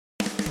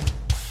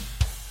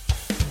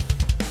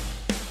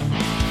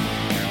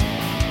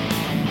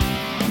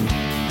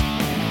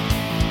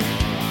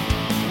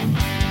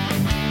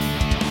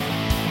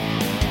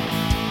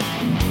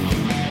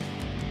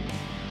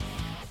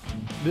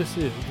This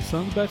is the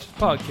Sons of Batches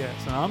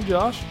podcast, and I'm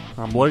Josh.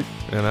 I'm Blake.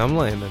 And I'm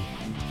Landon.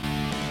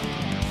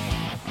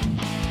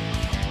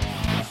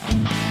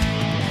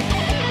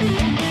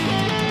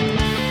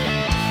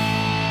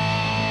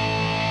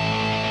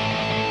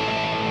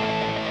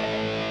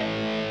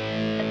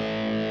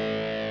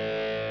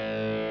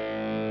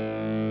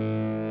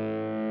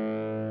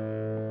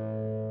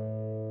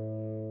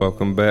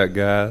 Welcome back,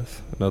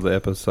 guys. Another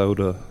episode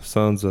of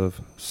Sons of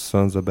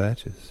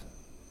Batches.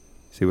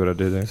 See what I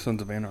did there?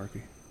 Sons of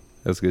Anarchy.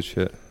 That's good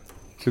shit.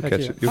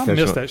 I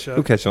missed that show.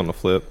 You'll catch it on the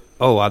flip.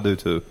 Oh, I do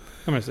too.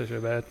 I missed that show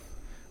bad.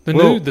 The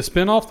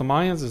spinoff, The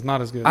Mayans, is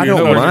not as good. I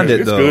don't mind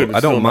it it's though. good. It's I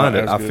don't still mind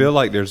not it. as I good. feel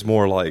like there's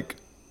more like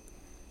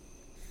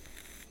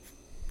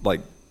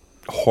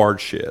hard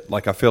shit.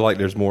 Like I feel like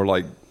there's more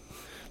like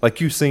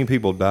you've seen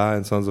people die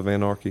in Sons of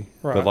Anarchy,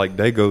 Right. but like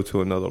they go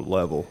to another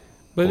level.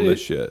 But on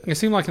this shit. It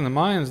seemed like in The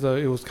Mayans, though,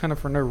 it was kind of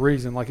for no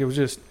reason. Like it was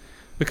just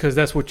because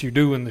that's what you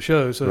do in the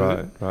show. So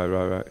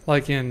Right.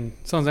 Like in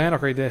Sons of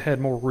Anarchy, they had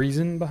more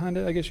reason behind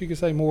it. I guess you could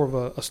say more of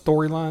a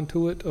storyline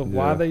to it of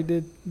why they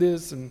did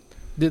this and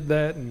did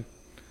that, and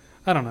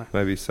I don't know.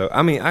 Maybe so.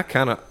 I mean, I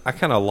kind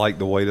of like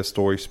the way the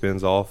story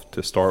spins off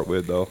to start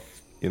with, though.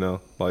 You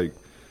know, like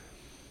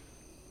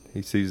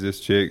he sees this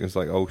chick and it's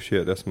like, oh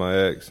shit, that's my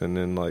ex, and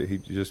then like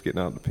he's just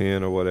getting out the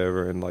pen or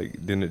whatever, and like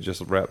then it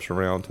just wraps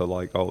around to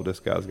like, oh, this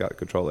guy's got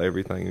control of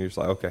everything, and you're just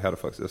like, okay, how the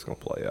fuck is this gonna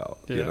play out?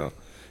 Yeah. You know,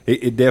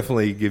 it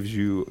definitely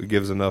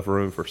gives enough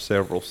room for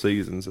several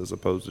seasons as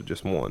opposed to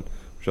just one,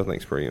 which I think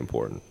is pretty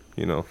important.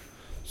 You know,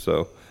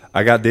 so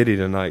I got Diddy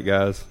tonight,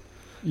 guys.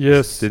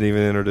 Yes. Didn't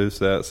even introduce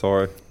that.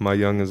 Sorry, my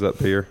young is up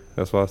here.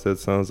 That's why I said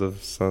sons of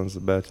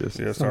Batches.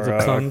 Yeah, Sons sorry.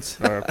 of Sons.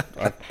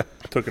 I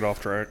took it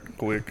off track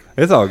quick.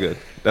 It's all good.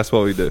 That's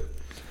what we do.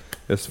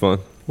 It's fun.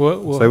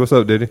 What? Say what's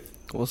up, Diddy.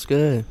 What's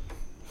good?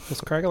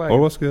 What's crack-a-lack? Or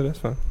what's good. That's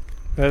fine.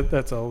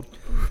 That's old.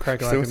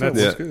 Crack-a-lack. What's up?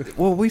 That's What's good?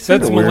 Well, we say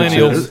That's the weird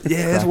millennials. shit.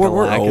 Yeah, we're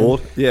Crack-a-lacking.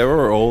 old. Yeah,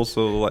 we're old.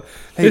 So like,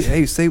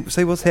 hey, say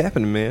what's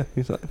happening, man.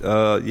 He's like,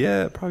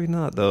 yeah, probably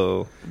not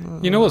though.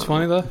 You know what's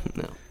funny though?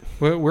 No.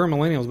 We're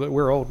millennials, but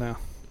we're old now.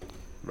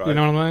 Right. You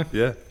know what I mean?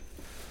 Yeah.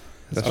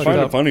 That's I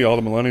find it funny, all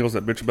the millennials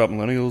that bitch about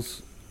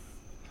millennials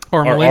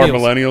Or are millennials.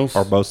 millennials.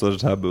 Or most of the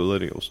time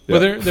millennials. Yeah.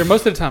 Well, they're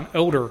most of the time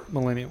elder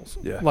millennials.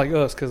 Yeah. Like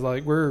us, because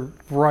like we're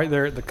right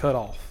there at the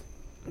cutoff.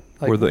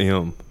 Like, We're the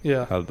M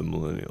yeah, out of the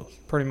millennials.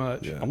 pretty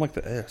much. Yeah. I'm like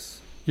the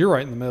S. You're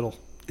right in the middle.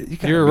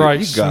 You're right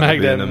You gotta smack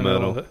be dab in the in the middle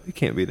middle. of it. You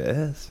can't be the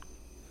S.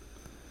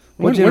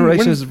 When- What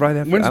generation when- is right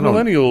after? when's I don't-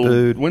 millennial-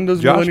 Dude, when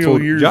does Josh millennial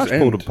pulled, years Josh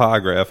pulled a end? pie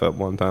graph up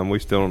one time. We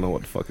still don't know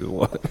what the fuck is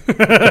what.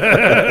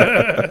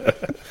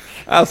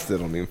 I still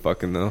don't even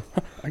fucking know.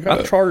 I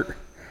got a chart.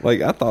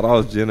 Like, I thought I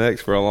was Gen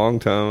X for a long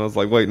time. I was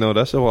like, wait, no,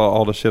 that's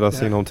all the shit I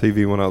seen on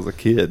TV when I was a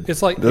kid.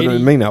 It's like Doesn't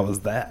 80 mean I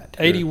was that.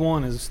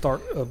 81 is the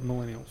start of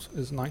millennials.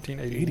 Is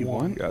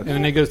 1981, Gotcha. and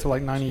then it goes to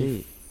like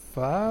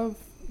 95,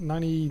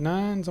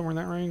 99, somewhere in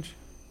that range.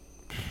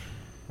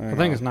 I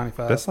think it's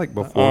 95. That's like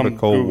before the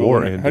Cold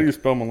War ended. How do you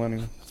spell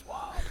millennial?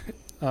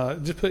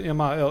 Just put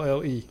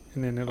MILLE, and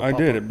then it'll I pop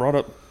did. up. It brought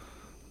up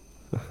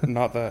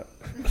not that.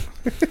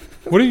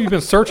 What have you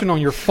been searching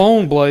on your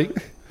phone, Blake?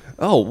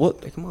 Oh,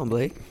 what? Hey, come on,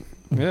 Blake.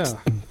 Yeah.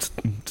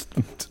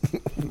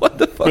 What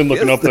the fuck Been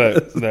looking is up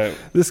this? that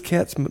This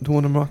cat's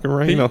doing a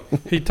Macarena.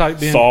 He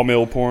typed in.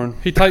 sawmill porn.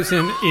 He types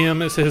in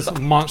M. It says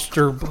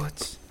monster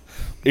butts.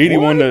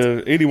 81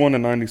 to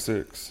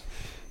 96,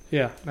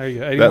 Yeah, there you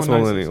go. 81, That's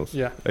 96. millennials.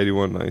 Yeah.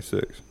 81,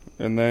 96.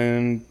 and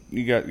then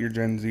you got your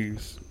Gen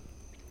Zs.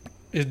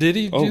 Is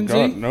Diddy Oh Gen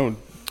God, Z? no!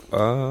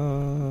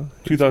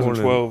 He's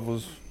 2012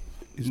 was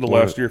he's the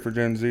born last year for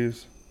Gen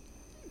Zs.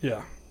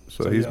 Yeah.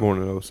 So, So, he's yeah.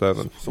 born in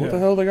 07. So what Yeah. the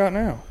hell they got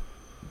now?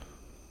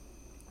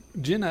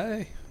 Gen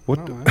A. What?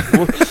 I don't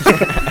know.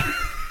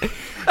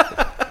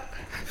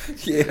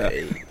 Yeah.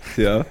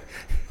 Yeah.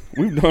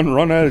 We've done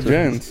run out of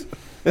gens.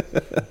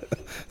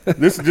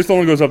 This just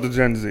only goes up to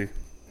Gen Z,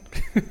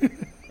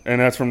 and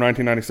that's from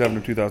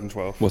 1997 to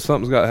 2012. Well,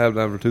 something's got to happen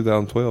after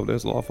 2012.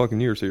 There's a lot of fucking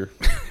years here.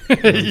 You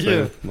know what I'm Yeah.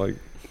 saying? Like,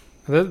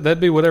 That'd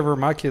be whatever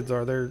my kids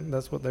are.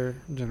 That's what their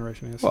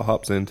generation is. well,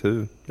 Hop's in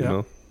too. You Yeah.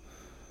 know,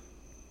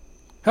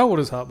 How old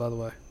is Hop, by the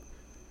way?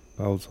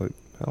 I was like,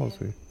 how old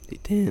is he?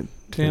 10.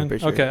 10?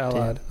 Pretty sure. Okay, I 10.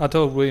 lied. I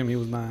told William he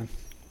was 9.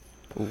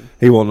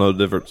 He won't know the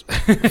difference.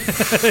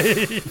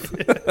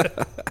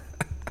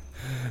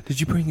 Did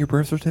you bring your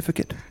birth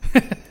certificate?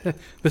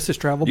 This is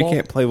travel You ball.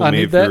 can't play with I me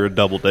need if that. you're a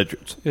double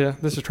digits. Yeah,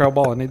 this is travel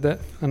ball. I need that.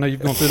 I know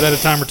you've gone through that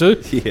a time or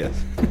two. Yes.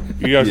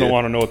 You guys Yeah. don't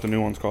want to know what the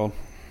new one's called.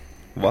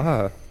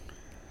 Why?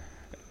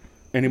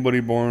 Anybody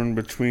born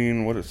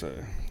between, what did it say?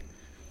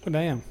 But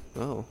damn.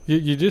 Oh.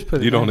 You just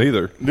put it You don't down.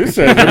 either. This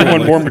says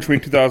everyone born between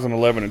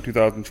 2011 and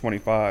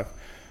 2025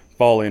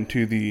 fall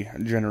into the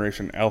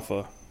Generation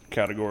Alpha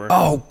category.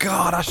 Oh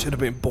God, I should have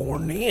been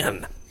born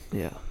in.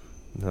 Yeah.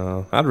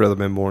 No, I'd rather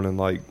been born in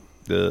like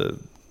the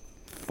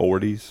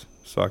 40s,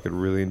 so I could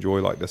really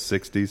enjoy like the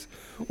 60s,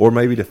 or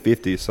maybe the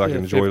 50s, so I Yeah,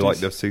 can enjoy 50s. like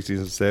the 60s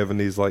and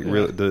 70s. Like, Yeah.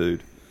 really,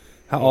 dude,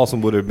 how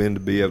awesome would it have been to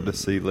be able to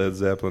see Led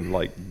Zeppelin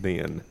like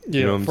then? Yeah,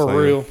 you know what I'm for saying?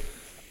 real.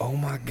 Oh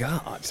my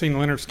God! Seen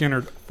Leonard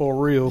Skinner for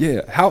real.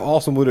 Yeah, how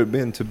awesome would it have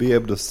been to be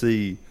able to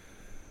see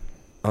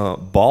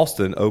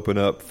Boston open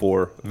up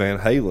for Van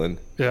Halen,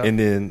 and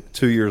then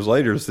 2 years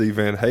later see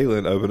Van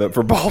Halen open up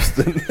for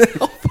Boston?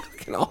 How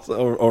fucking awesome,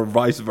 or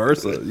vice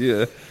versa.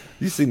 Yeah,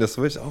 you seen the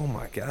switch? Oh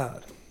my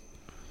God!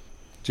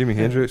 Jimi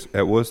Hendrix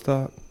at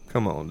Woodstock?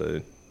 Come on,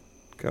 dude.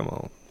 Come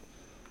on.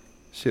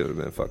 Shit would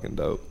have been fucking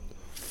dope.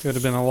 It would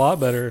have been a lot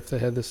better if they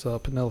had this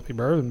Penelope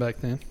Bourbon back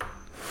then.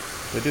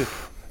 They did.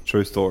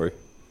 True story.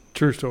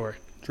 True story.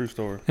 True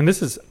story. And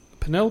this is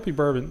Penelope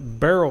Bourbon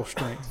barrel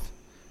strength,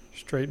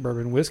 straight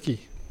bourbon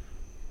whiskey,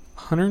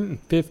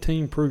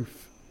 115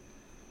 proof.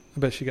 I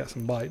bet she got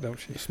some bite, don't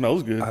she? It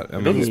smells good. I It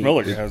mean, doesn't smell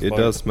like it has It bite.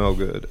 does smell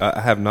good.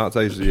 I have not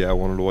tasted it yet. I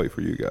wanted to wait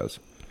for you guys.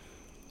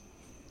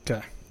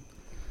 Okay.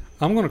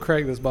 I'm going to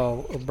crack this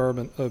bottle of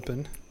bourbon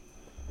open,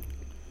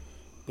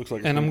 Looks like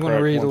it's and been I'm going to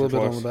cracked read a once little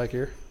or bit on twice. the back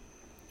here.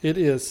 It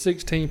is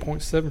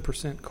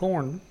 16.7%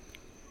 corn,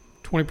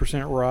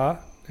 20% rye,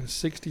 and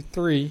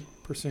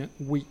 63%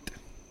 wheat.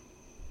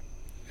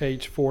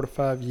 Aged 4 to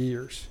 5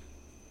 years.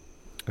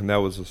 And that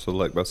was a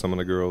select by some of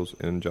the girls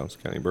in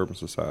Johnson County Bourbon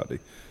Society.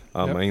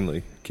 Yep.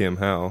 Mainly Kim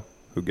Howe,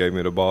 who gave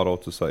me the bottle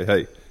to say,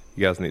 hey,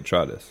 you guys need to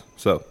try this.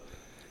 So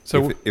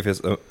if it's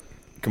a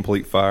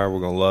complete fire, we're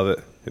going to love it.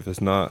 If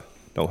it's not,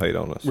 don't hate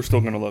on us. We're still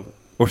going to love it.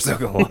 We're still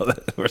going to love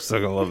it. We're still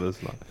going to love it.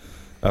 It's not.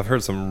 I've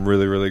heard some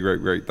really, really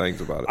great things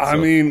about it. I so.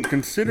 mean,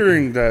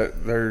 considering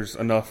that there's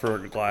enough for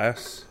a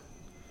glass,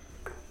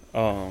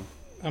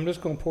 I'm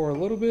just going to pour a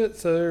little bit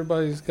so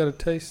everybody's got a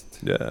taste.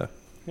 Yeah.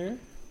 Here?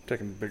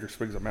 taking bigger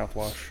swigs of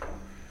mouthwash.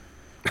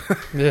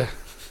 Yeah.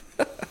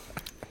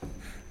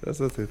 That's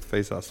the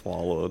face I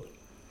swallowed.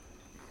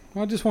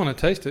 Well, I just want to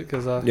taste it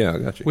because Yeah, I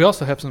got you. we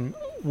also have some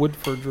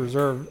Woodford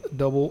Reserve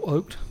double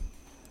oaked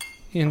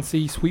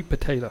NC sweet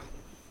potato.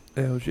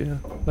 Hell yeah.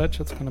 That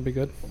shit's going to be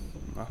good.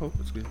 I hope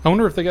it's good. I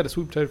wonder if they got a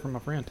sweet potato from my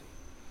friend.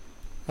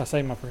 I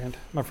say my friend.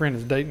 My friend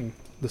is dating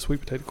the sweet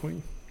potato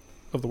queen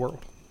of the world.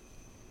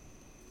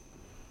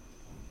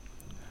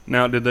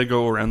 Now, did they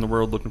go around the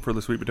world looking for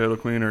the sweet potato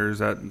queen, or is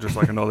that just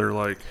like another,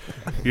 like,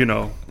 you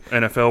know,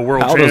 NFL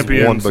world How does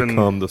champions? one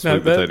become the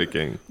sweet that- potato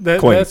king? That,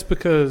 Queen. that's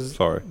because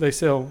Sorry. they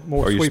sell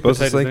more Are you sweet supposed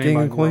to potatoes say than king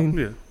anybody and in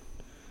the world.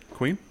 Yeah.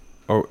 Queen?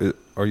 Or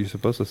are you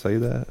supposed to say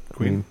that?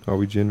 Queen. I mean, are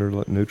we gender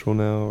neutral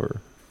now,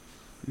 or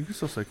You can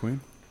still say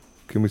queen.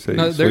 can we say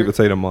No, sweet they're-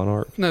 potato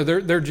monarch? No,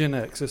 they're Gen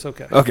X. It's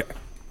okay. Okay.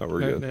 Oh,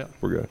 we're Yeah, good. yeah.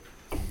 We're good.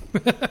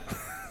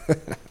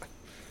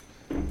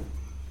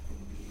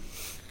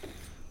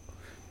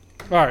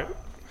 All right.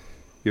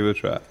 Give it a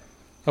try.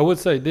 I would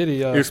say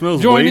Diddy. It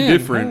smells join way in.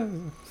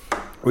 different.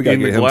 We gotta In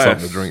get the him glass.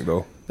 something to drink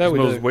though. That It we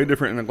smells do. way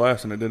different in the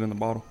glass than it did in the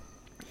bottle.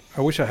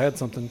 I wish I had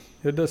something.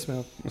 It does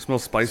smell. It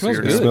smells spicier. Smells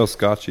It good. smells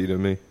scotchy to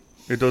me.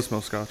 It does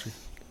smell scotchy.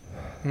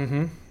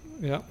 Mm-hmm.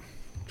 Yeah.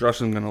 Josh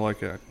isn't going to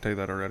like it. I can tell you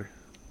that already.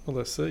 Well,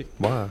 let's see.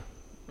 Why?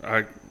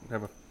 I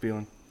have a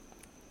feeling.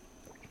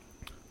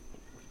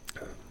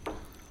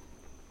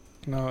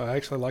 No, I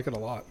actually like it a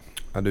lot.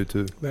 I do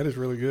too. That is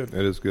really good.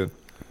 It is good,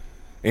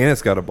 and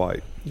it's got a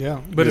bite.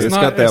 Yeah, but it's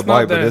not got that it's not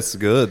bite, but that- it's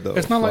good though.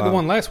 It's not like the Wow.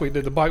 one last week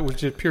that the bite was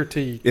just pure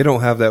tea. It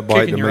don't have that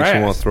bite Kicking that your makes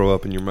you want ass. to throw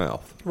up in your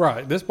mouth.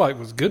 Right. This bite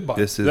was good bite.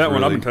 This is That one,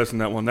 I've really, been testing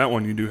that one. That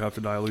one you do have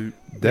to dilute.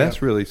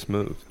 that's really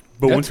smooth.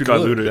 But That's once you good.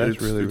 dilute it, That's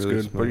it's, really, it's really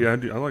good. smooth.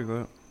 But yeah, I like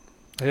that.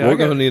 Yeah, We're I,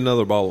 gonna could, need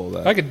another bottle of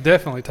that. I could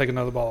definitely take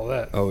another bottle of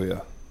that. Oh yeah,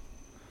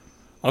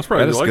 I was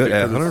surprised that you is liked good. it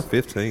At 'cause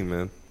 115,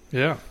 man.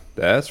 Yeah.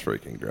 That's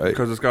freaking great.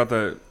 because it's got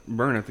that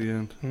burn at the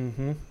end.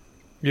 Mm-hmm.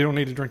 You don't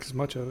need to drink as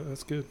much of it.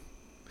 That's good.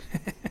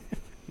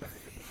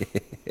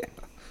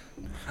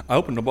 I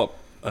opened up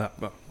I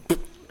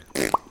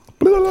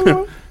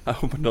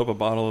opened up a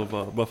bottle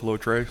of Buffalo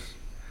Trace,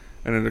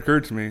 and it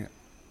occurred to me,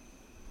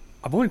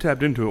 I've only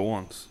tapped into it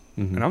once,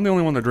 Mhm. and I'm the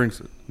only one that drinks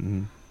it.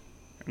 Mhm.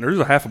 And there's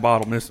a half a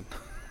bottle missing.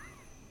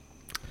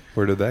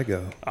 Where did that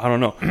go? I don't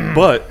know,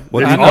 but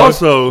What it's do you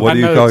also What I do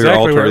you know call your exactly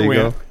alter where it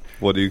ego? went.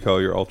 What do you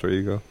call your alter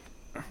ego?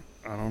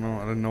 I don't know.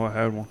 I didn't know I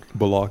had one.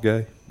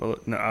 Balake.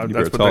 But no, You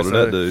that's better what talk they to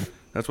that say. dude.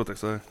 That's what they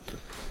say.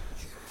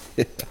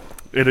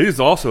 It is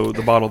also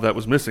the bottle that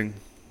was missing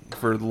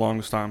for the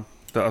longest time.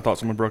 That I thought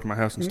someone broke in my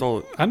house and stole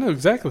it. I know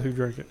exactly who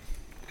drank it.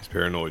 He's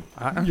paranoid.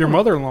 Your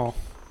mother-in-law.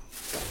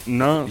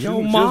 No,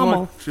 Yo, she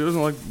mama. she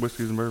doesn't like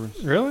whiskeys and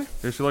bourbons. Really?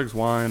 Yeah, she likes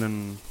wine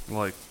and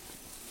like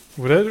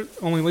Well, that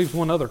only leaves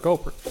one other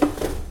culprit.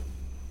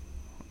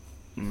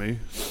 me.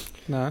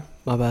 Nah.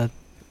 My bad.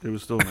 It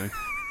was still me.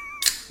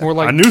 More I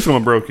like knew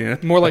someone broke in.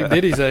 more like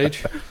Diddy's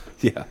age.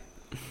 Yeah.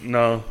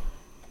 No.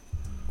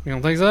 You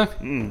don't think so?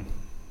 Mm.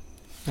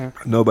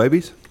 No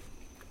babies?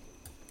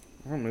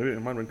 Well, maybe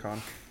it might have been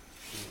Connor.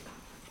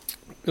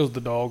 It was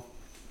the dog.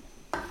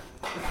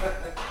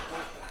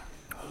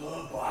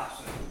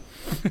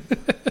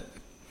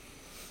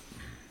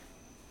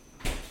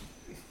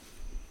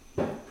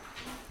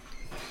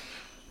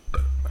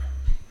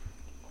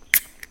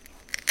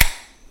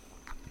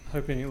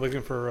 Hope you ain't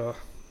looking for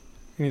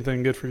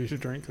anything good for you to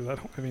drink because I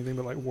don't have anything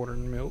but like water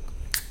and milk.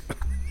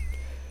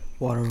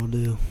 Water will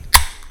do.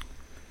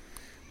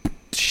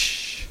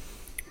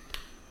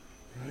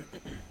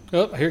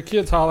 Oh, I hear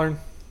kids hollering.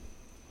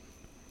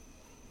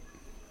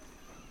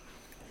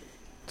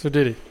 So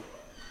Diddy,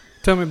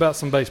 tell me about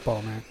some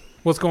baseball, man.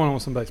 What's going on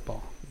with some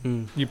baseball?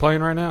 You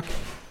playing right now?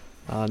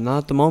 Not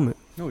at the moment.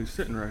 No, he's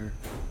sitting right here.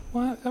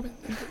 What? I mean,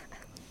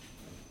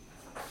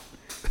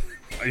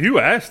 You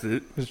asked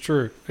it. it's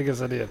true. I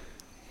guess I did.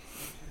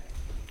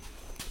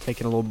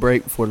 Taking a little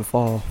break before the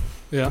fall.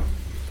 Yeah.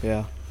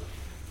 Yeah.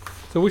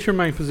 So what's your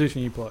main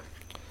position you play?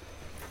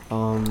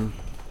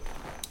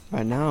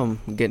 Right now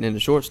I'm getting into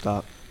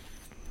shortstop.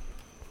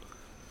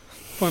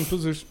 Fun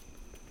position.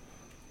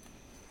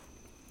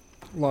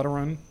 A lot of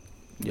running.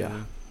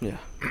 Yeah. Yeah.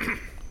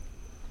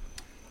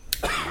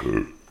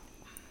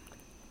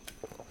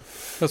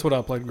 That's what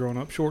I played growing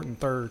up. Short and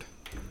third.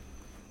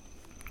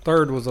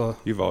 Third was a.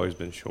 You've always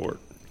been short.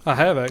 I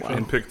have actually.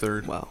 And pick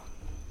third. Wow.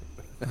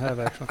 I have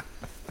actually.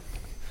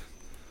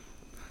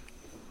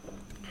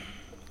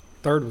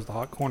 Third was the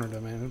hot corner though,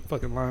 man. It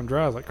fucking line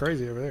drives like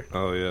crazy over there.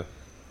 Oh yeah.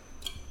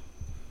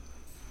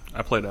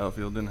 I played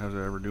outfield. Didn't have to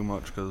ever do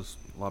much because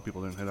a lot of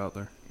people didn't hit out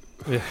there.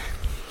 Yeah.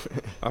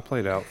 I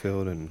played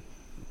outfield and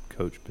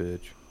coach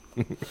pitch.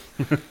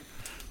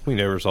 We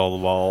never saw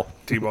the ball.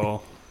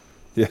 T-ball.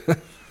 Yeah.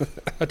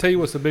 I tell you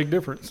what's the big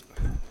difference,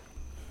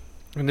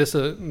 and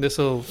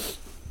this'll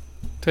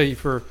tell you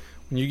for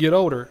when you get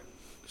older,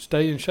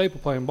 stay in shape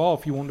of playing ball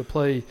if you want to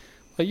play,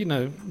 like, you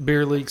know,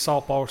 beer league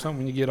softball or something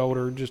when you get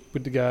older, just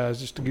with the guys,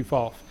 just to goof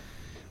off.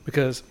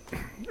 Because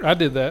I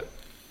did that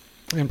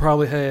and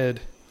probably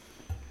had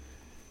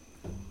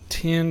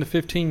 10 to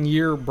 15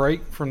 year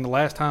break from the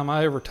last time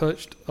I ever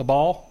touched a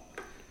ball.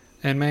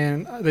 And,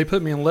 man, they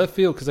put me in left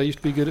field because I used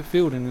to be good at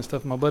fielding and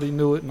stuff. My buddy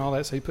knew it and all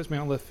that, so he puts me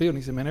on left field. And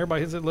he said, man,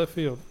 everybody hits at left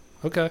field.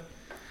 Okay.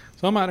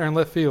 So I'm out there in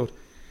left field.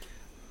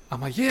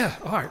 I'm like, yeah,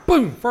 all right,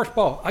 boom, first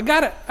ball. I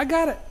got it.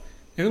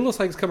 And it looks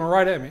like it's coming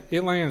right at me.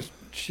 It lands,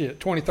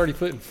 20, 30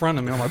 foot in front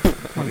of me. I'm like,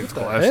 what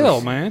the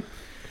hell, man?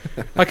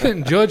 I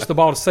couldn't judge the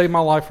ball to save my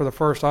life for the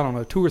first, 2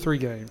 or 3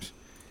 games.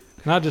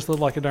 And I just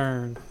looked like a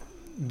darn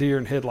deer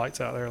in headlights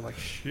out there. Like,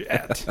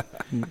 shit.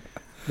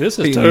 This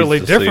is totally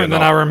different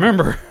than I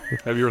remember.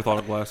 Have you ever thought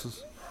of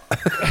glasses?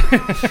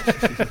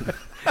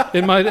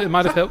 It might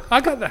have helped.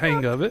 I got the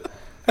hang of it.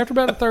 After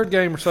about the third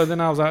game or so,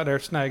 then I was out there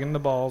snagging the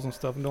balls and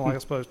stuff and doing like I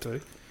was supposed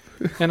to.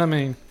 And, I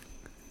mean,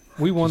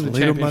 we won the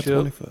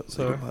championship.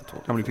 So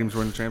How many teams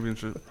were in the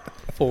championship?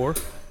 4.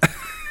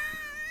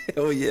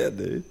 Hell yeah,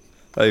 dude.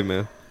 Hey,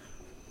 man.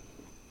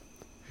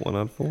 1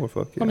 out of 4,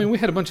 fuck yeah. I mean, we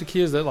had a bunch of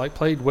kids that, like,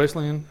 played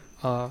Wesleyan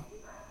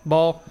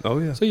ball. Oh,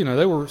 yeah. So, you know,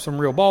 they were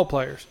some real ball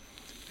players.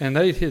 And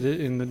they hit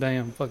it in the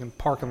damn fucking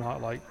parking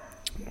lot, like,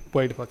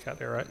 way the fuck out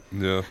there, right?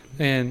 Yeah.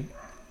 And,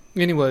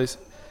 anyways,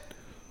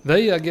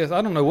 I guess,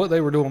 I don't know what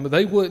they were doing, but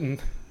they wouldn't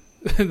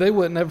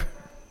ever.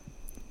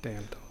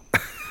 Damn dog.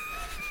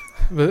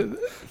 But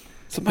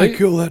Somebody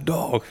kill that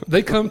dog.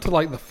 they come to,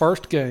 like, the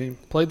first game,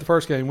 played the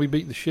first game, we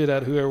beat the shit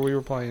out of whoever we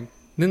were playing.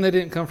 Then they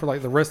didn't come for,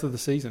 like, the rest of the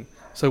season.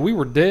 So we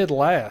were dead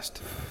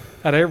last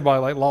out of everybody,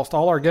 like, lost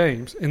all our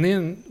games. And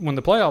then when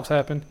the playoffs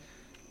happened,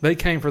 they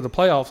came for the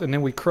playoffs, and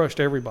then we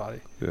crushed everybody.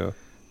 Yeah.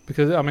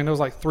 Because, I mean, there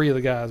was like 3 of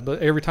the guys,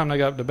 but every time they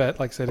got up to bat,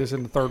 like I said, it's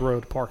in the third row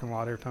of the parking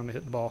lot every time they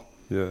hit the ball.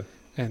 Yeah.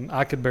 And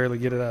I could barely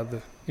get it out of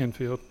the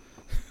infield.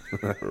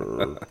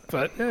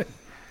 But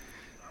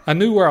I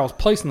knew where I was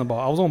placing the ball.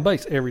 I was on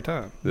base every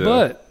time. Yeah.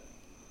 But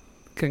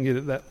couldn't get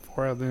it that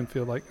far out of the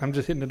infield. Like, I'm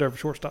just hitting it over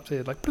shortstop's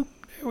head. Like, boop,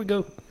 there we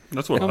go.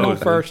 That's what I'm I on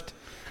was first.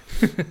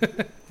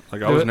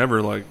 Like, I was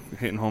never, like,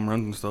 hitting home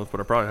runs and stuff,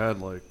 but I probably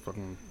had, like,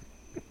 fucking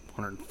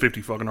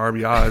 150 fucking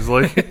RBIs,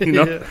 like, you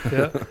know?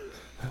 Yeah.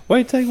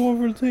 Wait, take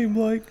one for the team,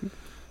 Blake.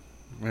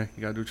 Yeah,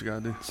 you gotta do what you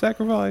gotta do.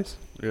 Sacrifice.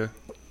 Yeah.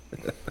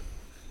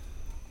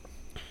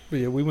 But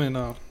yeah, we went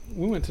to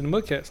the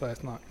Mudcats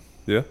last night.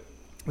 Yeah.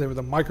 They were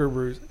the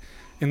microbrews.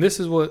 And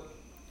this is what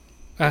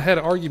I had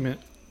an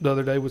argument the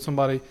other day with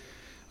somebody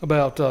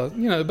about,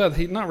 about the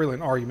heat. Not really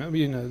an argument,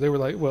 but, they were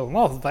like, well, in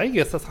Las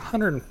Vegas, that's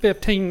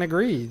 115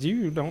 degrees.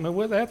 You don't know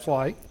what that's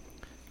like.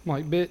 I'm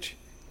like, bitch,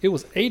 it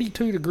was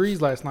 82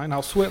 degrees last night, and I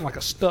was sweating like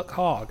a stuck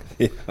hog.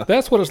 Yeah.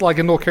 That's what it's like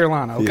in North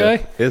Carolina, okay?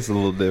 Yeah, it's a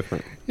little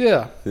different.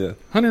 Yeah. Yeah.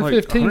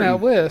 115 Like out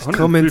west.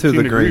 Come into the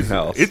 115 degrees.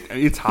 greenhouse.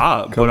 It's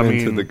hot, Come but I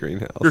into mean, the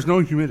greenhouse. there's no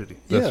humidity.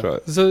 That's right.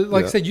 So,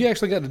 like I Yeah. said, you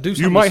actually got to do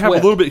something. You might to have a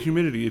sweat. little bit of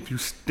humidity if you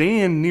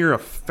stand near a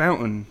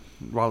fountain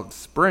while it's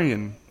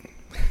spraying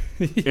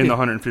in the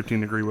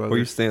 115 degree weather. Or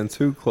you stand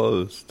too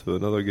close to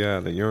another guy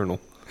in a urinal.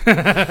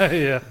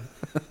 Yeah.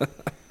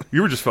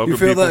 You were just fuck You with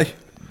feel people. that?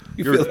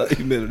 You feel that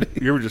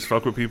humidity? You ever just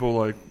fuck with people,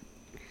 like,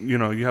 you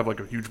have like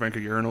a huge bank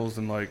of urinals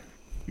and like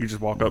you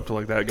just walk up to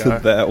like that guy.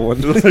 To that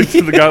one. Like,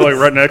 to the guy like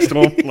right next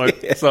to him.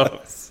 Like, what's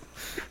up?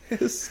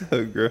 It's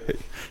so great.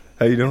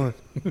 How you doing?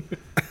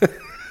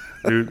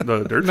 Dude,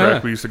 the dirt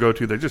track we used to go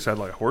to, they just had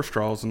like horse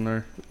draws in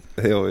there.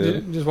 Hell yeah.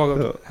 Just walk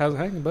up. How's it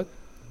hanging, bud?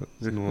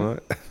 You know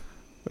what?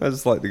 I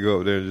just like to go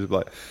up there and just be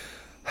like,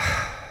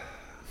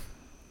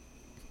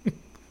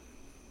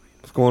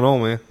 what's going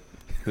on, man?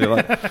 You're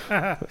like,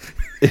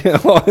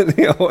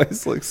 he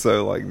always looks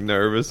so like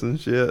nervous and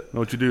shit. Know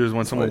what you do is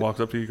when someone walks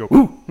up to you, you go,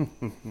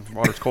 "Ooh,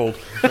 water's cold."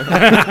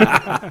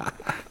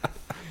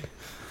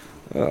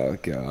 Oh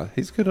god,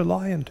 he's good at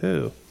lying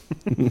too.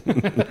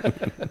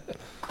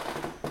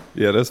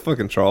 Yeah, those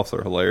fucking troughs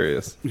are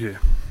hilarious. Yeah.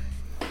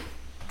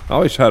 I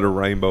always try to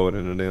rainbow it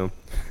into them,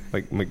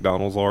 like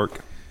McDonald's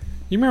arc.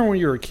 You remember when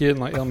you were a kid in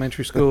like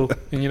elementary school,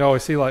 and you'd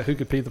always see like who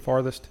could pee the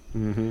farthest.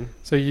 Mm-hmm.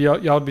 So y'all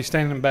would be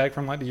standing back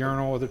from like the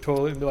urinal or the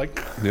toilet and be like,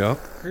 Yeah,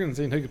 "We're gonna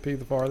see who could pee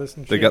the farthest."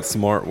 And they shit. got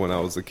smart when I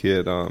was a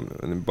kid. And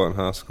in Bunn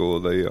High School,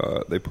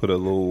 they put a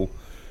little,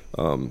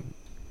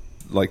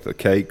 like the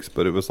cakes,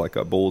 but it was like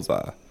a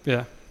bullseye.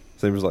 Yeah.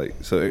 So it was like,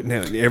 so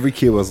now every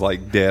kid was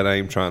like dead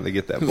aim trying to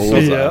get that bullseye.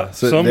 Yeah.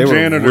 So Some they were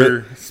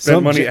janitor spent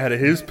some money ja- out of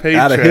his paycheck.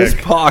 out of his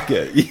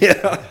pocket.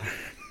 Yeah,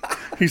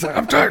 He's like,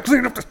 "I'm tired of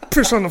cleaning up this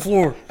piss on the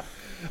floor."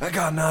 I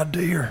got an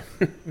idea.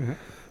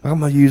 I'm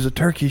gonna use a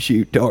turkey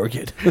shoot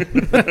target.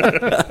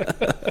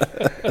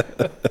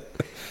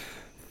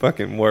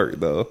 Fucking work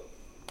though.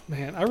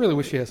 Man, I really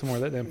wish you had some more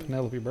of that damn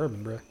Penelope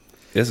bourbon, bro.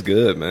 It's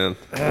good, man.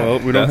 Well,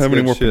 we don't That's have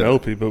any good more shit.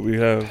 Penelope, but we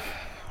have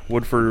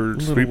Woodford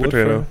Little sweet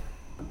Woodford. potato.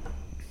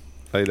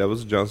 Hey, that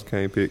was a Johnson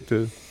Kane pick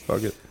too.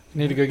 Fuck it.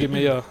 You need to go get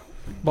me a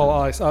ball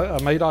of ice. I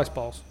made ice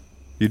balls.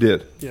 You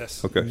did.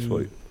 Yes. Okay,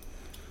 sweet.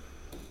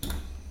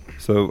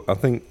 So I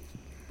think.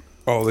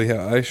 Oh, they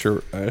asked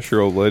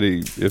your old lady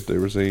if there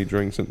was any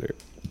drinks in there.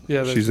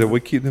 Yeah. She said we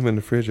keep them in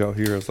the fridge out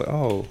here. I was like,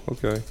 oh,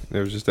 okay.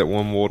 There was just that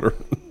one water.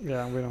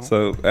 Yeah, we don't.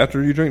 So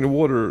after you drink the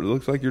water, it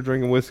looks like you're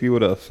drinking whiskey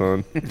with us,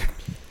 son.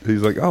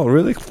 He's like, oh,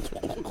 really?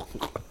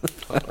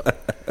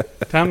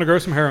 Time to grow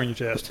some hair on your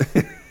chest.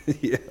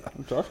 Yeah.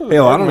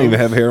 Hell, I don't even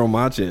have hair on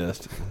my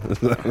chest.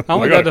 I I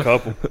only got got a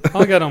couple. I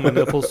only got on my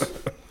nipples.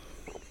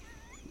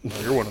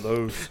 You're one of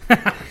those.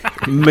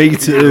 Me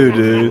too,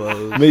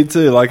 dude. Me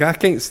too. Like, I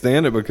can't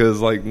stand it because,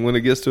 like, when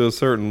it gets to a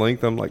certain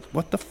length, I'm like,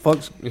 what the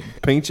fuck's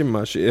pinching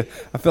my shit?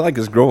 I feel like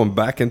it's growing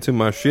back into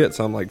my shit,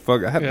 so I'm like,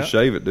 fuck, I have Yeah. to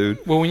shave it,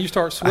 dude. Well, when you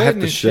start I sweating have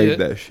to and shave shit,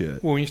 that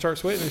shit. well, when you start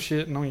sweating and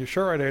shit, and on your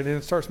shirt right there, then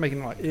it starts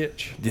making like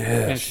itch and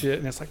Yes. shit,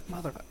 and it's like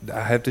mother. I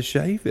have to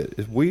shave it.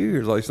 It's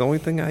weird. Like, it's the only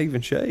thing I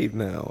even shave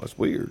now. It's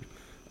weird.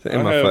 It's in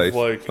I my have face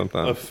like a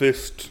sometimes.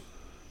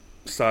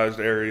 fist-sized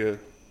area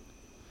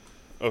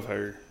of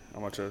hair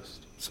on my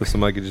chest. So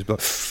somebody could just be like,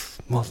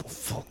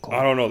 motherfucker.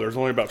 I don't know. There's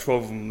only about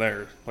 12 of them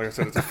there. Like I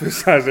said, it's a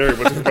fist-sized area,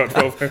 but there's about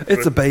 12 hairs.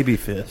 It's a baby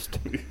fist.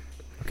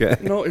 Okay.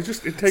 No, it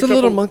takes It's a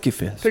little monkey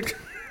fist.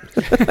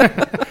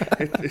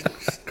 it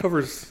just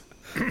covers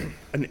an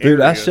area.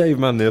 Dude, I shave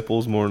my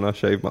nipples more than I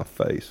shave my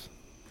face.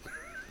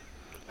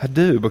 I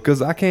do,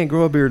 because I can't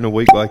grow a beard in a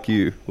week like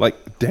you.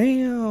 Like,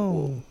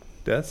 damn.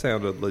 That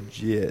sounded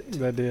legit.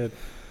 That did.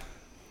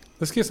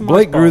 Let's get some.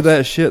 Blake ice grew balls.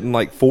 that shit in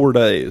like 4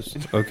 days,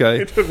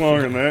 okay? It took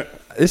longer than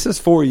that. This is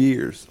 4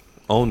 years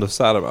on the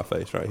side of my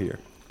face right here.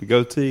 The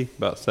goatee,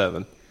 about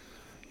 7.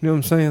 You know what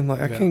I'm saying?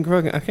 Like, I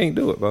can't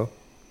do it, bro.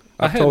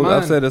 I had I've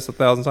mine- said this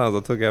 1,000 times. I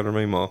took after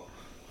me, Ma.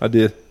 I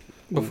did.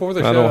 Before the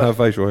I show. don't have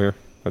facial hair.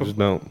 I just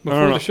don't.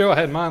 Before the show, I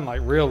had mine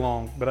like real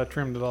long, but I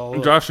trimmed it all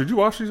up. Josh, did you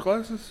wash these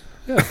glasses?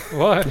 Yeah.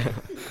 What?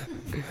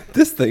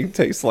 This thing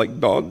tastes like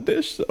Dawn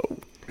dish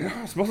soap.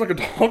 It smells like a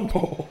dog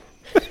bowl.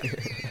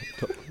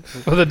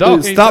 Well, the dog.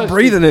 Dude, ain't stop touched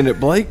breathing in it,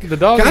 Blake. The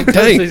dog God ain't touched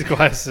dang. these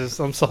glasses.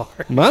 I'm sorry.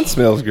 Mine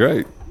smells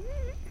great.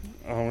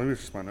 Oh, maybe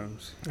it's just my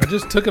nose. I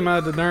just took them out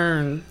of the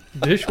darn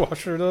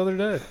dishwasher the other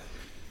day.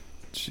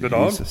 The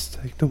dog? Jesus,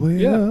 take the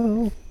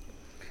wheel.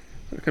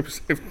 Yeah. Okay,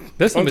 save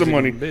This tons one's of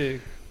money.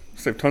 big.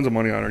 Save tons of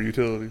money on our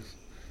utilities.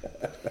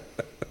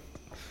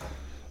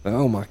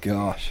 Oh my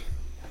gosh.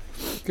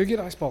 Go get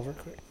ice balls real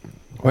quick.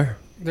 Where?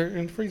 They're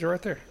in the freezer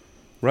right there.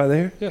 Right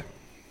there? Yeah.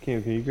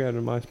 Kim, can you grab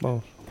them ice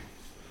balls?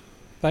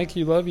 Thank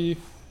you. Love you.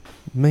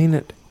 Mean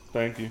it.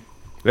 Thank you.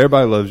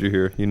 Everybody loves you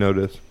here. You know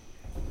this.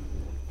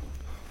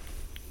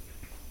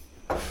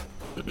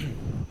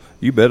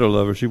 You better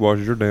love her. She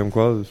washes your damn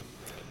clothes.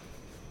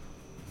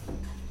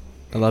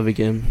 I love you,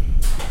 Kim.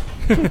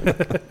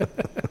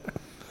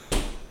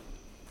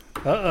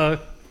 Uh-oh.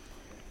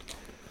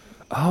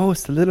 Oh,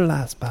 it's the little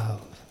ice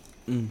balls.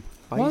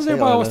 Why does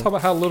everybody always talk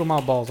about how little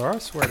my balls are? I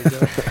swear to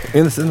God.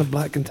 And it's in a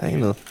black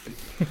container.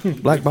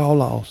 Black ball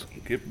laws.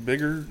 Get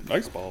bigger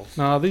ice balls.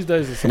 No, these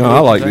days it's No, I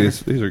like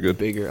these. These are good.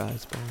 Bigger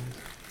ice balls.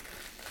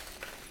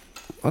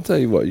 I'll tell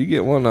you what. You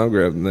get one, I'll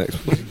grab the next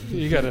one.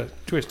 You got to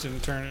twist it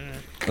and turn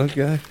it.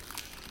 Okay.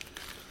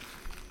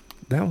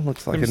 That one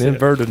looks like Let me an see it.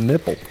 inverted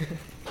nipple.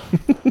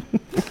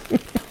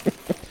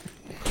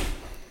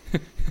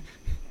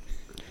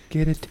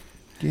 Get it.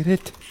 Get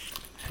it.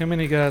 How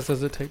many guys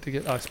does it take to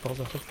get ice balls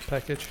out of the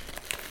package?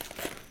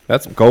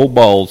 That's some cold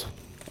balls.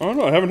 I don't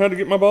know. I haven't had to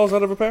get my balls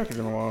out of a package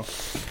in a while.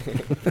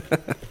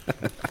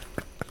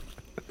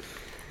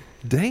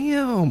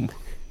 Damn.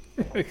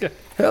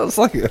 Hell, it's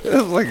like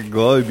a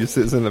globe you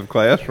sits in the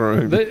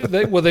classroom. They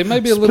may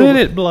be a Spin little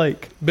it,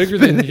 Blake. bigger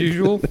than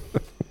usual.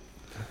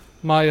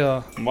 My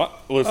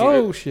Listen,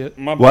 oh shit!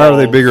 my Why are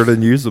they balls- bigger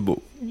than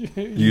usable?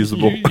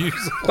 Usable.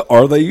 Usable.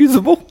 Are they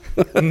usable?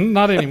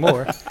 Not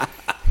anymore.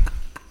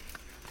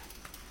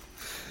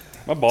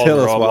 My balls Tell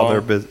are us all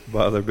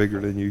why they're bigger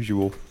than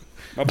usual.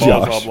 My balls are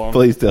all Josh, blonde.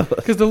 please tell us.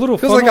 Because the little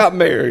Because I got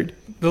married.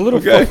 the little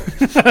Okay.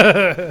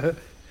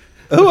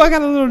 Oh, I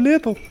got a little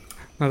nipple.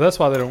 no, that's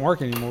why they don't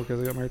work anymore because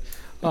they got married.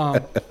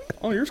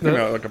 Oh, yours came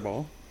out like a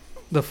ball.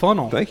 The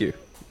funnel. Thank you.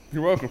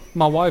 You're welcome.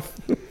 My wife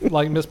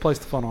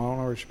misplaced the funnel. I don't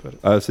know where she put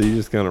it. So you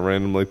just kind of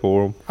randomly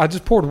pour them? I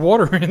just poured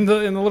water in the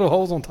little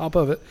holes on top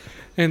of it,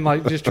 and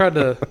just tried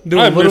to do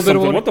I a little missed bit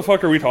of something. water. What the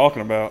fuck are we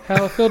talking about?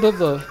 How I filled up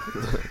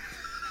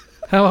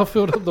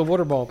the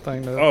water ball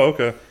thing though. Oh,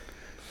 okay.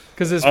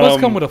 Because it's supposed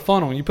to come with a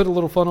funnel. You put a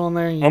little funnel in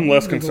there. And I'm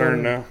less do the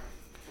concerned water. now.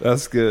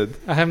 That's good.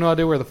 I have no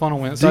idea where the funnel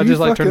went, so Do I you just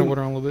turned the fucking-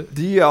 water on a little bit.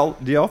 Do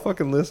y'all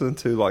fucking listen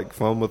to like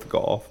Fun with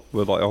Golf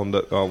with like on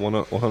the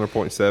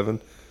 100.7?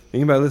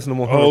 Anybody listen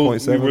to Oh,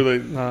 100.7? really?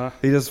 Nah.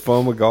 He does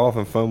Fun with Golf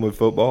and Fun with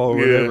Football or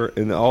Yeah. whatever,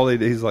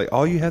 and he's like,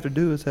 all you have to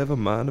do is have a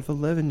mind of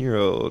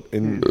 11-year-old,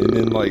 and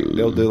then like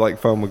they'll do like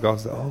Fun with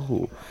Golf.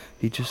 Oh,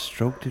 he just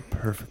stroked it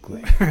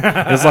perfectly.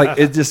 It's like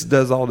it just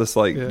does all this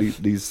like Yeah.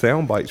 these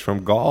sound bites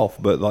from golf,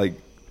 but like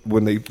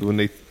when they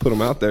put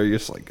them out there, you're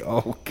just like,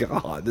 oh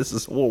god, this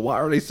is why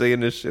are they saying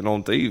this shit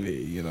on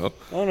TV? You know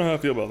I don't know how I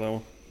feel about that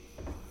one.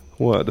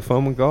 what? The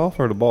Fun with Golf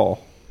or the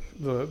ball?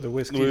 The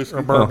whiskey, The whiskey.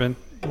 or bourbon,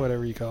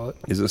 whatever you call it.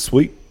 Is it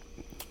sweet?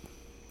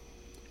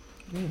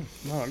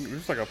 No,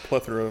 there's like a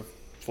plethora of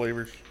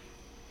flavors.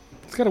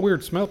 It's got a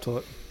weird smell to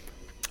it.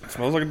 It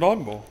smells like a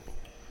dog bowl.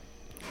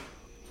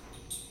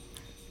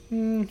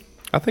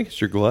 I think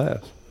it's your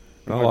glass.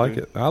 I Might like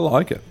be. it. I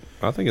like it.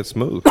 I think it's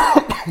smooth.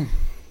 I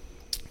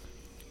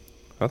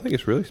think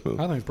it's really smooth.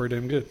 I think it's pretty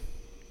damn good.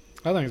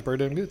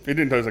 It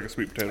didn't taste like a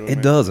sweet potato. to It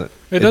me. doesn't.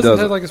 It doesn't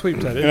taste like a sweet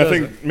potato. It And I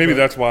doesn't, think maybe but-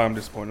 that's why I'm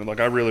disappointed. Like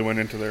I really went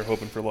into there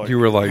hoping for like You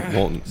were like,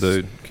 wanting,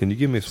 dude, can you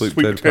give me a sweet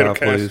potato pie,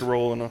 please?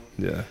 casserole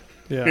Yeah.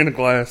 Yeah. in a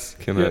glass.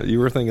 Can Yeah. I? You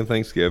were thinking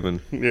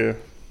Thanksgiving. Yeah.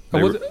 I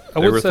They would, were, I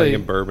they would were say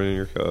thinking bourbon in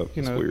your cup.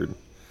 you It's know, weird.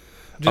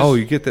 just, Oh,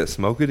 you get that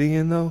smoke at the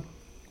end, though?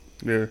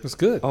 Yeah. it's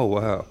good. Oh,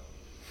 wow.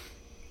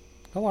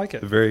 I like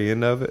it. The very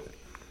end of it.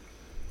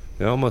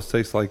 It almost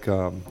tastes like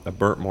a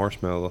burnt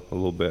marshmallow a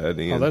little bit at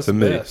the Oh, end that's to the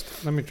me.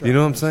 best. Let me try. You know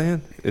what I'm this.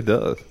 saying? It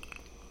does.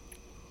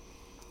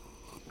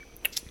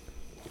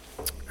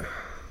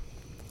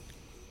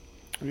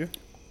 Yeah.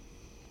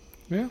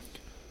 Yeah.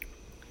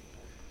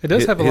 It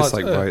does have a it's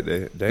lot. like right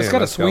there. Damn, it's got a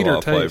that's sweeter lot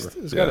of taste.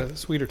 flavor. It's Yeah. got a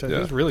sweeter taste. Yeah.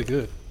 It's really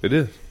good. It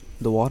is.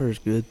 The water's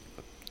good.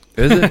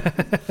 Is it?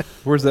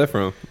 Where's that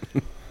from?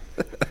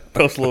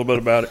 Tell us a little bit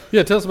about it.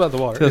 Yeah, tell us about the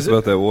water. Tell us Is it-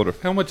 about that water.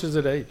 how much is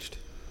it aged?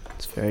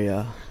 It's very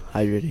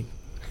hydrating.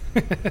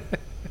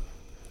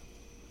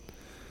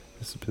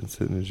 This has been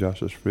sitting in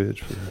Josh's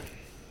fridge for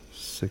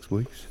 6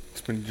 weeks.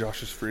 It's been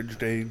Josh's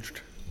fridge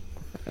aged.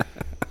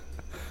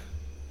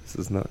 This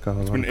is not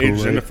Colorado It's been aged in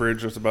Kool-Aid. the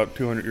fridge. It's about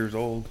 200 years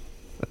old.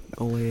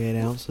 Only 8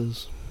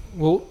 ounces.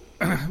 Well,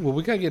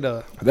 we gotta get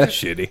a. That's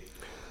shitty.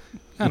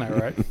 I know,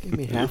 right? Give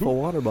me half a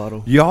water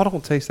bottle. Y'all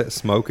don't taste that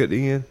smoke at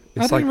the end.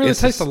 I didn't really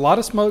taste a lot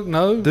of smoke,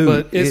 no, Dude,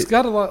 but it's it-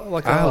 got a lot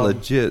like I a.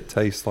 legit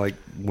taste like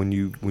when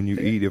you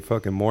eat a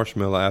fucking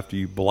marshmallow after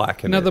you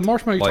blacken Now it. the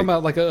marshmallow you're Like- talking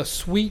about, like a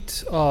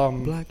sweet.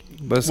 Black.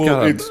 But it's Well,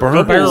 got a it's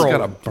burnt. barrel. It's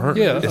got a burnt.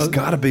 Yeah, it's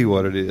got to be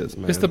what it is,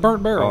 man. It's the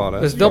burnt barrel. Oh,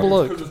 that's it's double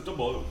fucking- oak, it's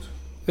double oaked.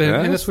 and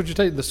Yes? that's what you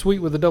take. The sweet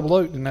with the double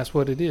oak, and that's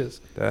what it is.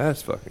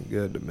 That's fucking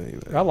good to me,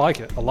 man. I like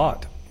it a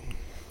lot.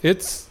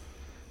 It's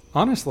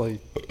honestly,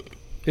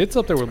 it's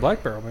up there with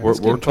Black Barrel, man. We're, It's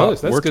we're getting close.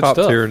 top. That's We're good top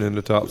stuff. tiering in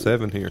the top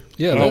 7 here.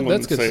 Yeah, I that's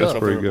wouldn't good say it's stuff. up there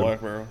Pretty with good.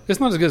 Black Barrel. It's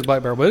not as good as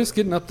Black Barrel, but it's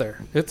getting up there.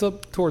 It's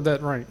up toward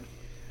that rank.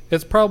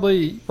 It's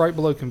probably right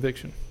below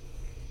Conviction.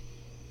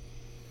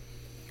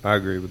 I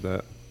agree with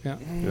that. Yeah,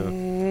 Yeah.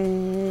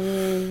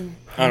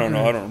 I don't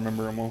know. I don't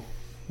remember them all.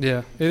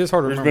 yeah. It is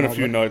hard to There's remember. been a all,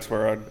 few but nights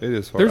where It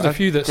is hard. There's a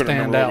few that couldn't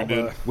stand remember out. what we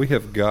Though. did. We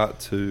have got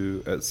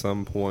to at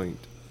some point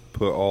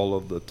put all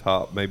of the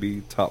top,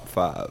 maybe top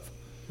 5,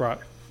 Right.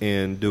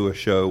 and do a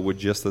show with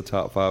just the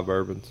top 5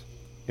 bourbons,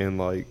 and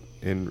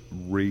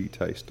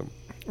retaste them.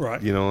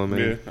 Right. You know what I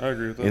mean? Yeah, I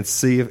agree with that. And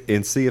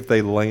see if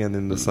they land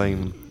in the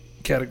same.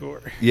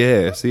 Category.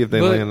 Yeah, see if they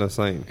But land the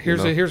same. you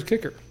know? Here's a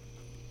kicker.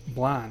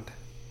 Blind.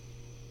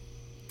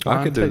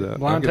 I could do ta- that.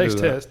 Blind I could taste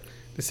do that. test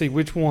to see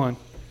which one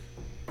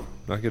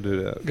I could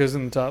do that. goes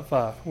in the top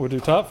 5. We'll do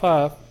top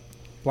 5.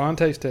 Blind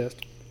taste test.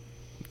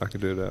 I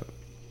could do that.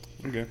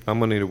 Okay. I'm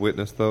gonna need a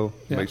witness though.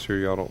 Yeah. Make sure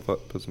y'all don't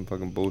put some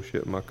fucking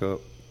bullshit in my cup.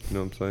 You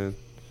know what I'm saying?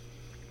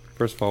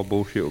 First of all,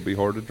 bullshit would be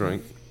hard to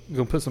drink. You're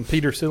gonna put some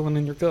Peter Cillin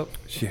in your cup.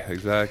 Yeah,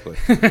 exactly.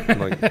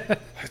 Like,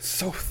 It's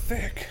so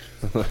thick.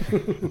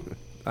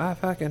 I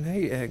fucking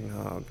hate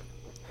eggnog.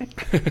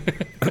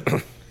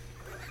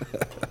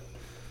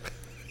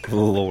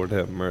 Lord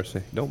have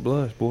mercy. Don't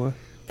blush, boy.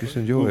 Just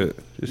enjoy it.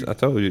 I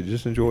told you,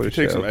 just enjoy You the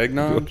take show. some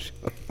eggnog? Enjoy the show.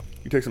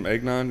 You take some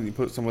eggnog and you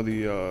put some of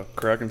the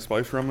crack and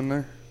spice rum in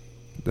there.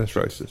 That's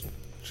racist.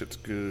 Shit's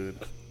good.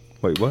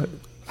 Wait, what?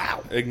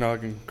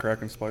 Eggnog and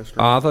crack and spice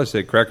Oh, rum. I thought you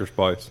said cracker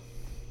spice.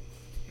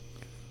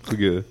 We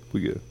good.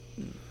 We good.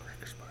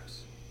 Cracker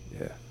spice.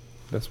 Yeah.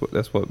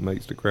 That's what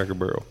makes the Cracker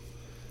Barrel.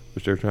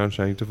 Which they're trying to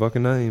change the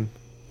fucking name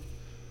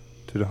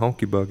to the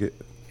Honky Bucket.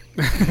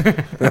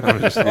 I'm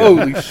just kidding.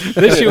 Holy shit.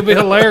 This shit will be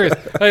hilarious.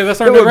 Hey,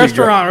 that's our It new would be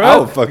restaurant, great. I right?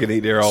 would fucking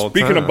eat there all the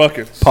time. Speaking of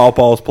buckets, Paw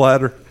Paw's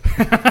platter.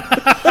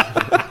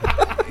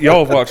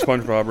 y'all have watched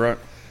SpongeBob, right?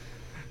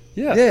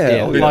 Yeah.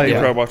 Yeah. Like, Yeah.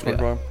 try to watch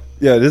SpongeBob.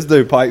 Yeah, this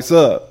dude pipes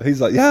up.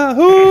 He's like,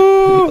 Yahoo!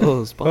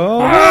 Oh, Spon-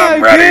 Oh,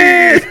 I'm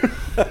ready!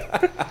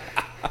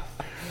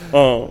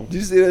 Did Did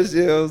you see that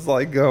shit? I was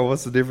like,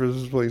 what's the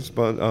difference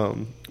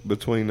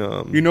between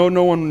you know,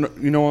 no one.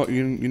 You know what?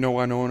 You know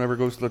why no one ever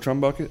goes to the chum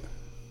bucket?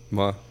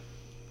 my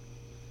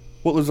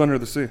What lives under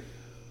the sea?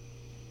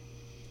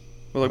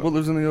 Or like, what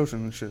lives in the ocean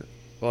and shit?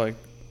 Like,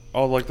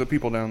 all like the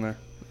people down there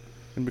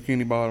in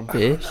Bikini Bottom.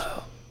 Fish.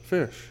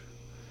 Fish.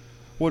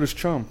 What is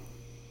chum?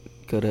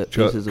 Cut up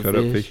cut pieces of up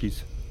fish.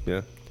 fishies?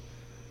 Yeah,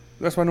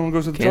 That's why no one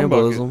goes to the chum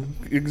bucket. Cannibalism.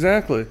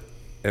 Exactly.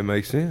 it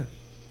makes sense.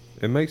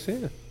 It makes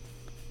sense.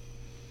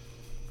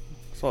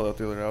 I saw that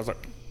the other day. I was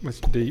like, It's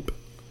deep.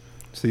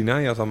 See, now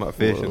y'all talking about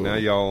fishing. Whoa. Now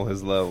y'all on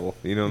his level.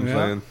 You know what I'm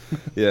Yeah. saying?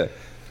 Yeah.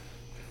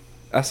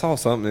 I saw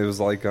something. It was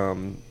like,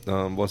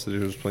 what's the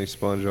difference between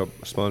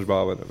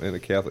SpongeBob and a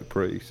Catholic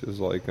priest? It was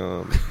like,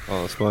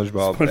 SpongeBob,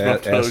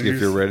 SpongeBob tells ask you-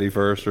 if you're ready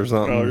first or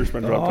something. oh, your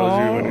SpongeBob tells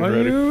you when he's Are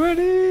ready. you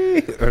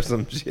ready? Or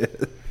some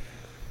shit.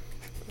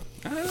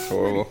 It's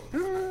horrible.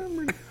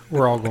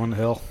 We're all going to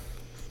hell.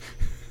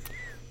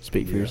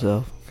 Speak for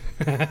yourself.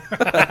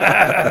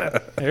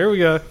 There we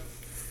go.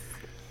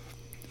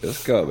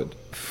 It's covered.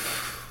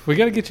 We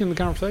got to get you in the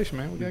conversation,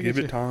 man. We got to Give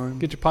get it time.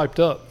 Get you piped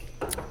up.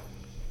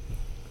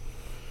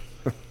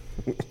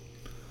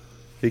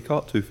 He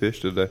caught 2 fish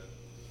today.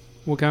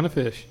 What kind of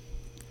fish?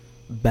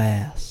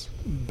 Bass.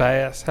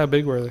 Bass. How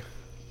big were they?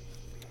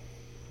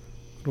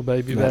 Little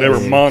baby They bass. They were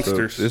big.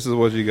 monsters. So this is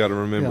what you got to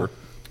remember.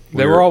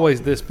 They were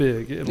always this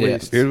big, at Yeah.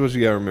 least. Here's what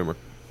you got to remember.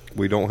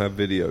 We don't have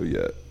video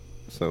yet.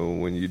 So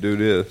when you do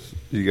this,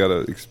 you got to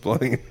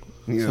explain.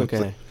 You It's know,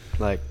 okay.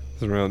 Like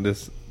It's around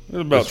this. It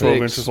was about 12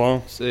 6 inches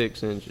long.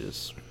 6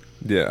 inches.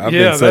 Yeah, I've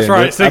Yeah, been saying that's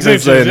right, This, 6 I've been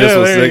saying inches. this Yeah,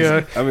 was there you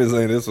 6. I've been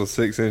saying this was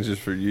 6 inches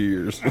for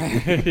years.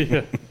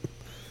 Yeah.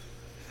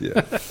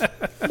 Yeah.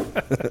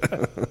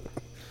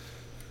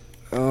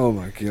 Oh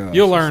my god.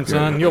 You'll learn,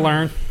 son. You'll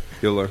learn.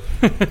 You'll learn.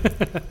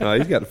 No,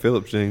 he's got the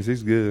Phillips jeans.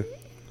 He's good.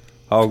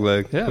 Hog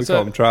leg. Yeah, we so-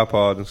 call him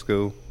tripod in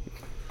school.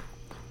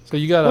 So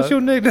you got What's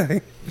your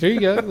nickname? Here you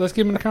go. Let's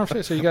get him in the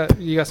conversation. So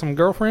you got some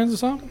girlfriends or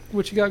something?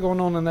 What you got going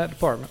on in that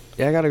department?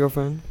 Yeah, I got a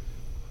girlfriend.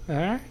 All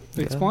right.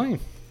 Yeah. Explain.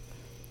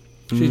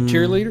 She's a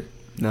cheerleader?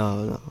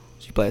 No.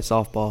 She plays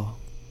softball.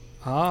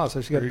 Ah,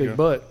 so she got a There you big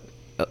go. butt.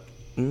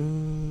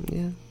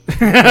 Yeah.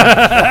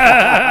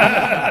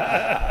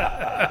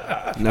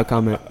 No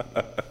comment.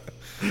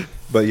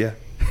 But yeah.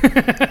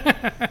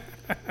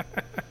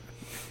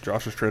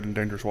 Josh is treading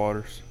dangerous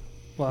waters.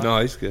 Wow. No,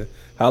 he's good.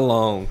 How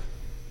long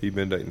you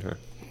been dating her?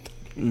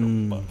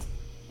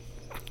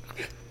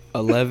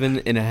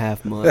 11 and a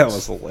half months. That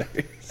was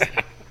hilarious.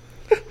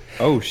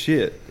 Oh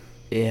shit.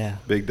 Yeah.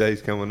 Big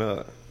days coming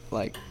up.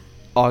 Like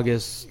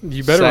August.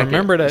 You better 2nd.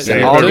 remember that Yeah,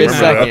 shit. August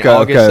too, now. 2nd. Okay,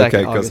 August okay, 2nd, okay.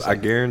 Because August I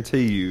 2nd.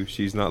 guarantee you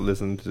she's not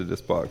listening to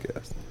this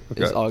podcast.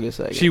 Okay. It's August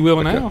 2nd. She will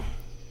Okay. now.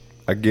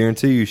 I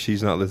guarantee you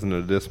she's not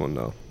listening to this one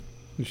though.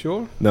 You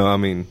sure? No, I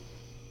mean,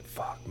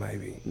 fuck,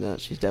 maybe. No,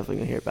 she's definitely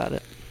going to hear about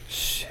it.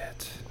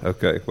 Shit.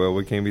 Okay, well,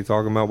 we can't be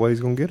talking about what he's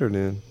going to get her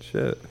then.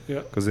 Shit. Yeah.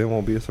 Because it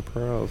won't be a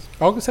surprise.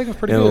 August 2nd's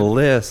pretty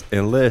good.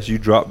 Unless you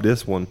drop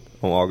this one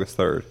on August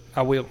 3rd.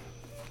 I will.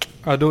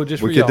 I'll do it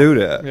just We for could y'all. do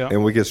that. Yeah.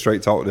 And we could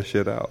straight talk this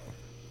shit out.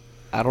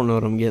 I don't know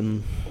what I'm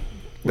getting.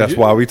 That's you-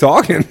 why we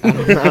talking. I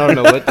don't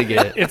know what to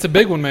get. It's a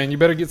big one, man. You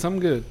better get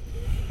something good.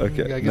 You Okay.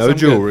 gotta get No something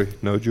jewelry.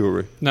 No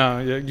jewelry. No,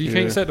 you Yeah.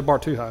 can't set the bar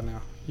too high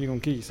now. You're going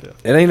to kill yourself.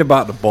 It ain't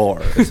about the bar.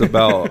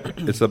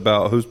 It's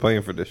about who's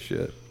paying for this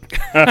shit.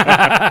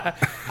 I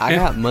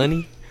got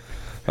money.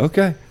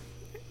 Okay.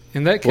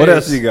 In that case, What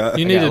else you got?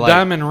 You I need got a like-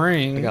 diamond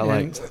ring. I got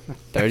like and-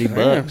 30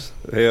 bucks.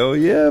 Hell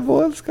yeah,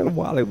 boy. It's kind of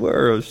Wally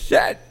World.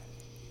 Shit.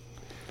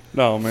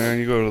 No, man,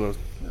 you go to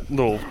the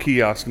little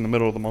kiosk in the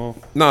middle of the mall.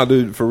 Nah,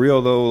 dude, for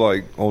real though,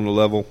 like on the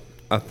level,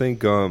 I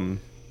think a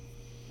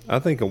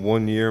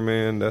 1 year,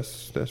 man,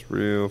 that's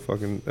real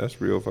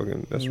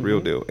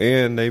deal.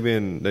 And they've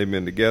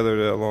been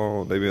together that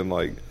long. They've been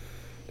like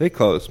they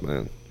close,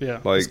 man. yeah,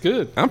 Like it's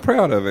good. I'm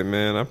proud of him,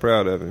 man. I'm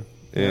proud of him.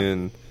 Yeah.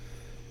 And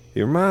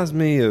he reminds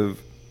me of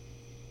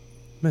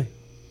me.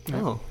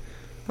 Oh.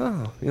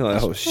 Oh, you're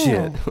like, oh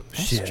shit.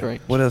 That's Shit.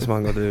 strange. What else am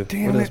I gonna do?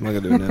 Damn what else am I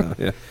gonna do now?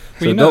 Yeah.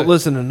 So you know- don't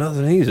listen to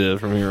nothing he says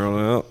from here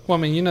on out. Well,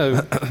 I mean, you know,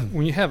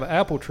 when you have an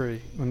apple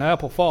tree, when the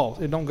apple falls,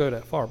 it don't go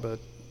that far, bud.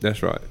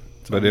 That's right.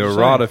 So But I'm it'll just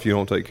rot saying. if you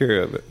don't take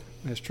care of it.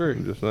 That's I'm true.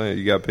 just saying,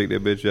 you gotta pick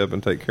that bitch up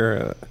and take care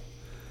of it.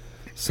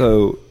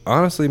 So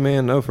honestly,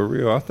 man, no, for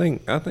real. I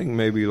think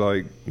maybe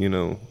like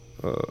a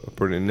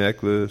pretty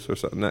necklace or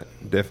something.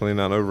 Definitely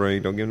not a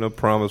ring. Don't give her no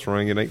promise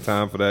ring. It ain't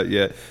time for that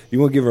yet. You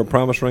want to give her a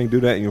promise ring?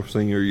 Do that in your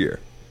senior year.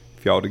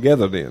 If y'all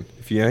together, then.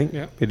 If you ain't,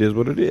 Yeah. it is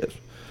what it is.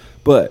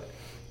 But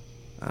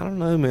I don't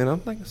know, man. I'm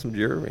thinking some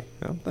jewelry.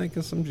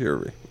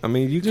 I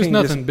mean, you Just can't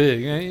nothing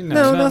big. Ain't No,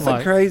 nothing nothing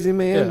like, crazy,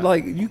 man. Yeah.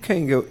 Like you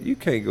can't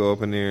go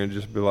up in there and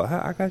just be like,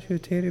 "Hi, I got you a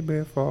teddy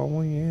bear for our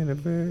 1 year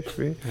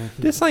anniversary."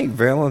 This ain't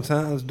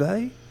Valentine's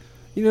Day.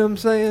 You know what I'm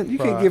saying? You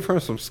can't Right. give her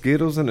some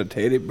Skittles and a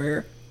teddy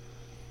bear.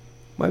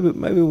 Maybe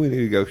we need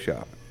to go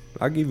shopping.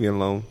 I'll give you a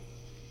loan.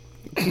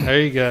 There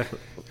you go.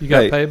 You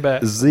got to pay it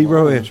back.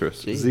 Zero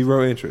interest. Jeez.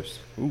 Zero interest.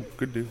 Ooh,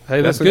 good deal.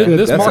 Hey, that's good. In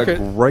this That's market,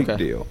 a great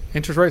Okay. deal.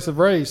 interest rates have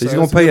raised. He's so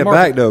gonna it's a pay good it market.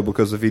 back though,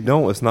 because if he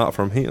don't, it's not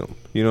from him.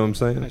 You know what I'm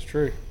saying? That's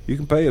true. You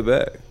can pay it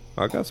back.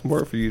 I got some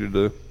work for you to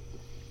do.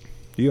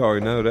 You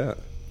already know that.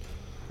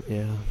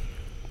 Yeah.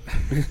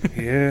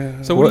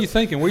 Yeah. So what are you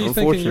thinking? Where are you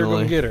thinking you're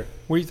going to Unfortunately. get her?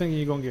 Where are you thinking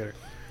you're going to get her?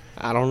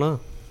 I don't know.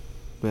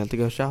 We have to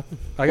go shopping.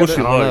 I What's got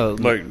she to, I don't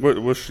know. like?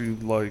 Like, what's she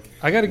like?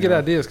 I got to get Yeah.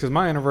 ideas because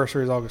my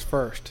anniversary is August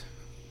 1st.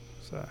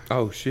 So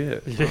Oh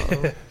shit! Was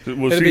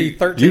it'll she? be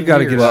 13 You got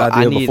to years. get an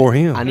idea before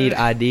him. I need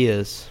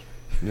ideas.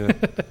 Yeah.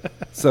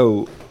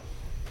 So,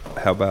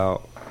 how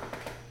about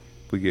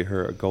we get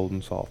her a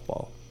golden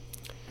softball?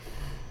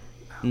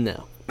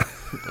 No.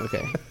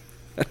 Okay.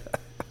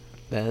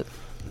 That.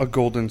 A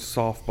golden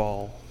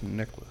softball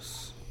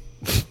necklace.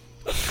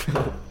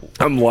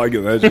 I'm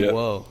liking that shit.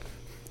 Whoa.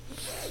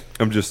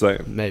 I'm just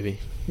saying. Maybe.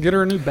 Get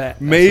her a new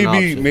bat. Maybe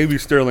option.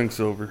 sterling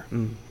silver.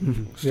 Yeah,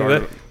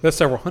 Start that's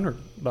several $100.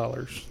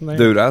 there.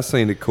 Dude, I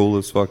seen the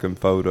coolest fucking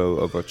photo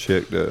of a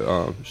chick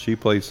that she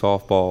played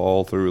softball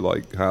all through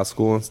like high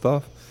school and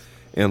stuff.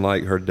 And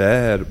like her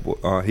dad,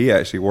 he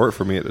actually worked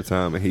for me at the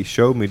time, and he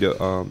showed me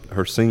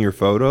her senior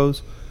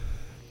photos.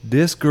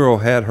 This girl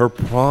had her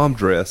prom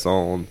dress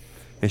on,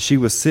 and she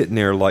was sitting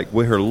there like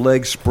with her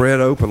legs spread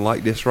open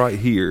like this right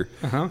here,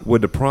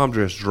 with the prom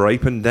dress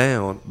draping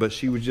down. But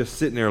she was just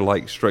sitting there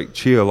like straight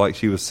chill, like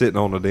she was sitting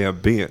on a damn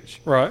bench.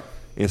 Right.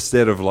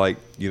 Instead of like,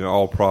 you know,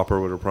 all proper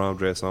with her prom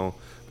dress on.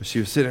 But she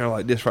was sitting there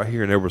like this right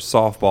here, and there were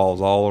softballs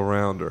all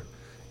around her.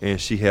 And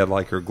she had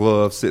like her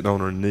gloves sitting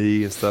on her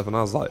knee and stuff. And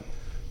I was like,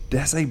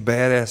 that's a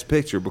badass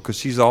picture, because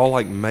she's all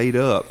like made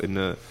up in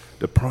the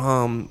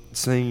prom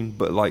scene.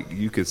 But like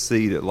you could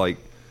see that like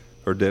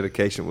her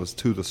dedication was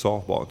to the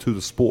softball, to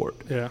the sport.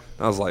 Yeah.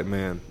 I was like,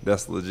 man,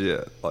 that's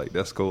legit. Like,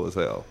 that's cool as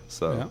hell.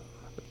 So, Yeah.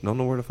 don't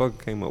know where the fuck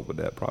I came up with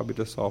that. Probably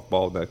the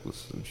softball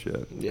necklace and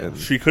shit. Yeah. And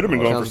She could have been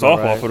going for Sounds about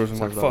softball right. photos and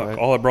like, Sounds about fuck, right.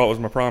 all I brought was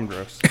my prom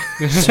dress.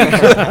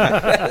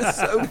 That's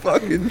so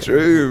fucking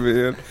true,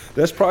 man.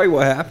 That's probably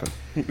what happened.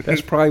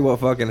 That's probably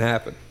what fucking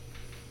happened.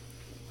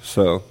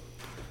 So,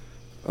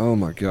 oh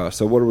my gosh.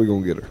 So, what are we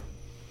going to get her?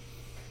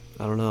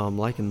 I don't know. I'm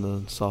liking the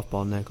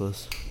softball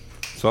necklace.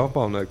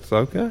 Softball necklace.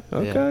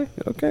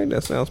 Okay.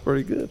 That sounds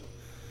pretty good.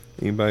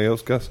 Anybody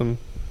else got some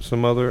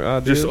other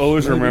ideas? Just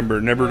always maybe?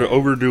 remember, never to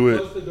overdo it.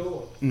 Close the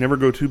door. Never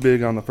go too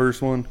big on the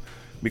first one,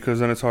 because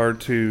then it's hard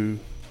to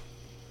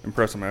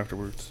impress them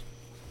afterwards.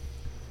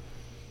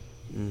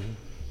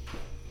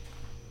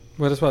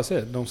 Well, that's what I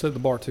said. Don't set the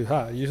bar too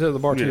high. You set the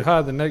bar too Yeah.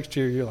 high, the next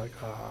year you're like,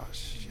 oh,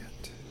 shit.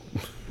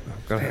 I'm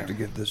going to have to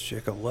get this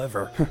chick a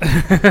liver.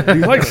 Do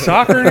you like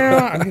soccer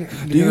now? I need to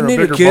Do you get her need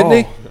a bigger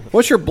kidney? ball.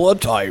 What's your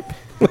blood type?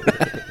 Go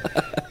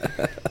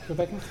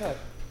back inside.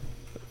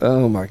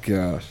 Oh my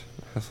gosh,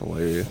 that's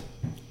hilarious.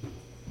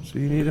 So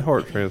you need a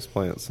heart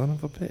transplant, son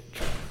of a bitch.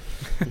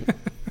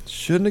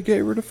 Shouldn't have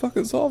gave her the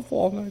fucking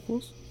softball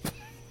necklace.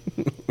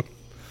 Yeah,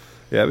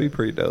 that'd be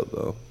pretty dope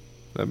though.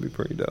 That'd be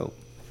pretty dope.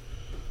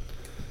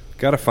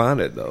 Gotta find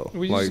it though.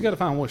 Well, you just got to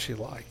find what she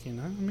like, you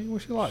know? I mean,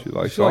 what she like. She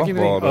likes like softball, anything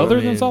though. other I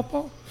than mean-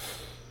 softball?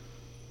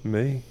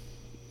 Me.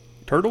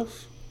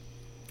 Turtles?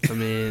 I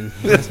mean,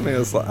 This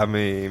man's like, I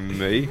mean,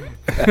 me.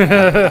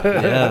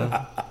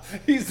 yeah.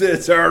 He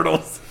said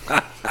turtles.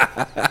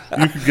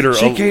 You could get her.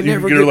 She can't you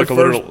never could get her get like to a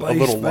little first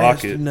base fast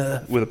locket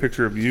enough. with a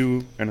picture of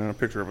you and then a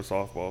picture of a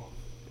softball.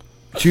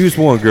 Choose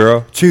one,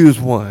 girl. Choose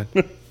one.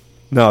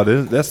 No,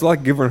 that's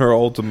like giving her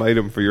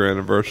ultimatum for your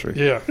anniversary.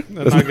 Yeah,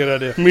 that's not a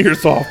good idea. Me or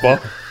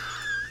softball?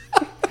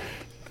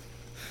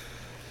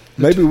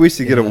 Maybe we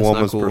should get Yeah, a that's not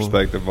woman's cool.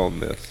 perspective on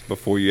this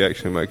before you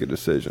actually make a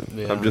decision.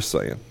 Yeah. I'm just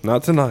saying.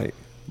 Not tonight,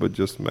 but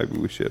just maybe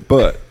we should.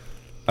 But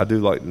I do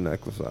like the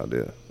necklace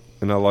idea.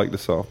 And I like the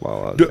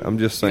softball idea. I'm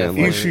just saying.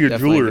 Definitely. Is she a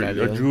Definitely jeweler? a good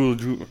A idea.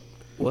 jewel?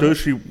 What?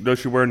 Does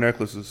she wear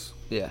necklaces?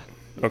 Yeah.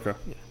 Okay.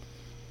 Yeah.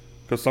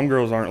 Because some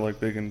girls aren't like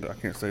big into, I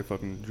can't say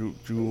fucking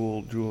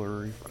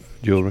jewelry.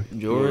 Jewelry.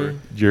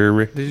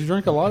 Jewelry. Did you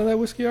drink a lot of that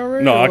whiskey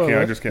already? No, or I what?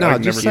 can't. I just can't. No, I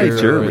can just never say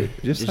say jury. jury.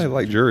 Just say Just-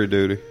 like jury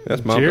duty.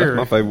 That's my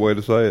Jury. favorite way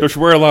to say it. Does she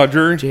wear a lot of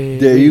jewelry?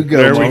 There you go.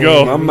 There we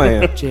go. My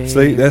man. Jury.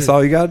 See, that's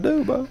all you got to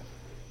do, bro.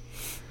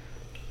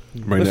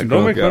 Bring Listen, that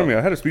don't make coke fun out. of me.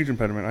 I had a speech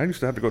impediment. I used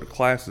to have to go to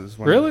classes.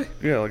 Really?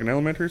 Yeah, like in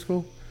elementary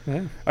school.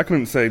 Yeah. I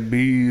couldn't say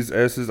B's,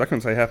 S's. I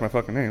couldn't say half my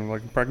fucking name.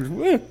 Like practice,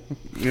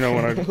 you know,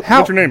 when I How-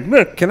 what's your name?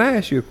 Eh. Can I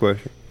ask you a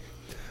question?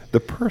 The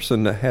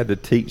person that had to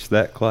teach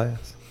that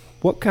class,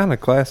 what kind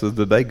of classes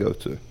did they go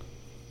to?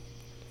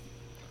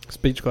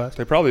 Speech class.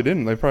 They probably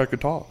didn't. They probably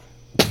could talk.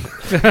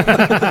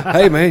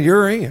 Hey, man,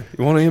 you're in.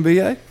 You want an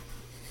MBA?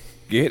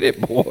 Get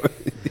it, boy.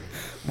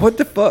 What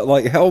the fuck?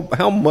 Like,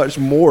 how much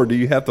more do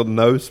you have to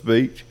know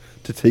speech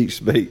to teach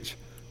speech?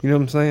 You know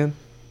what I'm saying?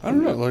 I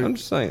don't know. Like, I'm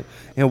just saying.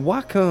 And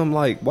why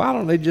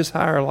don't they just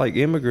hire like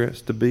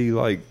immigrants to be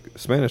like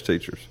Spanish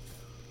teachers?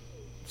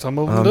 Some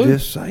of them I'm do.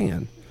 just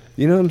saying.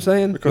 You know what I'm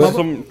saying? because My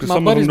some of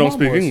them buddy's don't mom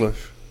speak was.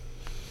 English.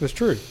 That's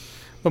true.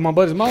 But my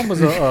buddy's mom was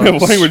They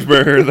have a language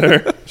barrier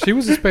there. she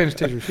was a Spanish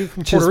teacher. She was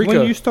from Just Puerto Rico.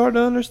 when you start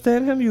to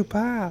understand him, you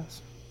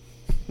pass.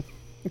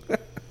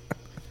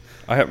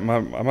 I have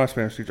my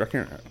Spanish teacher.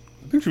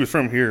 I think she was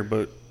from here,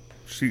 but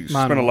she Mine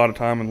spent a was. lot of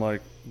time in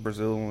like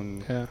Brazil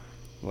and Yeah.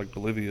 like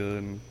Bolivia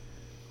and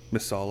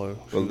Miss Salo.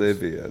 She was-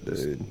 Bolivia,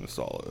 dude. Miss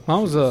Salo.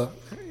 Mine was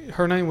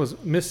her name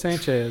was Miss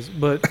Sanchez,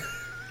 but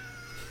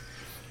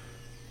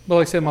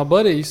like I said, my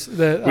buddies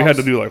that We I had to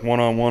was- do like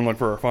one-on-one, like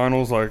for our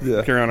finals, like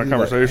Yeah. carry on a You're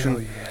like, conversation.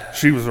 hell yeah.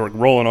 She was like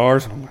rolling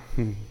ours. And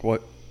I'm like,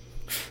 what?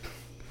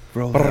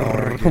 Bro,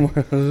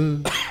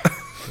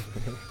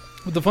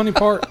 But the funny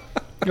part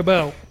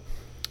about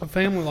a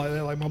family like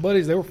that, like my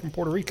buddies, they were from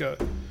Puerto Rico,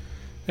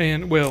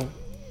 and well,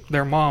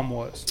 their mom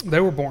was. They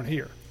were born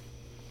here.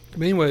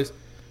 But anyways,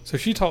 so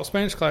she taught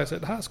Spanish class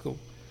at the high school,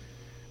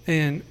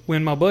 and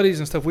when my buddies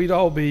and stuff, we'd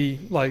all be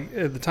like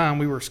at the time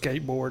we were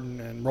skateboarding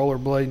and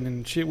rollerblading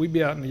and shit. We'd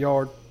be out in the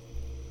yard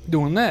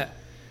doing that,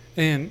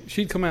 and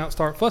she'd come out and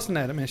start fussing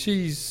at him, and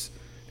she's,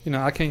 you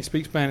know, I can't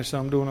speak Spanish, so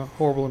I'm doing a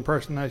horrible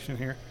impersonation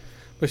here.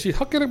 But she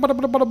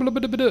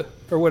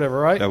or whatever,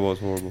 right? that was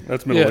horrible.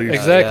 That's Middle Yeah,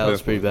 East. exactly. Yeah, that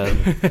was pretty bad.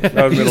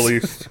 That was Middle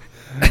East.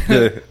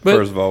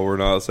 First of all, we're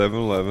not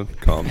 7-Eleven.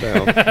 Calm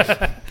down.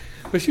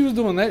 But she was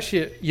doing that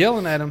shit,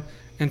 yelling at him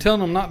and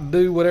telling him not to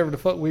do whatever the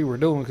fuck we were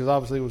doing because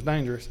obviously it was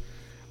dangerous.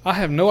 I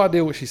have no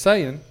idea what she's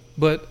saying,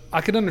 but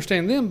I could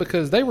understand them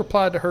because they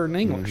replied to her in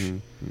English.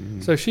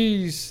 So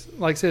she's,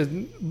 like I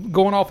said,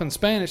 going off in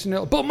Spanish. And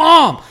they're like, but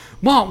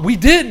Mom, we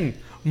didn't.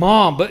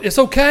 Mom, but it's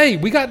okay.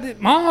 We got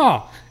it,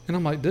 Mom. And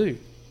I'm like, dude,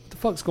 what the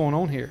fuck's going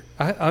on here?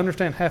 I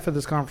understand half of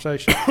this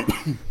conversation.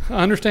 I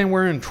understand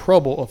we're in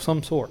trouble of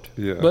some sort.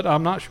 Yeah. But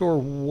I'm not sure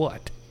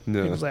what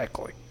Yeah.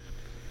 exactly.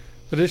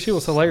 But this shit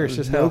was hilarious.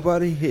 Just how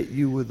Nobody hit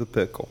you with a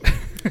pickle.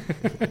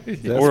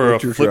 That's Or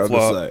what a you're trying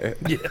flip-flop. to say.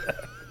 Yeah.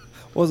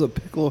 Was a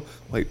pickle?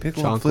 Wait,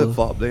 pickle and Chancla. flip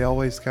flop. They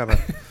always kind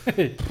of.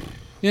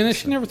 Yeah, no,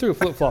 she never threw a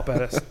flip flop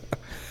at us.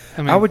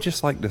 I mean, I would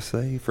just like to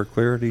say, for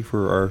clarity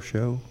for our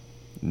show,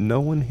 no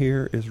one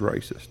here is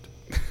racist.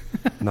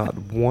 Not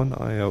one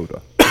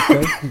iota.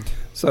 Okay?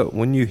 So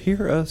when you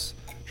hear us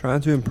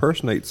trying to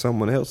impersonate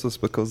someone else, it's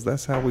because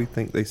that's how we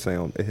think they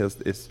sound.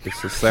 It's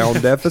a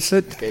sound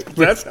deficit.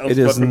 That sounds It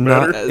is fucking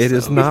not. better. It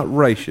is not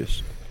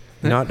racist.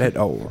 Not at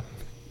all.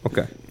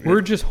 Okay.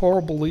 we're just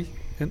horribly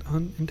and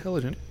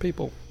unintelligent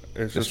people. It's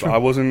That's just true. I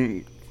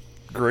wasn't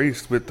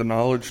graced with the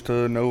knowledge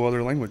to know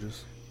other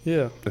languages.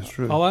 Yeah. That's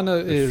true. All I know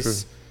That's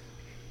is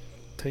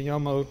Te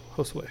llamo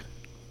Josue.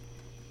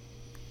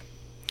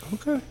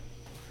 Okay.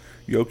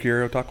 Yo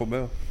quiero Taco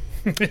Bell.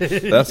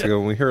 That's good.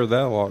 We heard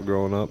that a lot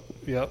growing up.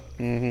 Yep.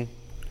 Mm-hmm.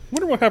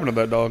 Wonder what happened to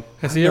that dog.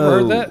 Has he ever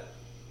heard No. that?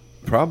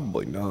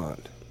 Probably not.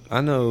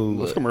 I know.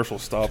 This commercial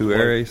stopped. Tu like-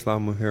 eres la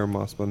mujer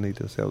más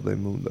bonita del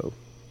mundo.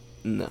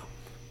 No,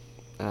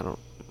 I don't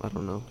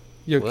know.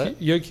 Yo,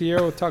 What? Yo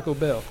quiero Taco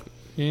Bell.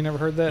 You ain't never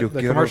heard that? Yo The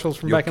quiero- commercials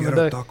from yo back in the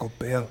quiero day. Taco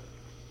Bell.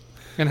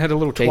 And had a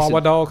little Quesad- Chihuahua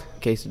dog.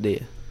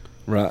 Quesadilla.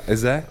 Right.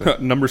 Exactly.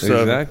 Number 7.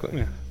 Exactly.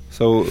 Yeah.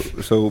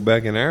 So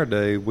back in our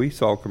day, we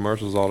saw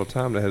commercials all the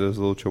time that had this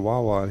little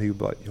Chihuahua, and he would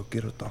be like, "Yo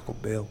quiero Taco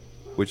Bell,"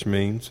 which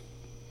means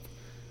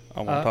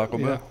I want Taco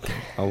yeah. Bell.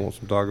 I want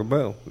some Taco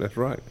Bell. That's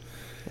right.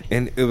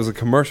 And it was a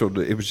commercial.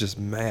 It was just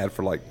mad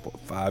for like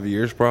 5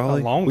 years,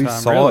 probably. A long We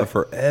time, saw really. it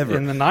forever.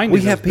 In the 90s, we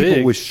it had was people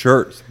big. with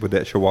shirts with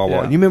that Chihuahua.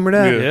 Yeah. You remember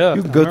that? Yeah.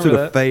 You could I go to remember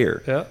the that.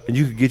 fair, Yeah. and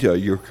you could get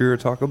your Cura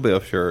Taco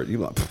Bell shirt. You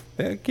like,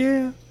 heck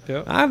yeah,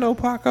 Yeah. I know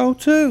Paco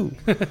too.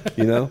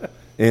 You know,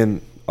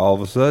 and all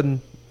of a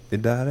sudden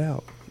it died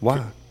out.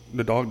 Why?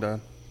 The dog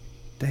died.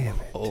 Damn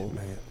it, Oh.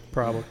 man.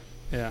 Probably.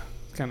 Yeah.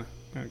 It's kind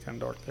of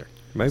dark there.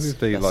 Maybe if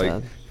they That's like.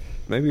 sad.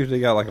 Maybe if they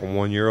got like a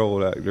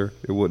 1-year-old actor,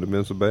 it wouldn't have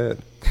been so bad.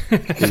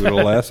 It would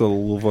have lasted a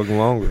little fucking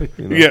longer.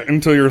 You know? Yeah,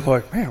 until you're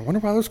like, man, I wonder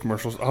why those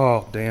commercials.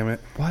 Oh, damn it.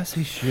 Why is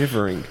he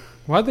shivering?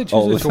 Why'd they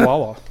Oh, choose a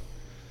Chihuahua?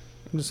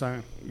 I'm just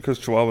saying. Because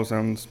Chihuahua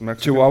sounds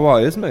Mexican. Chihuahua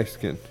is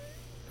Mexican.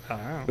 I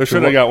don't know. They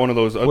should have got one of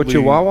those ugly. Well,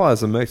 Chihuahua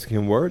is a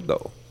Mexican word,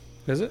 though.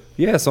 Is it?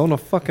 Yeah, it's on a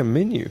fucking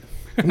menu.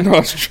 No,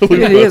 it's truly.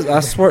 Yeah, it is. I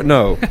swear.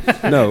 No.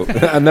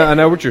 I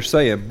know what you're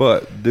saying,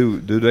 but do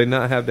they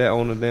not have that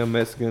on the damn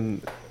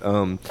Mexican?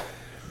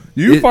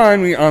 You It-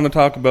 find me on the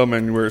Taco Bell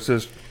menu where it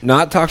says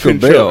Not Taco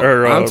Chinchilla, Bell.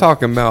 or, I'm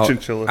talking about.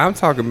 chinchilla. I'm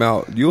talking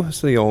about. You'll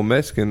see on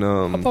Mexican.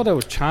 I thought that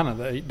was China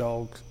that ate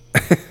dogs.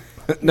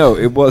 No,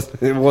 it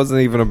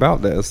wasn't even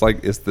about that. It's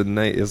like it's the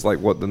name. It's like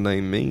what the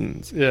name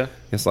means. Yeah.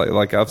 It's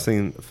like I've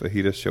seen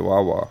fajitas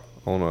Chihuahua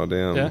on a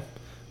damn Yeah.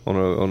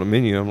 on a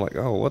menu. I'm like,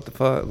 oh, what the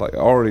fuck? Like, it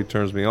already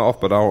turns me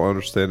off, but I don't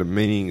understand the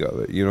meaning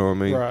of it. You know what I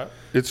mean? Right.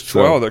 It's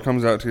Chihuahua that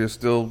comes out to you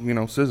still,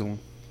 sizzling.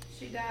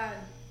 She died.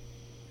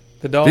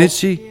 The dog. Did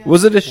she? Yeah.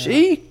 Was it a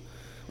she?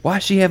 Why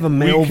she have a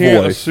male We can't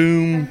voice? Her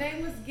assume.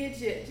 name was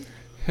Gidget.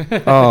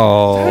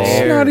 Oh,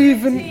 That's not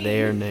even.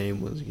 Their name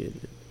was good.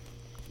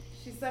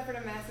 She suffered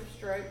a massive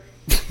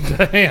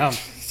stroke. Damn.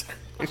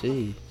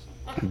 Jeez.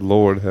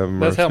 Lord have mercy.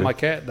 That's how my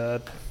cat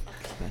died.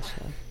 That's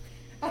sad.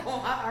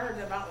 Oh, I heard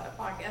about that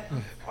podcast.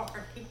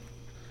 Sorry.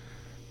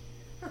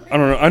 I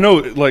don't know. I know,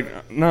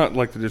 like, not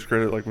like to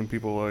discredit like when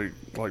people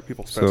like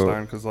people's pets So-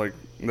 dying because like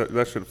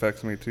that shit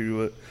affects me too.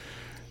 But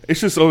it's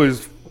just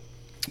always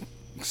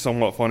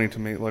somewhat funny to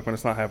me. Like when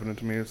it's not happening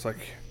to me, it's like,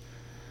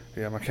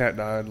 yeah, my cat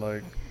died.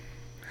 Like,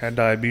 had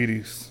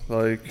diabetes.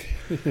 Like,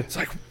 it's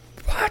like,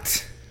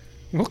 what?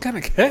 What kind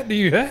of cat do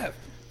you have?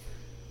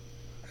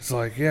 It's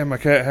like, yeah, my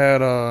cat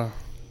had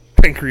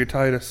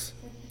pancreatitis.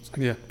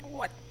 Yeah.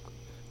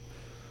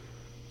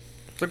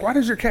 It's like, why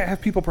does your cat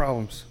have people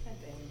problems?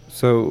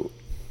 So,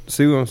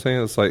 see what I'm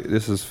saying? It's like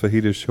this is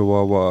fajita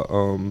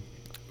chihuahua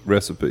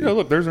recipe. Yeah,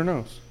 look, there's her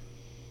nose.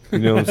 You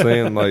know what I'm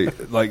saying?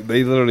 Like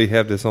they literally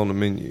have this on the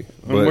menu.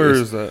 And where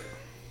is that?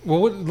 Well,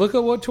 look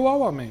at what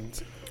Chihuahua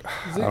means.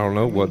 I don't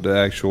know what the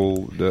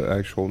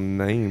actual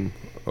name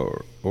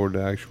or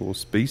the actual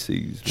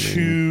species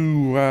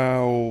mean.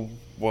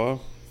 Chihuahua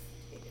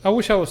I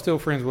wish I was still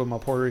friends with my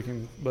Puerto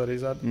Rican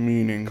buddies. I'd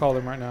meaning. call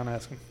them right now and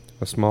ask them.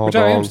 A small Which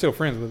dog I am still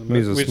friends with them.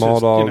 means a but small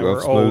just, dog we're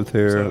of smooth old,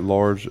 hair, so-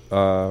 large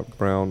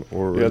brown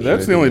or Yeah,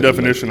 that's the only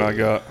definition I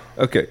got.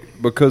 Okay,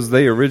 because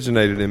they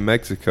originated in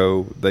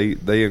Mexico,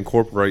 they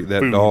incorporate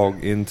that Boom.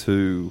 dog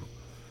into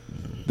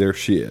their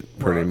shit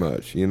pretty Right.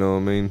 much. You know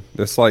what I mean?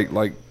 That's like I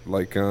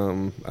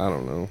don't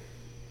know.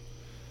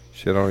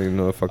 Shit, I don't even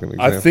know if I can.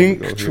 I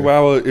think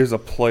Chihuahua is a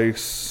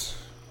place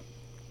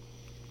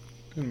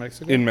In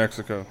Mexico. in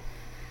Mexico.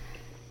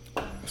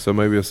 So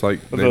maybe it's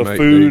like The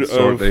food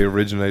of- they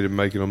originated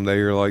making them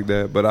there like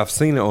that. But I've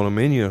seen it on a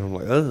menu and I'm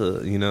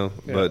like, you know.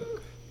 Yeah. But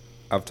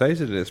I've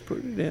tasted it. It's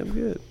pretty damn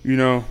good. You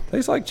know,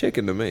 Tastes like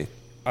chicken to me.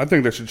 I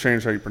think they should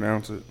change how you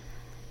pronounce it.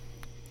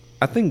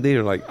 I think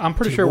they're like. I'm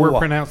pretty sure we're Chihuahua.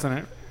 pronouncing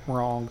it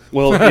wrong.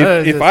 Well,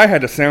 if I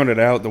had to sound it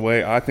out the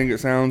way I think it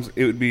sounds,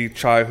 it would be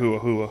chai hua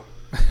hua.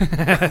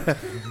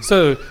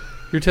 So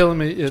you're telling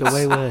me it's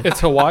Chihuahua. it's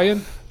Hawaiian?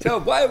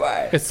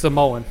 Why? It's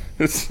Samoan.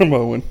 It's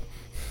Samoan.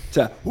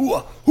 Yeah.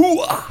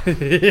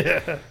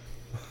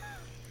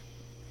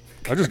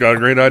 I just got a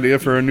great idea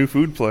for a new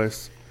food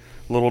place.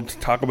 Little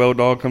Taco Bell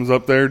dog comes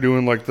up there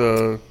doing like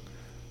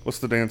what's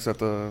the dance that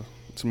the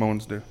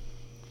Samoans do?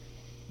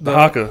 The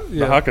haka. yeah.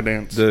 The haka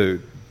dance.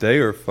 Dude, they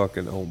are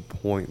fucking on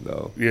point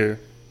though. Yeah.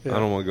 Yeah. I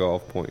don't want to go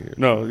off point here.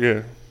 No,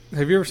 yeah.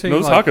 Have you ever seen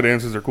Those like, haka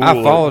dances are cool. I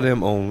follow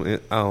them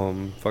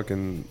on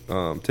fucking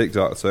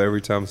TikTok. So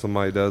every time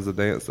somebody does a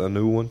dance, a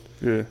new one,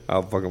 Yeah.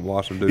 I'll fucking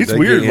watch them do. It's they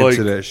weird, get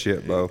into like- that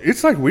shit, bro.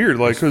 It's like weird,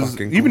 like, It's because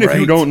fucking even if you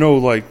great. don't know,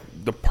 like,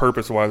 the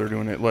purpose of why they're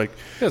doing it, like,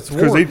 It's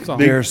because war they song.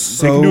 They're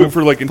can do it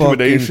for, like, so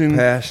intimidation. fucking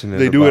passionate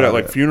They do it about at,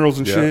 like, funerals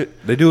and Yeah.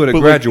 shit. They do it at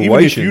But, like, even if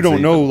graduations. you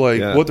don't know, even. like,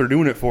 Yeah. what they're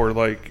doing it for,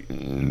 like,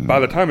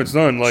 by the time it's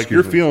done, like, Excuse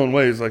you're me. feeling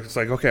ways, like, it's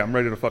like, okay, I'm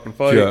ready to fucking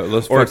fight. Yeah,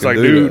 let's or it's like,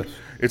 fucking do dude, this.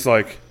 it's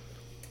like,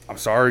 I'm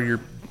sorry,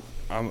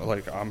 I'm Why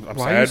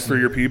you sad for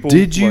your people.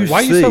 Did you Like, Why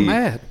are you so see-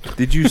 mad?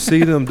 Did you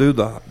see them do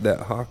that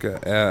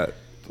haka at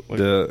Like-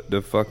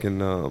 the fucking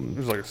it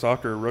was like a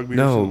soccer or rugby or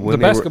no something. when The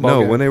they were basketball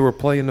game. when they were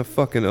playing the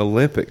fucking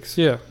Olympics.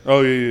 Yeah.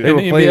 Oh, yeah. They And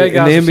were the playing, NBA and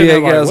guys the are sitting there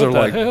NBA like, guys what are the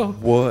like, hell?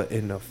 "What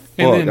in the fuck?"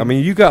 then- I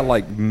mean, you got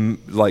like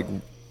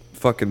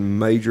fucking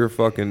major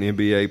fucking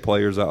NBA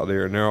players out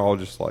there, and they're all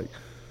just like,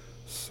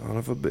 "Son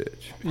of a bitch."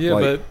 Yeah,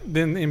 Like, but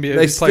then the NBA they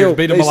players still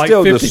beat them they by like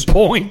still 50 des-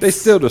 points. They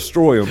still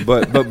destroy them,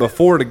 but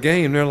before the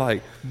game, they're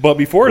like, But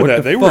before What that,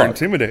 the they were fuck?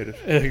 intimidated.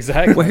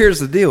 Exactly. "Well, here's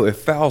the deal: if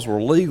fouls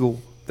were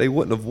legal, they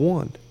wouldn't have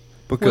won."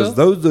 Because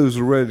Well- those dudes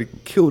were ready to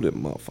kill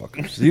them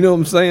motherfuckers. You know what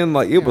I'm saying?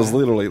 Like, it was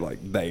literally like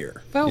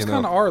there. Fouls you know?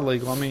 kind of are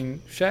legal. I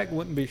mean, Shaq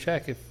wouldn't be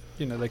Shaq if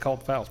they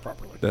called fouls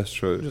properly. That's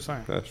true. Just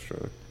saying. That's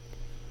true.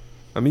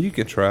 I mean, you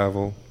can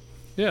travel.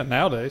 Yeah,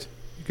 nowadays.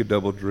 You could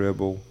double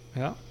dribble.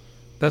 Yeah.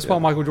 That's why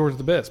Michael Jordan's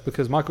the best,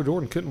 because Michael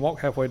Jordan couldn't walk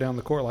halfway down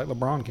the court like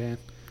LeBron can.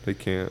 They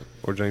can't.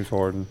 Or James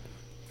Harden.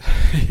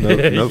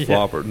 No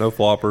flopper. No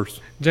floppers.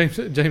 James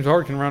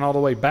Harden can run all the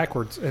way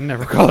backwards and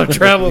never call it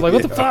travel. Like,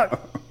 what the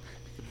fuck?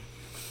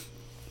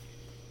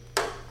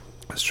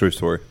 That's a true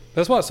story.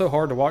 That's why it's so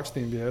hard to watch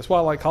the NBA. That's why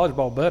I like college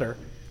ball better,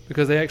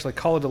 because they actually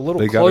call it a little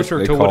They closer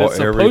they to what call it's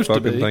every supposed to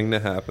fucking be. thing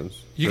that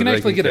happens. You so can they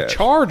actually get a catch.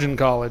 charge in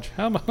college.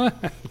 How about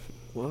that?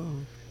 Whoa.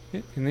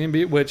 In the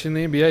NBA, which in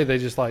the NBA they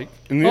just like,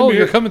 In the oh, NBA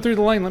you're coming through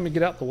the lane. Let me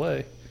get out the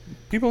way.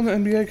 People in the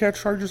NBA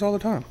catch charges all the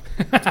time.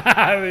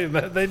 I mean,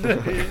 they do.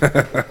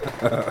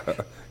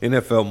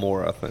 NFL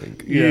more, I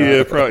think.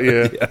 Yeah.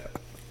 They're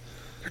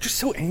just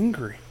so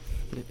angry.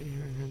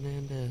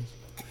 Aaron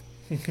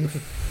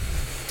Hernandez.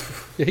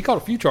 Yeah, he caught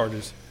a few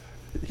charges.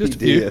 Just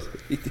He a few. did.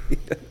 He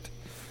did.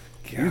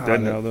 He's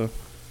dead now, though.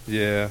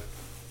 Yeah.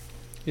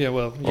 Yeah,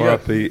 well, yeah.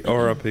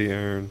 R.I.P.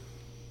 Aaron.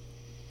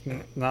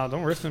 Nah,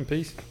 don't rest in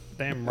peace,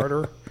 damn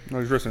murderer. No,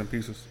 he's resting in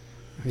pieces.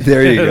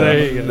 There you go. There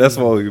you go. That's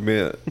what we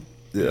meant.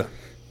 Yeah.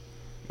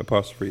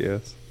 Apostrophe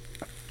S.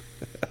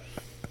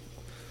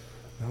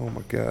 Oh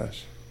my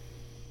gosh.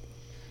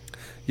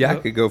 Yeah, I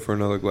Well- could go for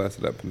another glass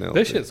of that Penelope.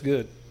 This shit's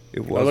good. It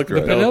I was like the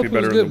great. Penelope Penelope was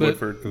better good, than but-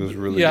 Woodford. It was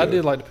really Yeah, good. I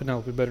did like the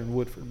Penelope better than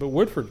Woodford, but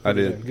Woodford I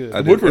pretty did. damn good. I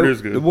did. Woodford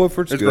is good. The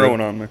Woodford's It's good.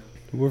 growing on me.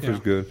 Woodford's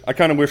Yeah. good. I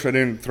kind of wish I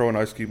didn't throw an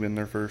ice cube in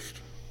there first.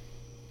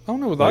 I don't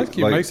know. With Like- ice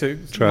cube like makes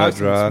it try nice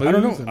dry. and smooth. I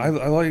don't know.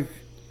 and-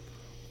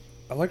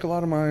 I like a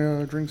lot of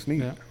my drinks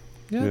neat. Yeah.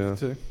 Yeah, Yeah. me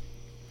too.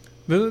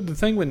 The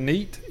thing with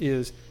neat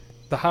is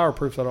the higher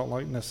proofs I don't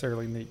like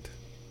necessarily neat.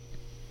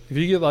 If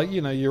you get like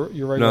your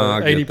regular I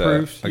get 80 that.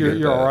 proofs, I you're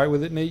get all that. right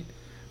with it neat.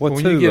 Well,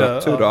 When too, you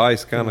get the a-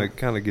 ice kind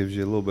of gives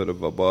you a little bit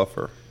of a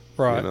buffer.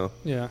 Right. You know,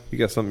 Yeah. you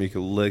got something you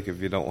can lick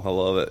if you don't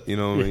love it. You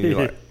know what I mean?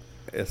 You're like,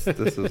 this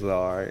is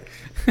all right.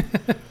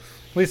 At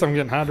least I'm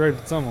getting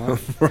hydrated somewhere.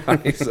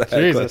 Right,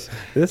 exactly. Jesus.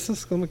 This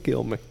is gonna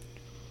kill me.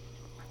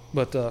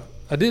 But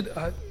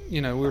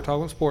we were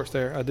talking sports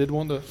there. I did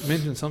want to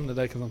mention something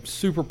today because I'm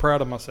super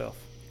proud of myself.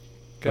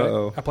 Okay.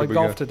 Uh-oh. I played Here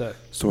we golf go. today.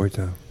 Story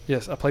time.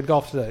 Yes, I played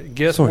golf today.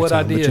 Guess Story what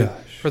I time with did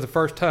Josh. for the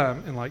first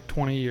time in like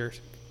 20 years?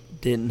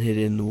 Didn't hit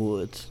it in the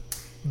woods.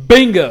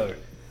 Bingo!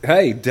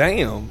 Hey,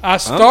 damn! I I'm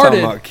started- talking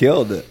about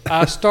killed it.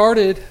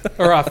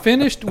 I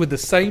finished with the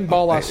same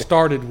ball I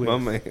started with. My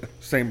man.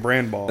 Same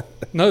brand ball.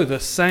 No, the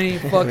same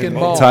fucking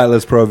ball.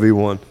 Titleist Pro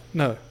V1.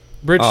 No, Oh.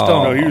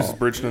 Bridgestone. No, he uses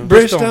Bridgestone.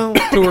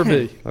 Bridgestone Tour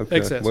B. Okay.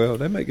 XS. Well,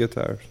 they make good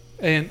tires.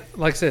 And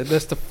like I said,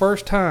 that's the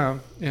first time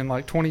in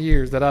like 20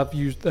 years that I've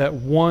used that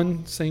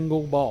one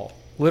single ball.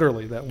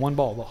 Literally, that one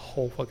ball the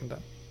whole fucking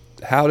time.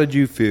 How did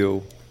you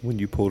feel when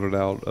you pulled it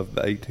out of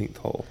the 18th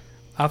hole?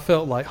 I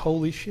felt like,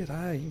 holy shit,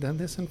 I ain't done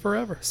this in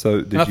forever. So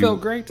did And I you? felt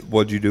great.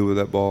 What'd you do with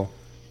that ball?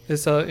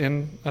 It's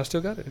and I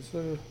still got it. It's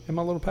in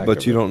my little pack.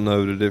 But you over don't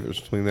know the difference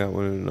between that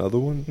one and another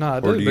one. there. No, I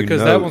Or do you because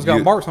know- that one's got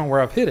you- marks on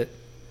where I've hit it.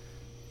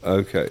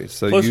 Okay,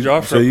 so Plus you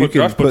Josh- so you Josh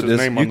can puts put his this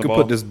name you on the can ball.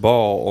 put this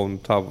ball on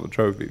top of a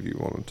trophy if you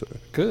wanted to.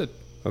 Good.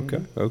 Okay,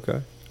 Mm-hmm.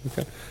 okay.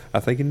 I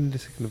think you need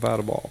to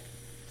divide a ball.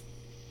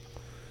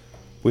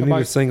 We I need might-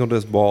 to single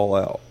this ball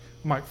out.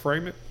 I might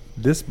frame it.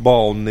 This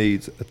ball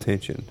needs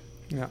attention.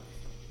 Yeah.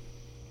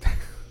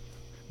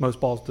 Most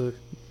balls do.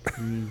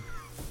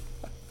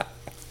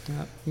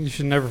 Yeah, you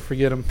should never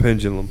forget them.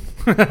 Pendulum.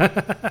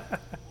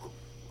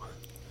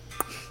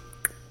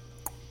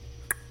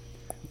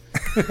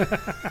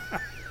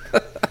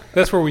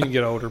 That's where we can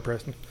get older,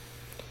 Preston.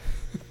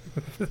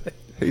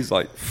 He's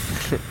like,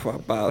 if I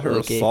buy her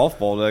Okay. a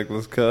softball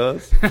necklace,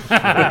 cuz.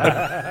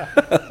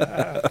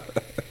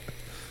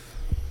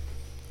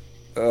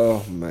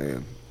 Oh,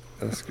 man.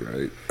 That's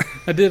great.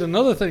 I did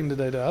another thing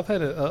today, though. I've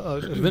had a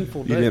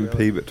eventful day. You didn't really.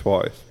 pee but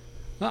twice.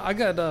 No, I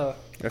got,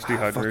 That's I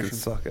fucking dehydration.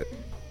 suck it.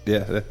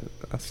 Yeah,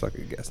 I suck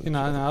at guessing.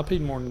 I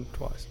peed more than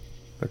twice.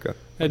 Okay.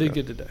 I did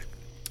okay. good today.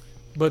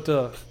 But,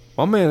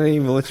 My man didn't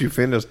even let you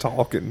finish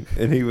talking,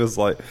 and he was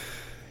like,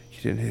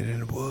 "You didn't hit it in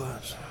the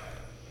woods."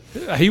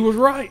 he was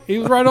right. He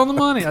was right on the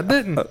money. I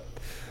didn't. It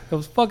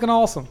was fucking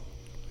awesome.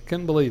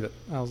 Couldn't believe it.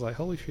 I was like,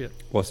 holy shit.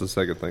 What's the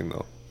second thing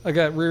though? I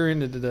got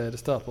rear-ended today at a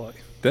stoplight.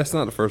 That's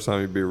not the first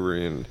time you'd be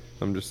rear-ended.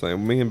 I'm just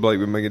saying. Me and Blake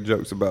been making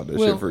jokes about this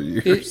shit for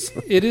years.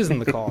 It is in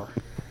the car.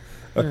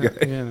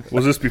 Okay. Yeah.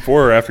 Was this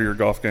before or after your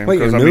golf game? Wait,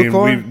 your I new mean,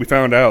 car? we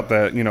found out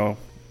that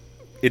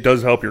it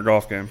does help your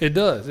golf game. It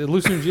does. It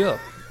loosens you up.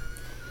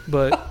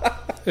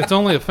 But it's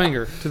only a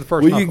finger to the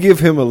first Will you knuckle. give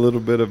him a little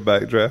bit of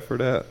backdraft for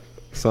that?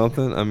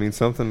 Something? I mean,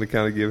 something to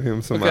kind of give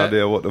him some Okay.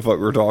 idea what the fuck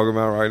we're talking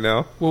about right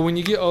now. Well, when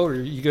you get older,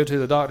 you go to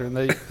the doctor, and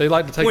they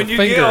like to take a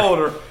finger.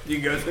 older, you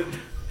go to...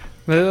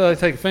 They like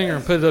to take a finger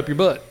and put it up your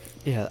butt.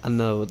 Yeah, I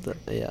know.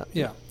 Yeah.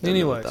 Yeah. I know what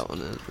Anyways, that one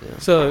is. Yeah.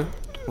 so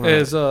Right.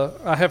 as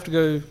I had to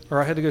go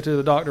to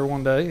the doctor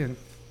one day, and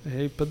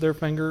they put their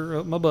finger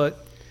up my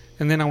butt,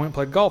 and then I went and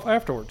played golf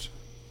afterwards.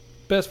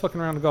 Best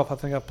fucking round of golf I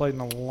think I've played in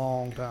a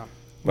long time.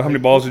 But how many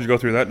balls did you go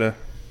through that day?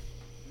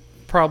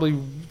 Probably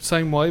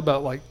same way,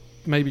 about like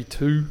maybe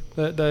 2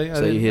 that day.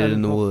 So you hit it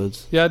in the golf.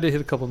 woods. Yeah, I did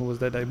hit a couple in the woods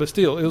that day, but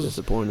still, it was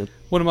Disappointed.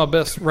 one of my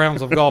best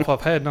rounds of golf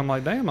I've had, and I'm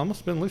like, damn, I must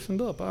have been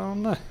loosened up. I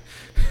don't know.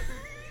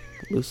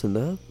 Loosened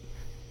up.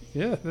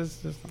 Yeah,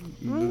 this just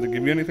Did they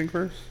give you anything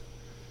first?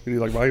 Did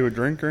he buy you a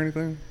drink or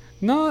anything?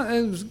 no.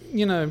 It was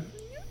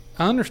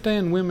I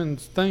understand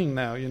women's thing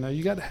now.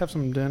 You got to have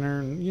some dinner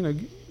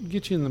and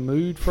get you in the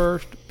mood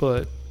first,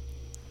 but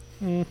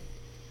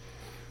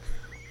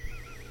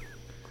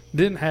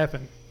didn't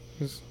happen.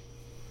 It was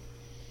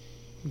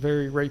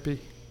very rapey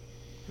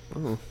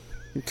Oh,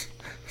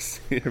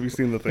 Have you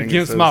seen the thing? that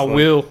against says, my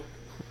will.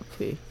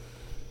 okay.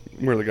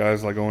 Where the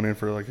guy's going in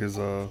for his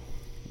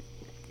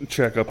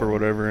checkup or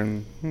whatever,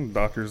 and the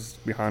doctor's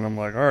behind him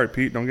all right,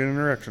 Pete, don't get an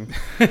erection.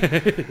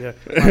 Yeah,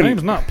 my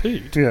name's not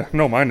Pete. Yeah,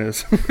 no, mine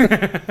is.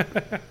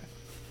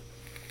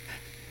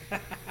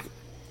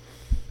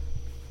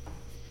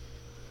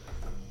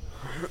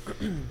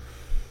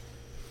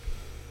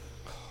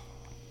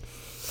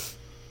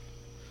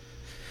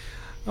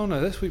 Oh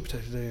no, that sweet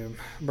potato damn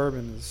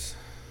bourbon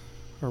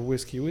or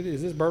whiskey.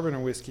 Is this bourbon or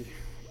whiskey?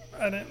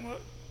 I didn't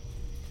look.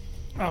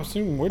 I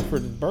assume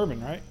Woodford is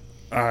bourbon, right?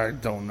 I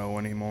don't know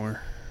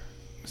anymore.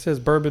 It says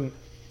bourbon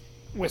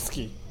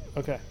whiskey.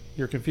 Okay,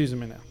 you're confusing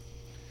me now.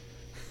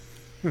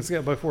 It's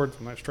got both words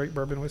on that. Straight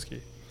bourbon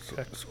whiskey.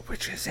 Okay. So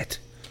which is it?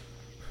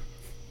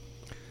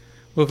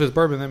 Well, if it's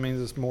bourbon, that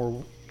means it's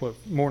more what,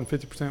 more than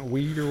 50%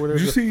 weed or whatever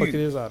Did you the fuck see-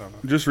 it is. I don't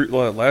know. Just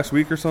last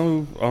week or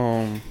so, You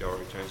already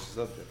changed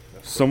the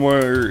subject.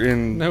 somewhere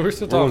in No, we're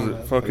still where was talking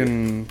it? about it.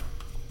 Fucking,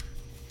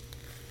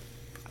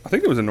 I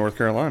think it was in North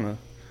Carolina.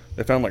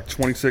 They found like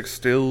 26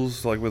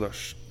 stills, like with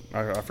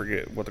I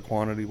forget what the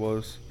quantity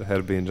was. It had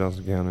to be in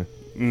Johnson County.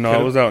 No,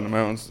 it was out in the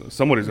mountains.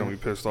 Somebody's gonna be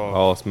pissed off.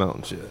 Oh, it's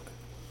mountain shit.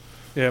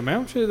 Yeah,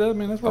 mountain shit. I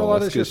mean, that's where a Oh, lot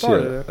of that's that good shit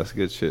started. shit. There. That's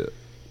good shit.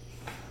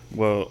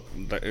 Well,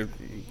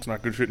 it's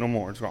not good shit no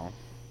more. It's gone.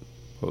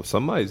 Well,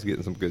 somebody's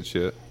getting some good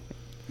shit.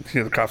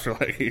 The cops are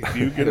like, "You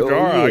get a Hell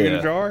jar, I get yeah.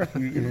 a jar,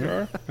 you get a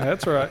jar."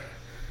 That's right.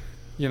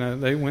 You know,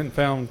 they went and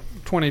found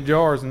 20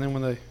 jars, and then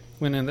when they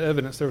went into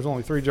evidence, there was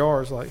only 3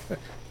 jars. Like,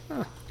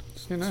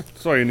 you know,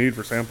 That's all you need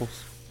for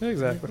samples.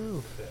 exactly.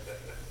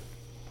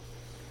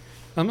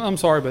 I'm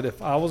sorry, but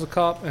if I was a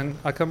cop and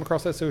I come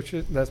across that sort of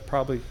shit, that's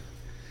probably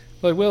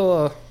like,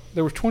 well,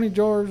 there was 20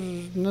 jars.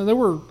 No, there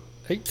were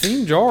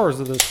 18 jars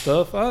of this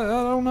stuff. I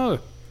don't know.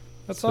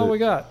 That's all we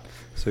got.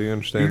 So you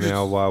understand You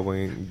now just- why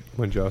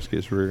when Josh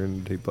gets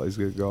rear-ended, he plays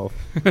good golf.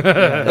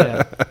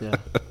 Yeah.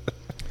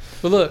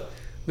 But look,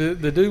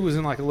 the dude was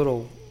in like a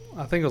little,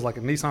 I think it was like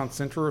a Nissan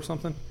Sentra or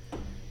something,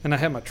 and I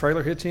had my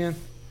trailer hitch in.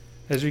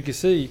 As you can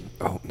see,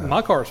 Oh no.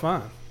 my car's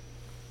fine.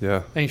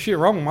 Yeah. Ain't shit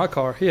wrong with my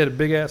car. He had a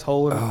big ass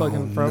hole in the Oh,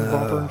 fucking front no.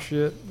 bumper and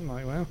shit. I'm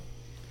like, well,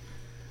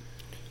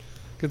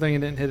 good thing he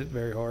didn't hit it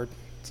very hard.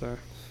 So,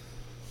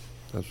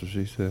 That's what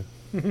she said.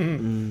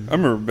 Mm. I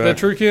remember is that back.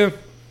 true, Kim?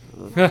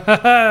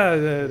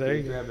 There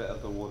you go. Grab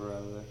that water out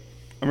of there.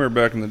 I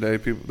remember back in the day,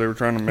 people they were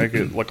trying to make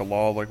it like a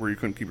law, like where you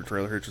couldn't keep your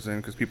trailer hitches in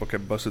because people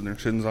kept busting their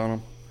shins on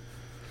them.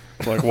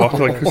 Like walk,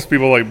 like 'cause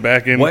people like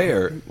back in.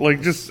 Where?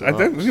 Like just, I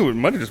think it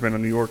might have just been a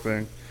New York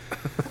thing.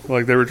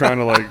 Like they were trying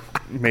to like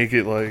make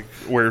it like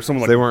where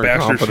someone They like weren't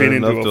bashed their confident shin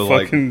enough into to a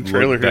fucking like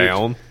trailer look hitch.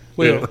 down.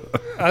 Well,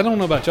 I don't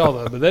know about y'all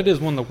though, but that is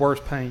one of the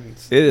worst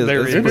pains. It is.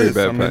 there It's It pretty is.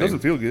 bad I mean, it pain. doesn't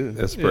feel good.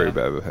 It's pretty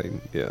Yeah. bad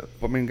pain. Yeah.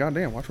 But I mean,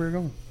 goddamn, watch where you're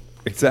going.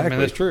 Exactly.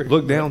 that's true.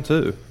 Look down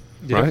too.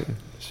 Yeah. Right?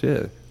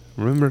 Shit.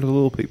 Remember the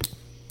little people.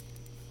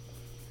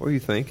 What are you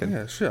thinking?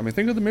 Yeah, shit. I mean,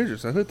 think of the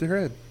midgets that hit their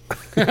head.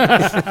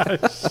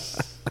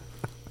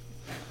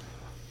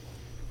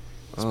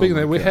 Speaking of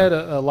my that, we God. had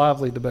a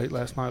lively debate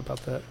last night about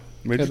that.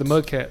 Midgets? Had the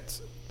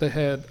Mudcats. They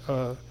had,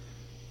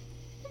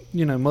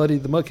 Muddy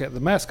the Mudcat, the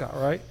mascot,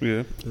 right?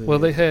 Yeah. Well,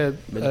 they had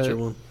Miniature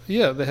one.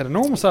 Yeah, they had a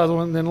normal size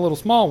one and then a little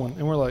small one,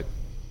 and we're like,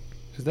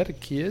 is that a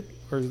kid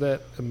or is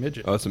that a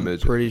midget? Oh, it's a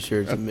midget. Pretty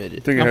sure it's a I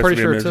midget. think it I'm has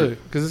pretty to be a sure midget.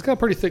 too, because it's got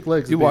pretty thick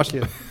legs. You to be a watched-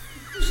 kid.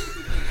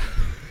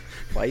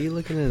 Why are you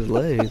looking at his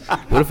legs?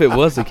 What if it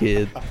was a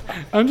kid?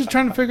 I'm just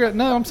trying to figure out.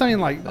 No, I'm saying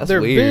like That's they're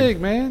weird. big,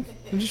 man.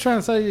 I'm just trying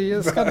to say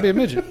it's got to be a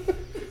midget.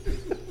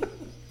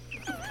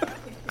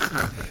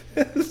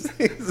 That's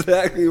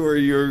exactly where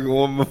you were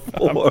going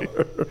before.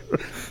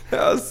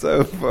 That was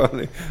so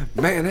funny.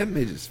 Man, that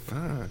midget's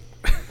fine.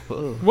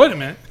 Whoa. Wait a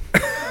minute.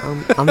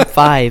 I'm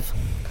 5.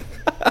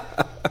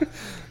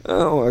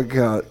 Oh my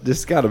god,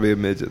 this got to be a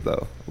midget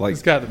though. Like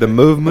It's gotta the be.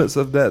 movements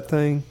of that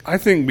thing. I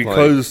think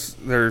because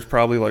there's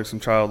probably like some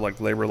child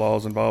like labor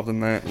laws involved in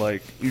that,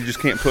 like you just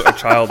can't put a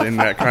child in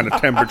that kind of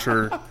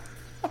temperature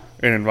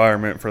and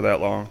environment for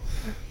that long.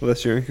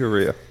 Unless you're in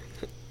Korea.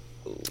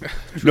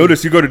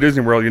 Notice you go to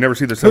Disney World, you never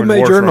see the Who seven made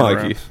dwarfs your running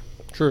Nike?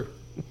 around. True.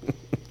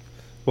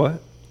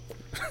 What?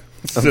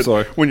 So I'm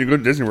sorry. When you go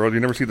to Disney World, you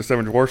never see the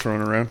seven dwarfs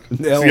running around.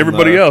 You Hell see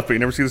everybody no. else, but you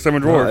never see the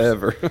seven Not dwarfs.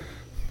 ever.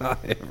 Not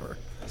ever.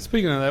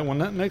 Speaking of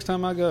that, next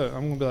time I go,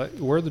 I'm gonna be like,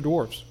 "Where are the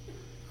dwarves?"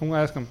 I'm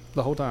gonna ask them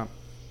the whole time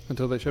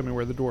until they show me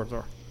where the dwarves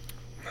are.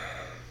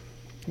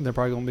 And they're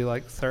probably gonna be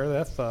like, "Sir,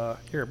 that's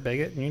you're a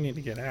bigot, and you need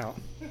to get out."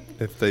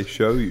 If they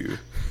show you,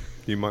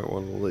 you might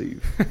want to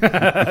leave.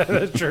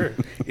 That's true.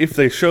 If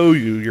they show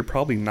you, you're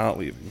probably not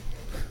leaving.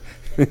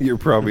 You'll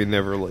probably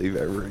never leave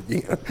ever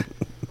again.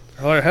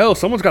 Like, hell,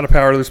 someone's got to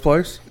power this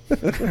place.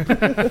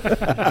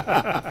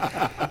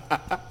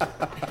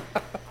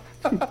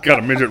 Got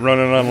a midget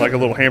running on like a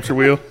little hamster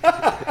wheel.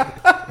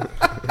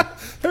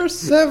 There's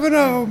 7 of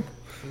them.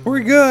 We're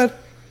good.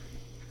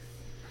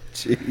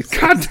 Jeez.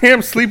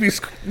 Goddamn, Sleepy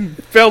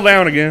fell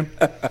down again.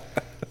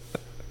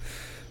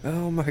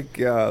 Oh my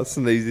god,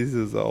 Sneezy's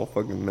is all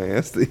fucking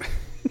nasty.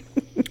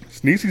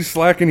 Sneezy's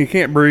slacking, he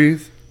can't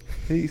breathe.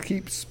 He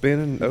keeps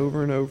spinning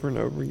over and over and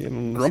over again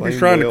on the Grumpy's same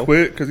trying wheel. to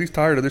quit because he's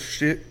tired of this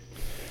shit.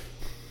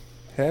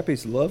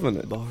 Happy's loving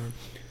it. Barb.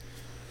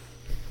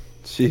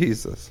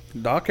 Jesus.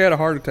 Doc had a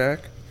heart attack.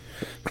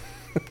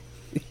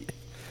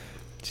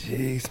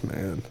 Jeez,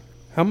 man.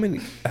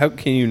 How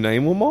can you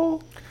name them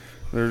all?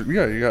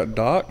 You got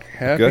Doc,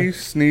 Happy, Okay.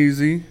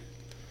 Sneezy,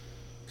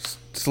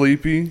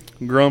 Sleepy,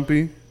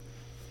 Grumpy,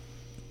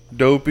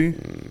 Dopey,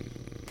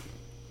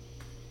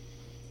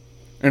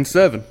 and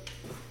 7.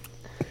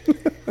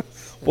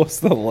 What's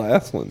the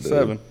last one, dude?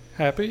 7.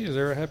 Happy? Is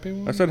there a happy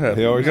one? I said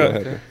Happy. He always You got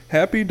said Happy.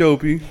 Happy,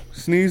 Dopey,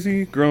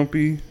 Sneezy,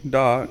 Grumpy,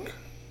 Doc.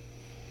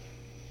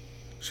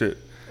 Shit.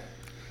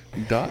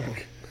 Doc,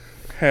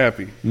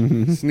 Happy,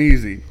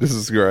 Sneezy, This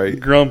is great.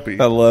 Grumpy,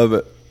 I love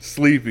it.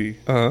 Sleepy,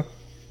 Uh-huh.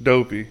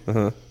 Dopey.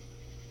 Uh-huh.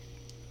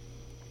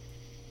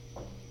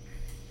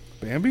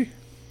 Bambi?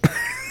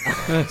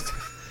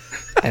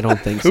 I don't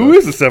think so. Who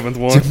is the seventh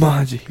one?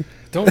 Jumanji.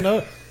 Don't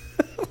know.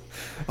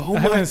 Oh I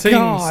haven't seen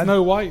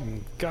Snow White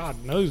and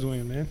God knows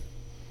when, man.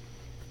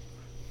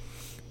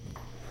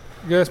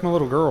 You ask my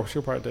little girl,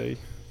 she'll probably tell you.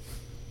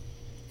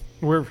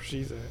 Wherever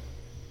she's at.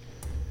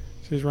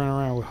 She's running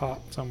around with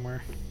Hop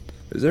somewhere.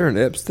 Is there an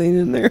Epstein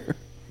in there?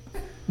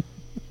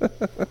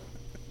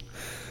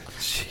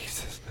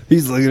 Jesus.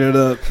 He's looking it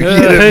up.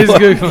 He's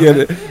Googling. Get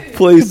it.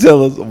 Please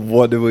tell us,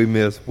 what did we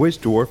miss? Which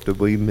dwarf did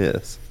we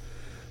miss?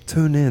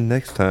 Tune in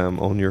next time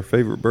on your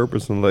favorite bourbon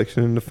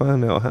selection to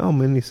find out how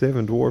many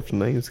seven dwarfs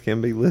names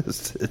can be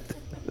listed.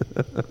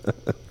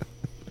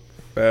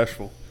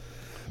 Bashful.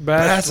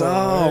 Bashful.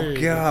 Oh, There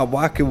you God.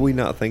 Why could we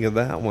not think of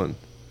that one?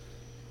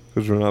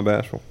 Because we're not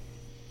bashful.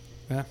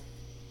 Yeah.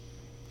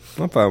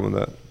 I'm fine with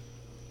that.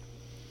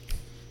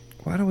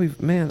 Why do we...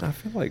 Man, I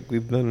feel like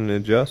we've done an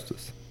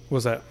injustice.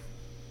 What's that?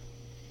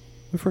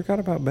 We forgot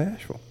about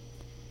bashful.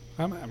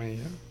 I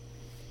mean,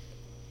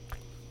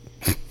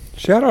 yeah.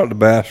 Shout out to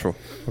bashful,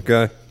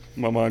 okay?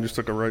 My mind just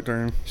took a right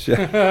turn,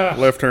 Shout-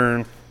 left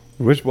turn,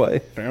 Which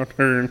way? down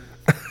turn.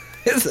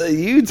 It's a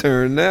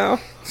U-turn now.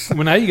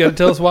 Well, now you got to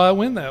tell us why I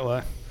went that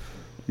way.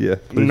 Yeah.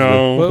 please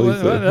No. do. What,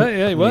 Please what, do.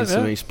 hey, Need what?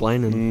 some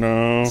explaining.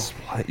 No.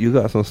 You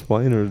got some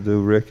explaining to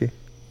do, Ricky.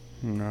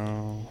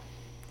 No.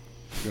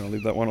 Gonna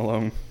leave that one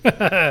alone.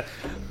 That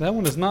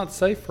one is not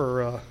safe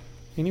for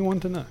anyone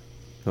to know.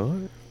 All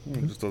right.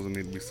 It just doesn't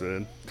need to be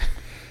said.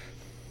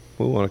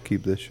 We want to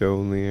keep this show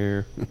in the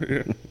air.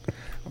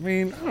 I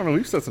mean, I don't know.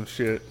 We've said some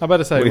shit. I'm about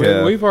to say,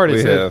 have. we've already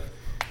We said have.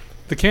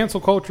 the cancel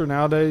culture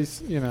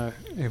nowadays, you know,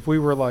 if we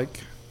were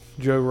like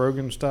Joe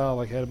Rogan style,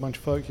 like had a bunch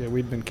of folks, yeah,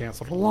 we'd been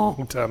canceled a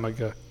long time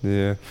ago.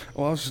 Yeah.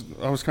 Well,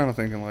 I was kind of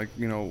thinking, like,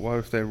 you know, what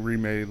if they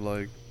remade,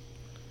 like,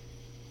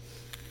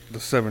 the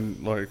Snow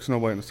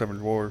White and the Seven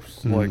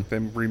Dwarfs? Mhm. Like, they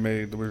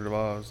remade The Wizard of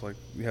Oz. Like,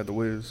 you had The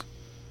Wiz.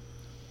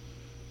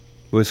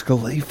 Wiz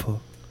Khalifa.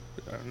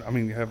 I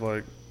mean, you have,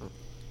 like,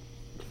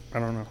 I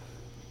don't know.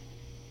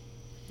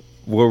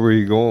 Where were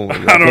you going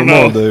with that? I don't Come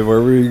know. on, dude. Where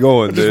were you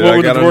going, Just dude? what I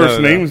would the gotta dwarfs'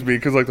 know now. names be?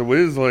 Because, like, The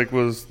Wiz, like,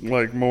 was,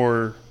 like,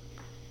 more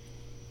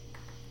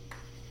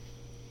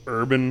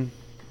urban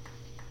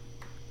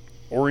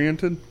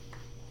oriented,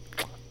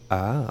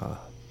 Ah.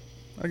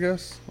 I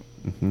guess.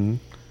 Mm-hmm.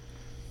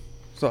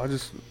 So I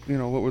just, you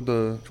know, what would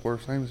the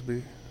dwarfs' names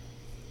be?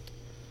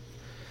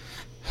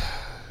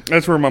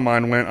 That's where my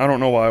mind went. I don't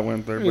know why I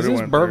went there, but Is it this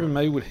went bourbon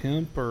made with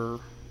hemp or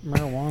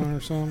marijuana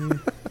or something?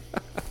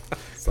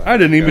 there. I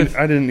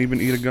didn't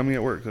even eat a gummy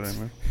at work today,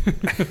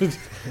 man.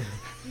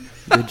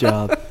 Good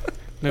job.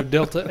 No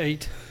Delta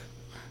 8.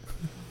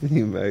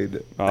 You made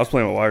it. I was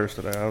playing with wires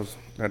today.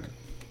 Had to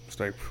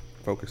stay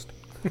focused.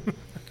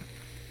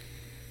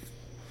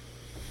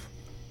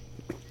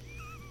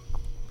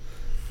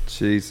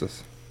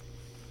 Jesus.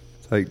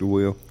 Take the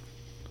wheel.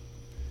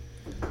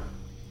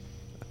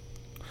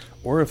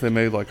 Or if they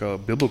made like a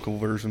biblical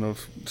version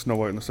of Snow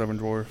White and the Seven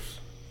Dwarfs.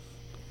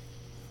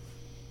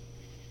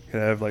 You'd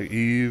have like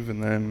Eve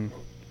and then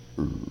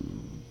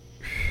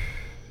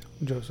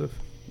Joseph.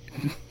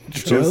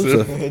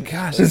 Joseph.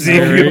 Gosh,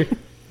 Ezekiel.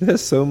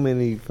 that's so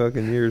many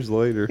fucking years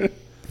later.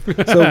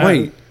 So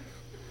wait.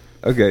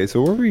 Okay,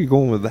 so where were you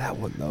going with that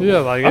one, though? Yeah,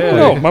 like, I don't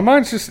yeah. know. My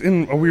mind's just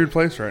in a weird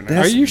place right now.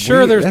 Are That's you sure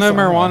weird. there's no That's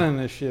marijuana odd. in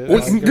this shit? Well,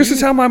 Like, this are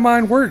is how my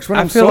mind works when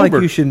I I'm feel sober.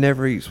 like you should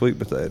never eat sweet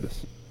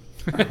potatoes.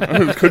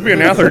 It could be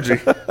an allergy.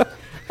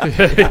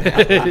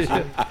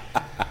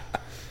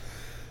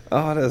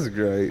 Oh, that's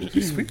great.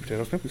 These sweet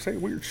potatoes make me say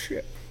weird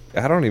shit.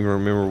 I don't even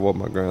remember what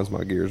my grinds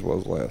my gears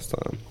was last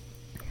time.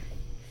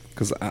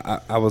 Because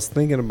I was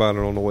thinking about it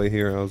on the way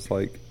here, and I was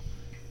like,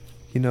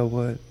 you know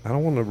what? I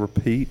don't want to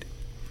repeat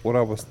what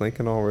I was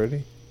thinking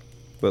already.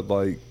 But,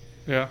 like,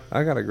 Yeah.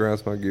 I got to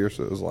grind my gears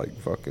so it was like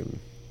fucking...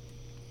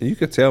 You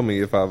could tell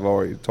me if I've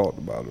already talked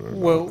about it or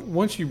Well, not.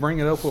 once you bring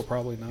it up, we'll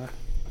probably know.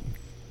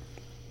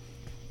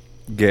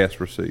 Gas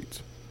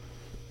receipts.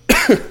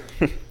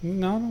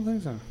 No, I don't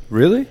think so.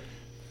 Really?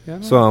 Yeah,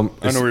 no. So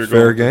I it's know where you're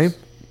fair going with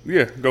game?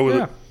 this. Yeah, go with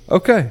yeah. it.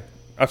 Okay.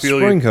 I feel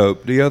Spring you.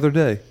 Hope the other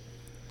day.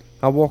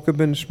 I walk up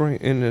in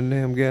the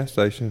damn gas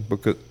station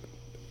because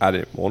I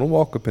didn't want to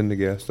walk up in the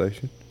gas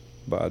station,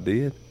 but I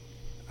did.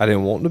 I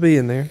didn't want to be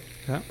in there,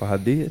 Yeah. but I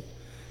did.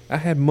 I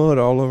had mud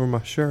all over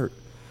my shirt.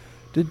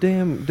 The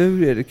damn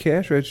dude at the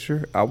cash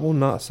register, I will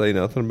not say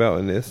nothing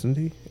about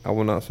ethnicity. I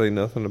will not say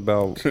nothing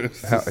about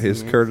how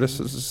his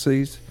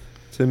courtesies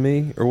to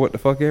me or what the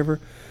fuck ever.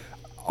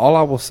 All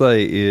I will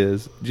say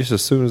is, just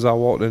as soon as I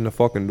walked in the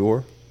fucking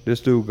door,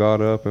 this dude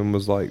got up and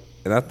was like,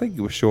 and I think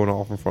he was showing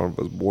off in front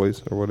of his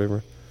boys or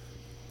whatever.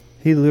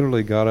 He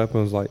literally got up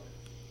and was like,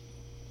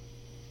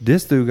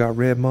 this dude got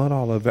red mud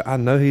all over it. I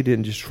know he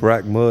didn't just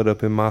track mud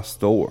up in my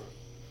store.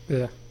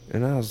 Yeah.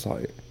 And I was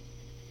like,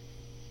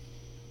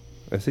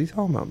 is he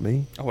talking about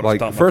me? I would've Like,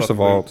 stomped my first of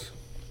fucking all, boots.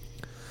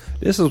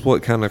 this is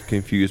what kind of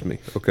confused me,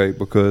 okay?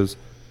 Because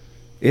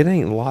it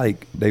ain't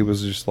like they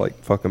was just like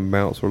fucking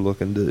bouncer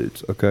looking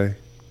dudes, okay?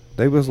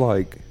 They was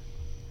like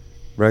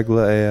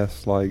regular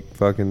ass, like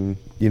fucking,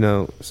 you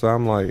know. So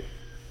I'm like,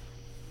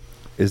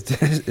 Is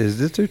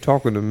this dude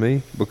talking to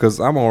me? Because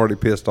I'm already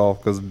pissed off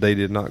because the day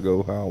did not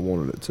go how I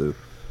wanted it to.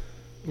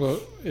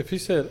 Well, if he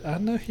said, I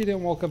know he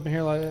didn't walk up in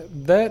here like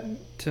that,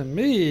 that to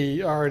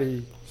me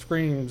already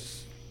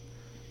screams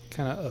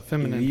kind of a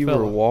feminine You fella.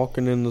 were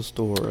walking in the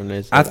store and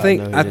they said, I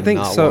think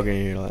not so. Walk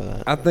in here like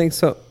that. I think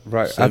so.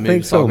 Right. So I maybe think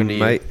he's so. talking to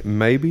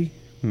you.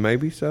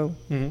 Maybe so.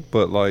 Mm-hmm.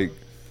 But like,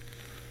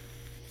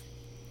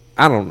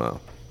 I don't know.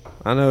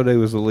 I know there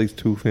was at least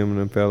 2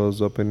 feminine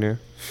fellas up in there,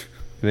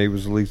 and there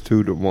was at least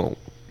 2 that won't.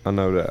 I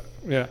know that.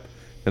 Yeah.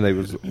 And there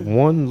was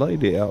one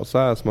lady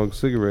outside smoking a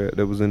cigarette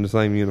that was in the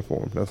same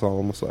uniform. That's all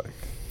I'm gonna say.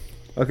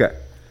 Okay.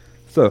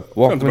 So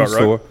walking in the Sounds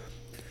about store.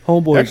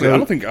 Homeboy. Actually, I goes-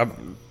 don't think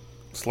I'm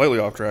slightly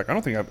off track. I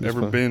don't think I've That's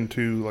ever fine. been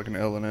to like an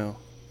L&L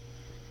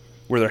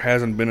where there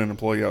hasn't been an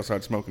employee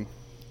outside smoking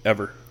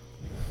ever.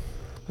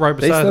 Right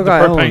They beside still the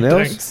got propane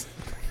L&Ls? tanks.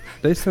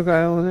 They still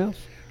got L&Ls?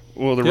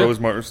 Well, the Yeah. Rose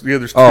Marts. Yeah,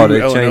 there's 2 Oh, they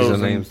changed L&Ls the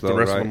and names, the though,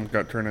 rest right? of them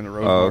got turned into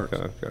Rose Oh, Marts.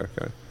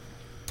 okay.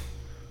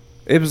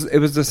 It was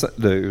this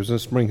dude. It was in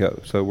Spring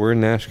Hope, so we're in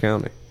Nash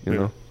County, you Yeah.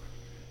 know.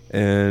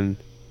 And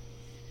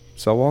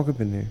so I walk up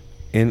in there,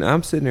 and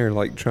I'm sitting there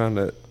like trying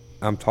to.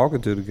 I'm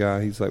talking to the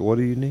guy. He's like, "What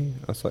do you need?"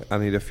 I was like, "I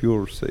need a fuel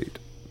receipt."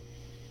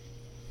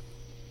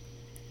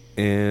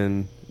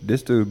 And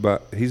this dude,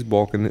 he's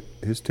walking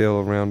his tail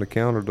around the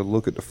counter to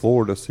look at the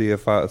floor to see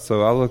if I.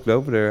 So I looked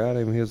over there at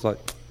him. And he was like,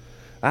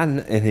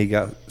 and he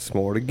got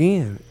smart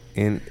again.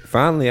 And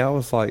finally, I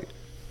was like,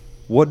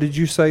 "What did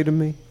you say to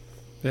me?"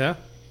 Yeah.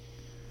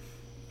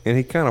 And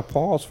he kind of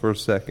paused for a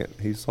second.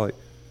 He's like,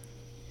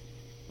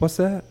 "What's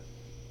that?"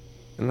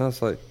 And I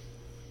was like,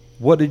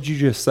 "What did you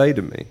just say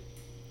to me?"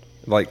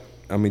 Like,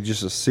 I mean,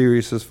 just as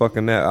serious as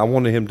fucking that. I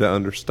wanted him to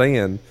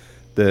understand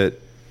that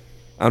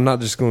I'm not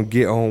just going to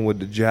get on with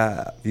the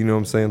jive. You know what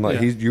I'm saying?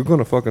 Like, Yeah. you're going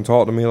to fucking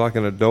talk to me like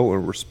an adult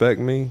and respect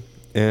me.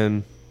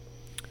 And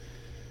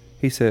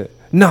he said,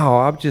 "No,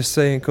 I'm just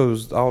saying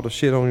because all the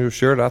shit on your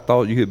shirt, I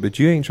thought you could, but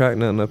you ain't tracked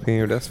nothing up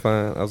here. That's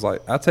fine." I was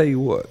like, "I'll tell you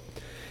what.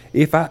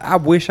 If I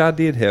wish I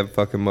did have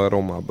fucking mud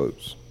on my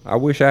boots. I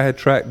wish I had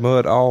tracked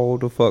mud all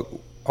the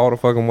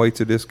fucking way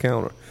to this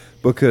counter.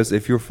 Because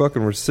if your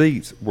fucking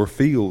receipts were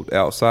filled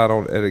outside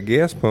at a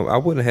gas pump, I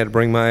wouldn't have had to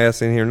bring my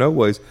ass in here no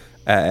ways.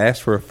 I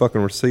asked for a fucking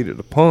receipt at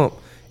the pump,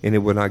 and it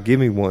would not give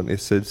me one.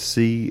 It said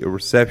see a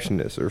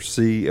receptionist or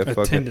see a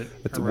Attendant.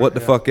 fucking Or what the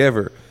yeah. fuck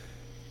ever.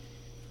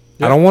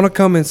 Yeah. I don't want to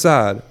come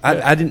inside.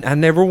 Yeah. I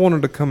never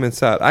wanted to come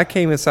inside. I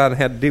came inside and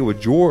had to deal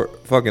with your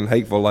fucking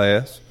hateful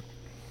ass.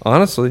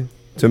 Honestly,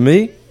 to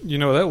me, You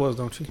know what that was,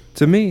 don't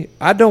you?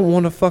 I don't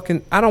want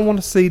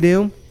to see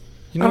them.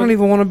 You know I don't what,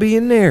 even want to be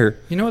in there.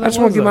 You know what I that just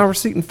want was, to get my though?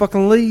 receipt and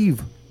fucking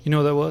leave. You know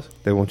what that was?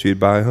 They want you to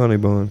buy a honey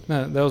bun.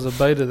 No, that was a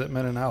beta that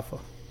met an alpha.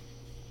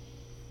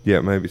 Yeah,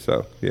 maybe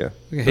so. Yeah.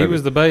 He Maybe.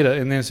 was the beta,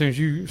 and then as soon as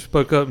you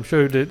spoke up and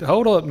showed it,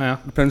 hold up now,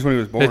 Depends when he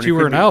was born. that you He were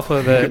could an be- alpha.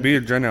 He could That, be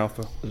a Gen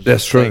Alpha.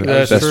 That's true.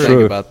 That's That's true.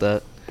 true. About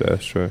that.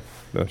 That's true.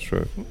 That's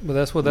true. but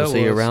that's what that Was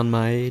was. he around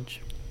my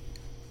age?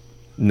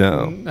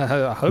 No.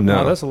 I hope No.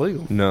 not. That's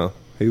illegal. No.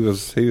 He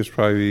was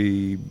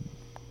probably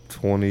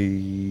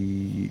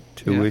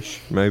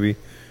 22-ish, maybe.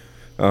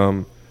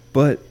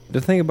 But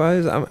the thing about it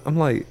is, I'm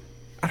like,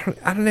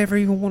 I never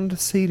even wanted to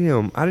see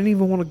them. I didn't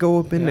even want to go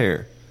up in Yeah.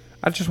 there.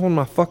 I just wanted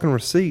my fucking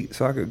receipt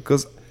so I could,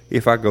 because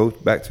if I go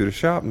back to the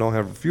shop and don't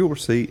have a fuel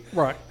receipt,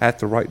 Right. I have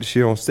to write the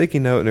shit on a sticky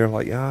note, and they're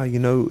like,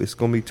 it's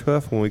going to be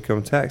tough when we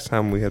come tax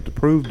time. We have to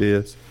prove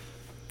this.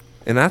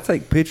 And I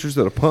take pictures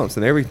of the pumps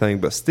and everything,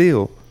 but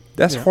still,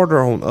 that's Yeah.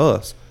 harder on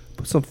us.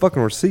 Put some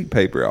fucking receipt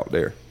paper out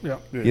there, Yeah.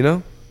 Yeah. you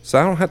know? So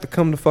I don't have to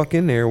come the fuck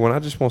in there when I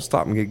just want to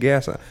stop and get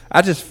gas.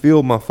 I just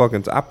filled my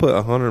fucking, I put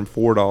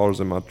 $104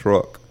 in my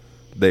truck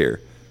there,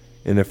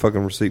 and the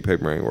fucking receipt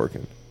paper ain't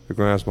working. It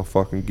grinds my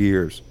fucking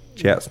gears,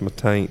 chaps my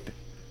taint.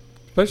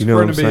 Especially You know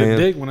for him what to I'm be a saying?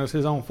 dick when it's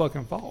his own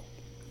fucking fault.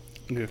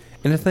 Yeah.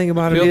 And the thing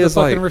about it Fill the is,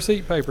 fucking like,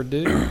 receipt paper,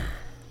 dude.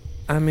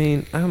 I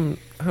mean, I'm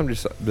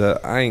just,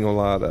 I ain't gonna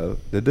lie though,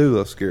 the dude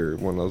looked scary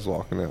when I was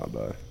walking out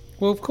though.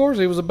 Well, of course,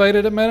 he was a beta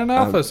that met an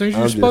alpha. As soon as you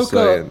I'm just spoke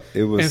saying, up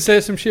it was, and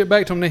said some shit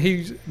back to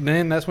him,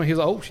 then that's when he was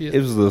like, oh, shit. it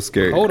was a little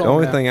scary. Hold The on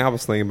only now. thing I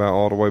was thinking about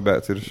all the way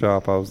back to the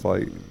shop, I was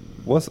like,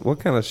 what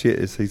kind of shit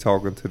is he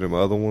talking to them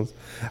other ones?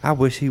 I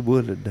wish he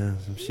would have done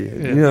some shit.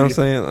 Yeah. You know what I'm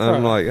saying?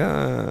 I'm Right.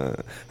 like,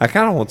 I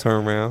kind of want to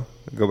turn around,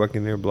 go back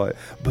in there and be like,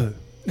 but,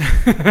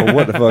 or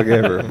what the fuck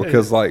ever.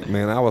 Because, like,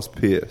 man, I was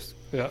pissed.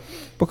 Yeah.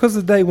 Because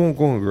the day wasn't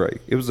going great.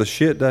 It was a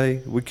shit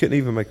day. We couldn't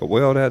even make a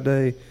well that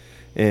day.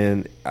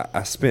 And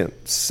I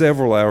spent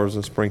several hours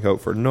in Spring Hope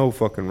for no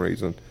fucking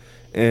reason.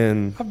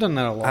 And I've done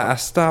that a lot. I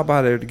stopped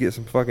by there to get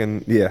some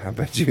fucking, yeah, I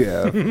bet you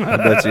have. I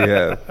bet you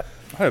have.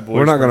 I had boys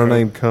We're not going to from-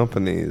 name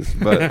companies,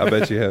 but I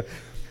bet you have.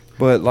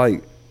 But,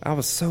 like, I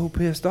was so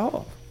pissed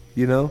off,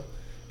 you know?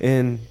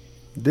 And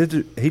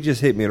he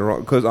just hit me in the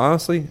wrong, because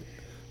honestly,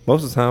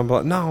 most of the time, I'm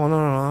like, no,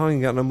 I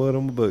ain't got no mud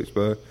on my boots,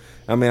 but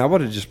I mean, I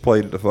would have just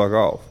played it the fuck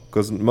off,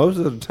 because most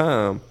of the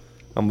time,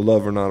 I'm a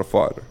lover, not a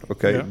fighter,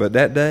 okay? Yeah. But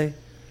that day,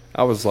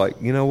 I was like,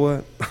 you know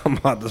what? I'm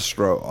about to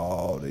stroke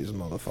all these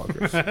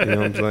motherfuckers. You know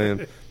what I'm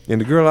saying?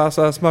 And the girl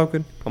outside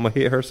smoking, I'm going to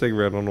hit her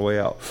cigarette on the way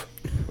out.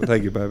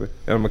 Thank you, baby.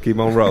 And I'm gonna keep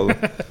on rolling.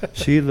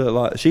 She looked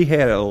like she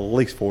had at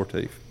least 4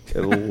 teeth,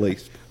 at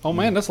least. Oh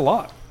man, that's a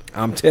lot.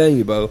 I'm telling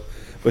you, Bo.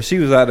 But she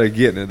was out there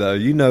getting it though.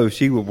 You know,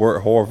 she would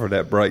work hard for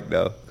that break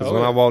though. Because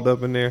when I walked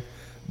up in there,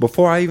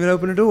 before I even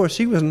opened the door,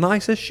 she was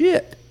nice as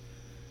shit.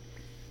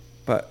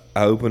 But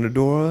I opened the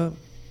door up,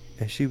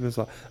 and she was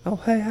like, "Oh,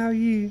 hey, how are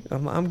you?"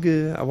 I'm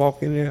good. I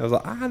walk in there. I was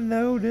like, "I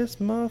know this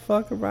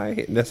motherfucker right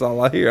here." And that's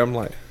all I hear. I'm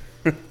like,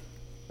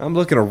 I'm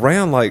looking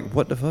around like,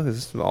 what the fuck? Is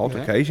this an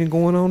altercation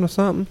going on or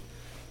something?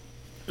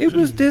 It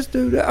was this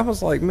dude. I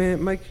was like,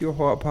 man, make your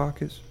hot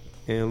pockets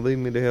and leave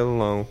me the hell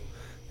alone.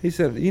 He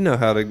said, you know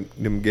how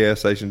them gas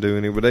stations do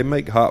anyway. They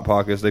make hot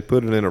pockets. They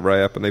put it in a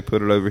wrap and they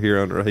put it over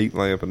here under a heat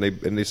lamp and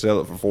they sell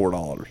it for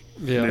 $4.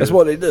 Yeah, that's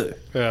what they do.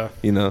 Yeah,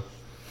 you know.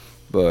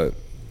 But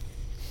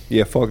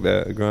yeah, fuck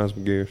that. It grinds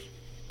my gears.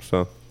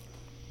 So,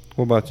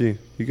 what about you?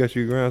 You got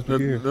your grinds my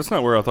gears? That's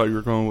not where I thought you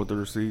were going with the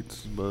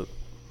receipts, but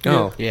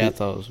Oh Yeah, I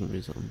thought it was going to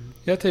be something.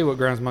 yeah. I tell you what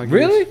grinds my gears.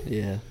 really?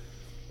 Yeah.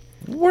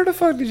 Where the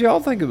fuck did y'all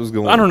think it was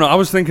going? I don't know. I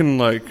was thinking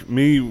like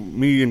me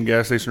and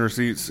gas station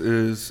receipts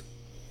is,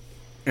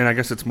 and I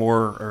guess it's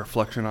more a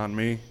reflection on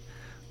me.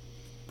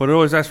 But I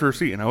always ask for a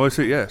receipt, and I always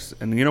say yes.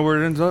 And you know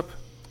where it ends up?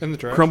 In the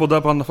trash. Crumbled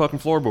up on the fucking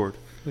floorboard.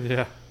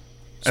 Yeah.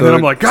 And then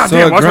I'm like, God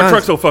damn, why's my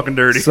truck so fucking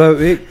dirty?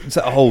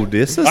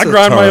 This is I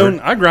grind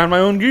my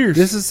own gears.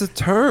 This is a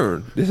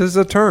turn. This is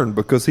a turn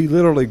because he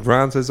literally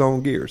grinds his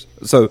own gears.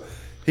 So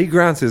he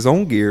grinds his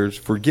own gears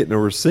for getting a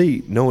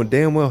receipt, knowing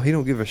damn well he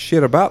don't give a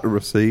shit about the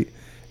receipt.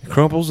 He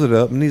crumples it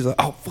up, and he's like,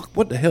 "Oh fuck,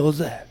 what the hell is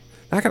that?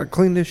 I gotta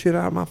clean this shit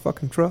out of my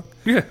fucking truck."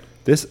 Yeah.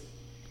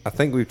 I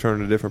think we've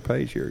turned a different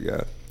page here,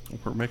 guys.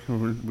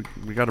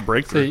 We got a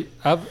breakthrough. See,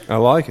 I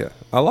like it.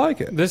 I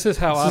like it. this is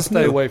how I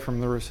stay away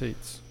from the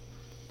receipts.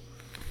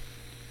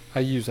 I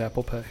use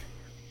Apple Pay.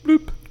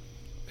 Bloop.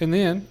 And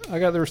then I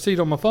got the receipt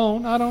on my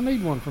phone. I don't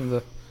need one from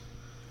the.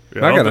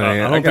 Yeah, I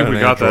don't think we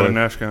got that in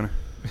Nash County.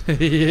 Yeah,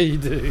 you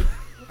do.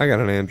 I got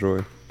an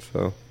Android,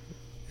 so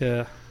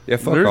Yeah. yeah.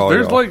 Fuck There's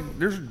all y'all.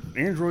 there's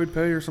Android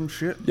Pay or some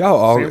shit. Y'all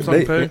all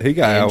Samsung Pay. he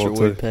got Apple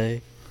Android too.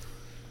 Pay.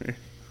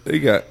 He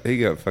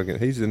got fucking.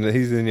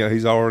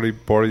 He's already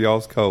part of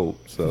y'all's code.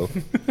 So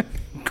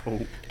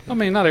Cool. I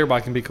mean, not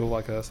everybody can be cool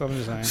like us. I'm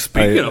just saying.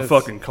 Speaking Hey, of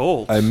fucking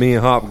cold, hey, me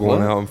and Hop going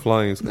What? out in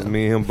flames because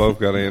me and him both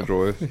got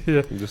Android.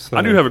 Yeah. I'm just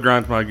I do saying. have a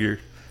grind to my gear.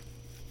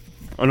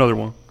 Another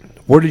one.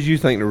 Where did you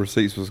think the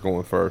receipts was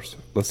going first?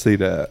 Let's see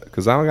that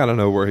because I got to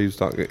know where he was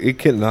talking. It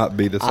cannot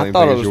be the I same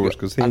thought thing it as was yours go-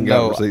 because he I ain't got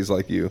know. receipts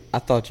like you. I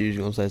thought you was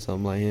going to say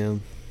something like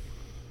him.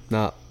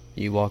 Not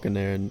you walking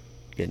there and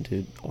getting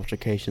into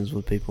altercations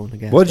with people in the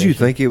gas What did you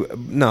station. think?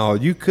 No,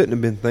 you couldn't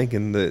have been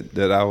thinking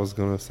that I was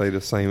going to say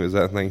the same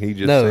exact thing he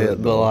just No, said.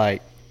 but though.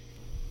 like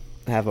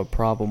have a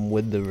problem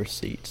with the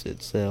receipts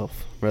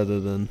itself rather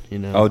than,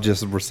 Oh,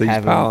 just receipts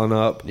having- piling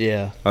up.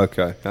 Yeah.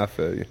 Okay, I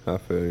feel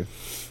you.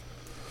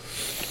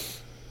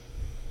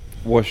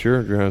 What's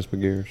your grinds my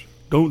gears?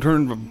 Don't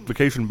turn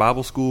vacation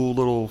Bible school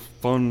little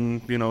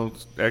fun,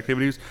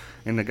 activities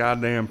into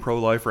goddamn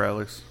pro-life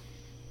rallies.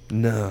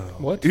 No.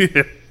 What?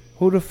 Yeah.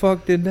 Who the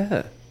fuck did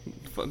that?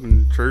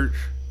 Fucking church.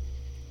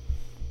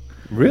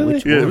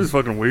 Really? Yeah, it was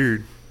fucking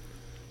weird.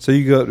 So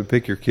you go up to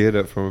pick your kid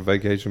up from a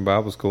vacation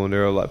Bible school, and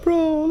they're like,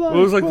 "Bro, Well,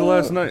 it was like the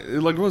last night. It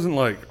wasn't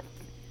like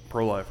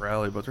pro-life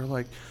rally, but they're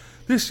like,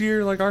 this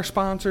year, like our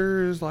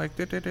sponsor is like,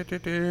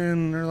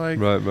 and they're like,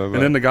 Right. And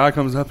then the guy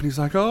comes up and he's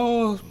like,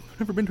 "Oh, I've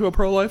never been to a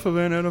pro-life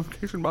event at a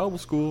vacation Bible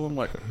school." I'm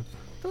like, "What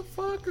the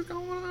fuck is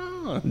going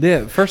on?"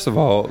 Yeah. First of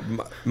all,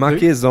 my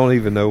kids don't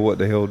even know what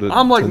the hell to.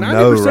 I'm like, to 90%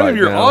 know right of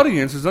your now.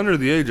 audience is under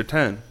the age of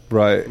 10.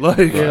 Right.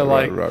 Like, Yeah,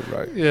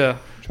 right. Yeah.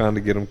 Trying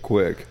to get them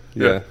quick.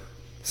 Yeah. Yeah.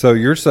 So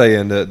you're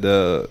saying that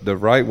the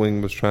right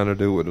wing was trying to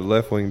do what the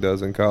left wing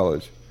does in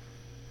college?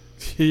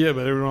 Yeah,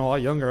 but everyone a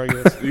lot younger, I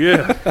guess.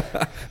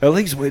 yeah. At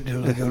least wait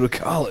till they go to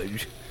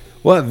college.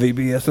 What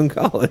VBS in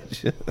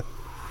college?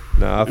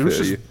 No, I It was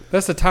feel just- you.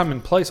 That's the time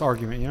and place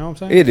argument. You know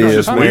what I'm saying? It is.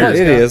 just Time weird. and place,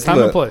 It guys. is. Time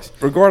Look, and place.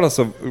 regardless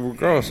of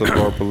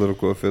our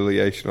political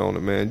affiliation on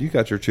it, man, you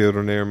got your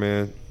children there,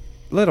 man.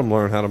 Let them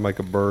learn how to make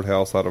a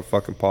birdhouse out of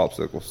fucking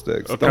popsicle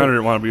sticks. I kind of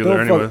didn't want to be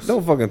there anyways.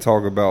 Don't fucking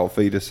talk about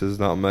fetuses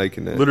not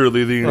making it.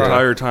 Literally, the Right.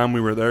 entire time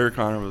we were there,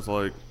 Connor was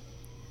like,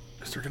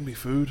 "Is there gonna be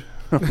food?"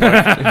 I'm like,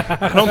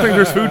 I don't think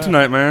there's food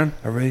tonight, man.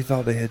 I really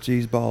thought they had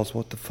cheese balls.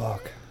 What the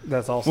fuck?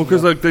 That's awesome. Well,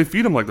 because like they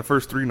feed them like the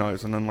first 3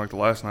 nights, and then like the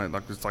last night,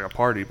 like it's like a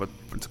party, but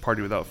it's a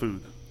party without food.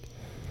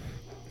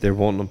 They're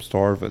wanting them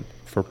starving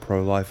for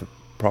pro-life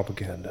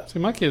propaganda. See,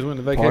 my kids went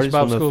to vacation Parties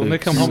Bible when the school and they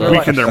food come home. sucks. They're like,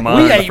 Weaken their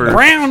mind we ate first.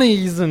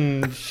 brownies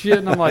and shit,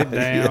 and I'm like,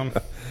 damn.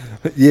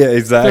 Yeah,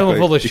 exactly. Filling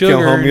full of you come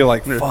sugar. home, you're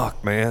like, Yeah.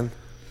 fuck, man.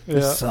 Yeah.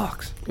 This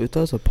sucks. Who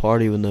does a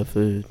party with no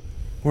food?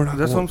 We're not.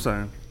 That's what going, I'm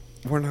saying.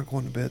 We're not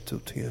going to bed till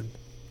 10.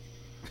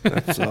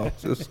 That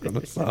sucks. This is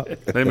gonna suck.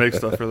 They make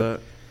stuff for that.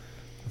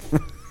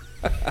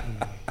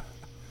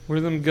 What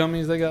are them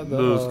gummies they got?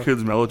 Those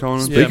kids melatonin.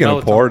 Yeah, Speaking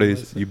of melatonin.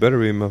 parties, you better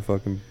be in my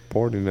fucking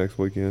party next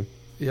weekend.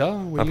 Yeah,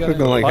 I'm cooking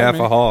like half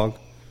a hog.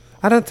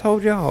 I done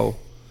told y'all.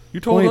 You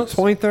told us.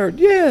 23rd.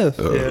 Yes.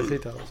 Yes, he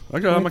told us. I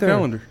got it on my 23rd.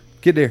 calendar.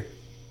 Get there.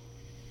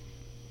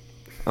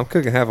 I'm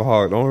cooking half a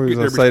hog. The only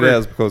reason I Get say every that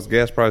is because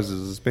gas prices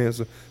is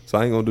expensive, so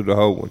I ain't gonna do the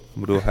whole one.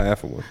 I'm gonna do a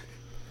half of one.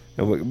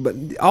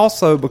 But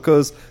also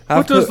because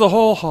What does the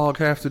whole hog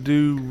have to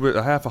do with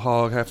a half a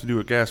hog have to do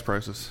with gas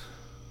prices?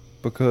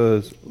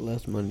 because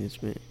Less money is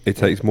spent. it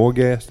takes more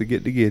gas to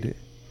get it.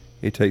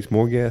 It takes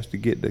more gas to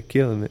get to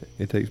killing it.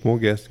 It takes more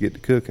gas to get to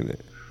cooking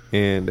it,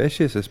 and that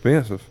shit's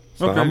expensive.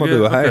 So I'm gonna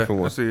do a half of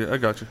one. I see. I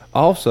got you.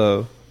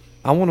 Also,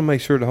 I want to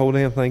make sure the whole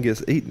damn thing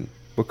gets eaten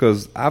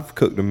because I've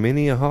cooked a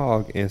mini a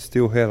hog and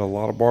still had a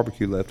lot of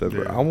barbecue left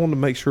over. Yeah. I want to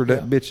make sure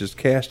that bitch is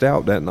cashed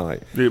out that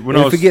night. Yeah, when And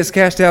I if was- it gets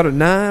cashed out at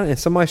 9 and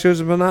somebody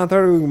shows up at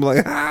 9:30, we can be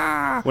like,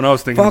 ah, When I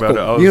was thinking fuck about 'em.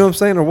 it, I was, You know what I'm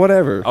saying, or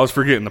whatever. I was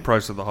forgetting the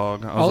price of the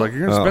hog. I was Oh. like,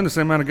 you're gonna Oh. spend the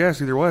same amount of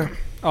gas either way.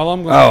 All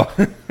I'm gonna,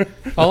 Oh,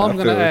 all I I'm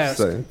feel gonna what you're ask,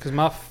 saying. because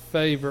my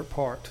favorite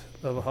part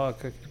of a hog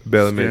cooking,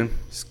 belly Skin. meat.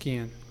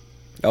 skin.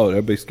 Oh,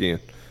 that'll be skin.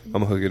 I'm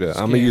gonna hook it up.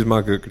 I'm gonna Skin. use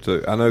my cooker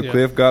too. I know Yeah.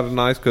 Cliff got a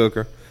nice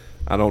cooker.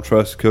 I don't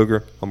trust the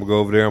cooker. I'm gonna go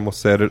over there. I'm gonna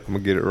set it. I'm gonna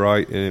get it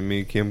right. And then me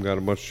and Kim got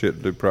a bunch of shit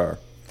to do prior.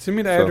 Send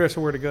me the So- address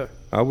of where to go.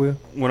 I will.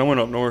 When I went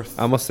up north,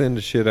 I'm gonna send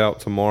the shit out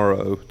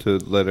tomorrow to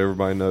let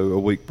everybody know a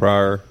week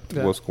prior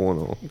Yeah. what's going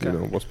on. Okay. You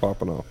know what's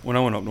popping off. when I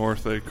went up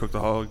north, they cooked a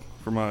hog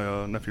for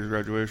my nephew's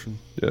graduation.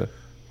 Yeah.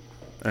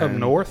 Up And-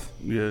 north?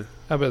 Yeah,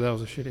 I bet that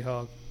was a shitty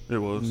hog. it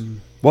was.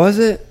 Was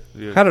it?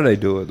 Yeah. How do they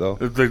do it though?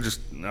 They just,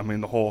 I mean,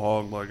 the whole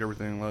hog, like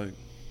everything,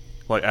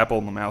 like apple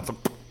in the mouth,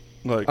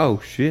 like.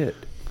 Oh shit!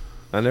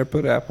 I never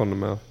put apple in the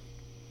mouth.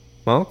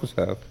 My uncles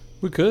have.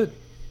 We could.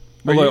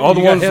 Well, Are like, you, all the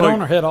you got ones, head like-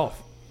 on or head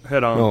off?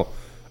 Head on. No,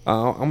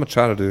 I'm gonna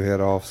try to do head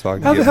off so I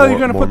can How get the hell are more,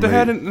 you gonna more put the meat.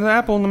 head in the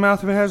apple in the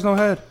mouth if it has no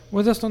head?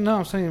 Well, that's not. No,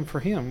 I'm saying for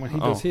him when he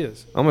does Oh.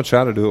 his. I'm gonna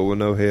try to do it with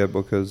no head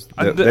because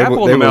The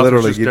apple in the mouth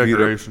is just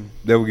decoration.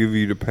 they will give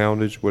you the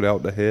poundage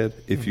without the head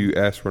if you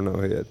ask for no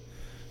head.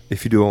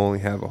 If you do only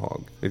have a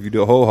hog, if you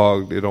do a whole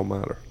hog, it don't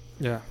matter.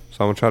 Yeah. So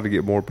I'm gonna try to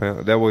get more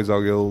pound. That way,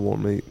 I'll get a little more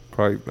meat.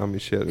 Probably, I mean,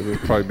 shit, it'll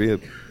probably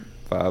be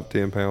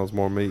 5-10 pounds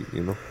more meat.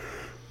 You know.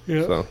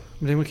 Yeah. So,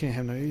 Then we can't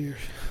have no ears.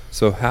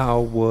 so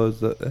how was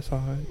that? That's all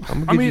right.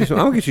 I'm gonna get you.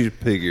 I'm gonna get you some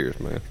pig ears,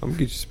 man. I'm gonna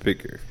get you some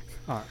pig ears.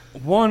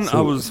 One, So,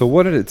 I was. So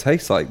what did it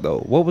taste like though?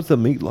 What was the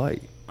meat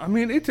like? I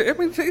mean, it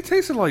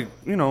tasted like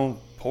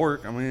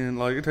pork. I mean,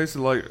 like it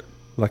tasted like.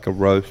 Like a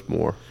roast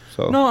more.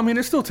 So No, I mean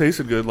it still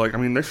tasted good. Like I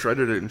mean, they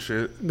shredded it and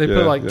shit. They Yeah,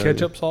 put like yeah,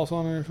 ketchup sauce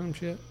on it or some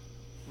shit.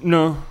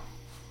 No,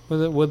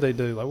 What'd they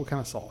do? Like what kind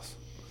of sauce?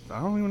 I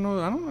don't even know.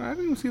 I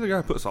didn't even see the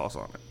guy put sauce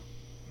on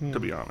it. To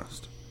be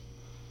honest.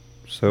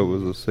 So it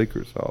was a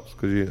secret sauce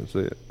because you didn't see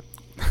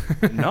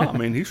it. No, I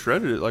mean he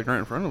shredded it like right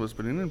in front of us,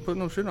 but he didn't put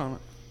no shit on it.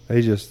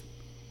 They just,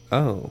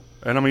 oh,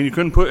 And I mean, you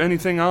couldn't put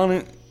anything on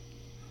it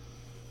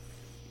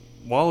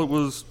while it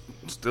was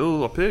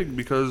still a pig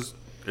because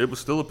it was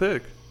still a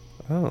pig.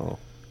 oh,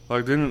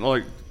 Like didn't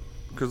like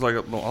because like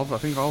I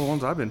think all the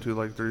ones I've been to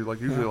like they're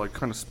like usually like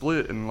kind of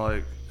split and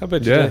like I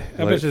bet you. Yeah,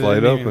 I like bet you they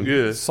flayed didn't open.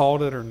 even Yeah.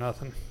 salt it or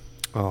nothing.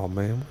 oh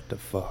man, what the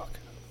fuck?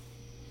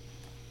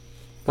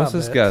 What's I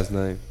this bet. guy's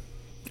name?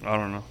 I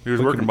don't know. He was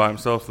We working can- by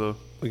himself though.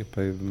 We can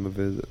pay him a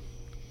visit.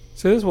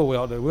 See, this is what we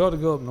ought to do. We ought to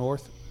go up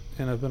north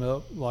and open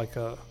up like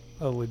a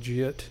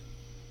legit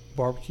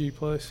barbecue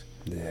place.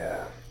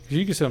 Yeah. 'Cause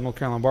you can sell North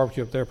Carolina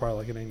barbecue up there probably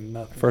like it ain't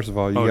nothing. First of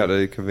all, you Oh, got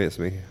to convince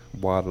me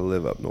why to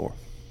live up north.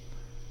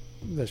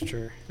 That's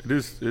true. It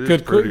is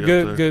Good, pretty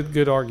up there.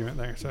 good argument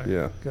there. So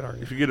Yeah. good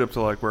argument. If you get up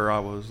to like where I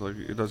was, like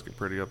it does get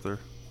pretty up there.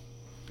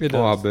 It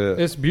Oh, I does. bet.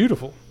 It's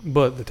beautiful,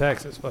 but the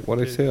taxes fucking. What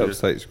they big. say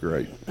upstate's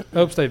great.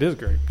 Upstate is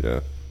great. Yeah.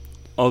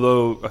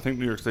 Although I think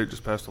New York State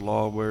just passed a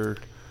law where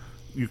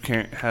you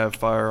can't have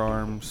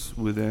firearms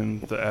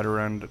within the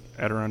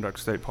Adirondack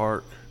State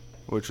Park,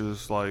 which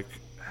is like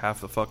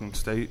half the fucking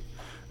state,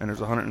 and there's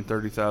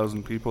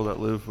 130,000 people that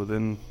live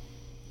within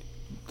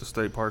the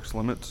state park's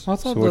limits. I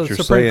thought So what the you're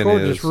Supreme saying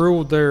Court is- just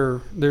ruled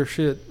their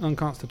shit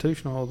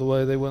unconstitutional the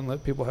way they wouldn't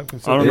let people have I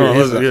don't It know.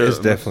 is- Yeah, it's that's-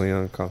 definitely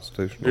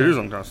unconstitutional. It is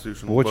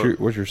unconstitutional. What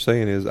but you're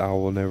saying is I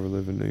will never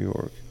live in New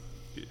York.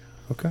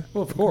 Okay.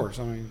 Well, of course.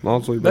 I mean,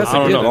 Lonsley, That's I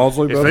don't given. know.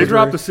 If they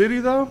drop the city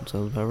though,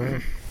 Sounds about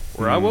right.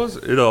 where I was,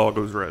 it all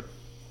goes red.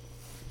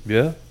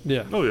 Yeah,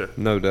 yeah. Oh yeah,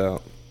 no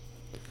doubt.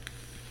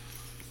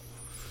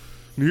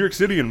 New York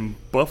City and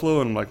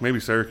Buffalo and like maybe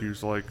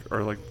Syracuse like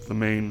are like the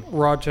main.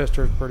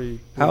 Rochester is pretty.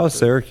 How is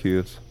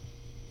Syracuse?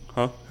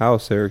 Huh? How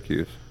is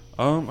Syracuse?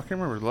 I can't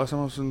remember. The last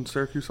time I was in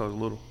Syracuse, I was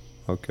little.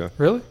 Okay.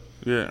 Really?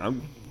 Yeah, I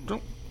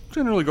don't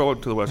generally go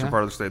up to the western Yeah.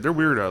 part of the state. They're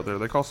weird out there.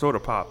 They call soda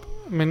pop.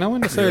 I mean, I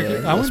went to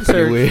Syracuse. I went to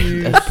Pretty weird.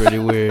 Syracuse. That's pretty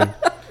weird.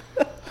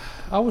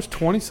 I was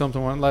 20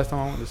 something when last time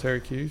I went to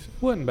Syracuse.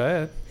 It wasn't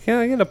bad. Can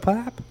I get a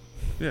pipe?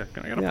 Yeah,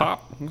 can I get a Yeah.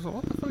 pop? I was like,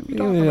 what the fuck you Give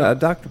talking me about? a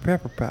Dr.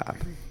 Pepper pipe.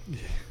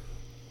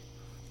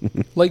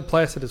 Lake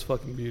Placid is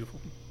fucking beautiful.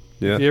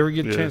 Yeah. If you ever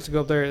get a Yeah. chance to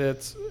go up there,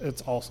 it's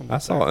awesome. I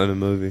saw it in a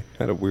movie.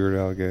 Had a weird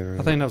alligator. in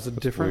I think it. that was a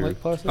That's different weird.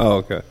 Lake Placid. Oh,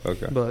 okay.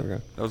 Okay. But-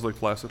 okay. That was Lake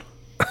Placid.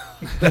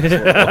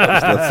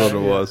 That's what it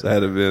was.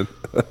 Had it been.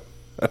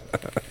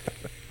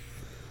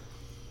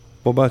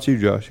 What about you,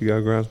 Josh? You got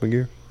to grind some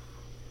gear?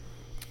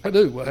 I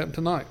do. What happened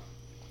tonight?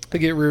 I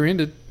get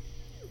rear-ended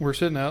we're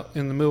sitting out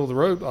in the middle of the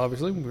road.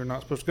 Obviously, we're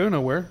not supposed to go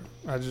nowhere.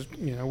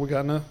 We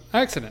got in an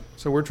accident.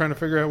 So we're trying to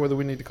figure out whether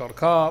we need to call the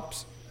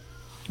cops,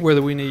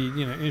 whether we need,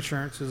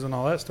 insurances and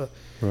all that stuff.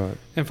 Right.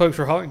 And folks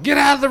are hollering, "Get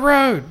out of the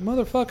road,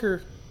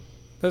 motherfucker!"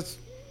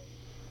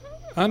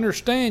 I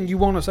understand you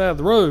want us out of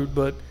the road,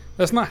 but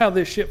that's not how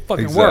this shit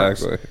fucking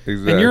works.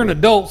 Exactly. And you're an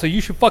adult, so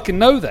you should fucking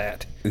know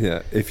that.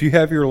 Yeah. If you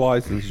have your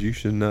license, you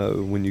should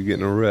know when you get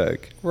in a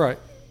wreck. Right.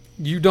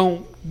 You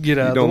don't get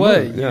out of the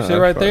way. Move. Yeah, you sit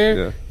right there.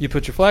 Yeah. You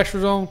put your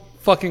flashers on.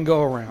 Fucking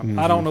go around. Mm-hmm.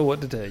 I don't know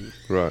what to tell you.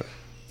 Right.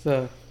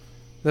 So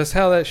that's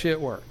how that shit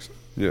works.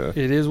 Yeah.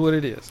 It is what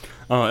it is.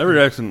 Every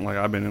accident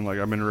I've been in,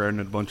 I've been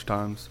rear-ended it a bunch of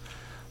times.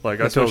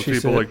 That's I tell what she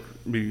people said.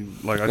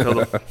 I tell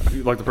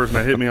the person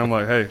that hit me, I'm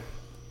like, hey,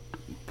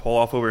 pull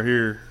off over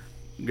here,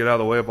 get out of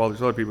the way of all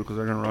these other people because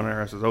they're gonna run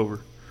their asses over.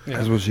 Yeah.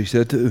 That's what she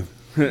said too.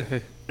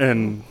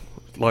 And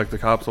the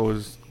cops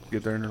always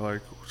get there and they're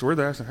like, so where'd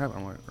the accident happen?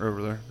 I'm like,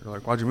 over there. They're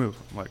like, why'd you move?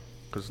 I'm like,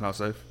 because it's not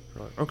safe.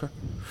 They're like, okay.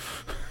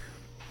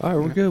 All right,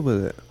 we're good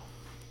with it.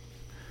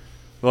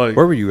 Where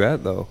were you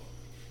at though?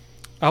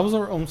 I was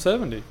on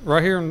 70,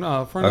 right here in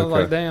front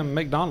of damn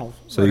McDonald's.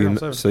 So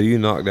you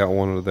knocked out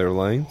one of their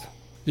lanes?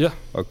 Yeah.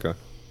 Okay.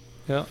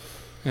 Yeah,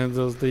 and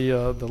it was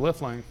the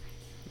left lane.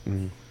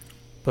 Mm-hmm.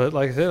 But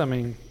like I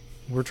said,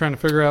 we're trying to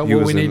figure out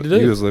what we need to do.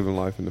 He was living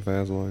life in the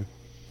fast lane.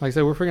 Like I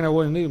said, we're figuring out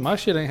what we need. My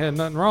shit ain't had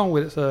nothing wrong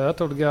with it, so I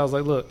told the guy, I was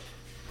like, look,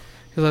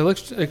 he's like,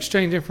 let's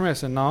exchange information. I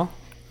said, no.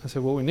 I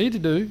said, what we need to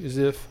do is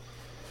if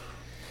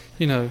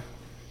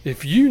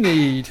you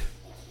need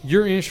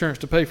your insurance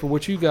to pay for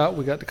what you got,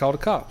 we got to call the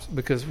cops.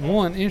 Because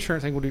one,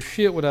 insurance ain't going to do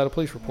shit without a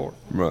police report.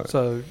 Right.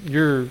 So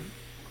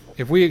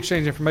if we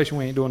exchange information,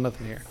 we ain't doing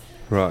nothing here.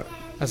 Right.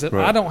 I said,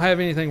 right. I don't have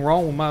anything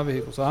wrong with my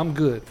vehicle, so I'm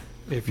good.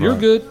 If you're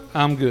good,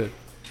 I'm good.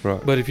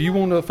 Right. But if you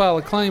want to file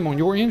a claim on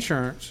your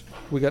insurance,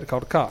 we got to call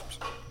the cops.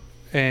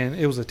 And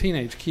it was a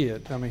teenage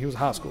kid. He was a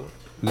high schooler.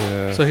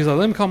 Yeah. So he's like,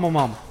 let me call my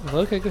mama. I was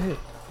like, okay, go ahead.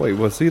 Wait,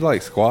 was he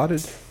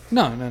squatted?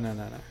 No.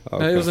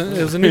 Okay. It was a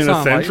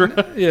Nissan.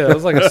 Sentra? Yeah, it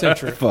was like a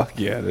Sentra. Fuck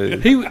yeah,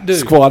 dude.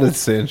 Squatted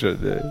Sentra,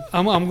 dude.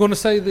 I'm going to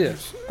say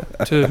this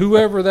to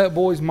whoever that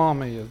boy's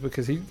mom is,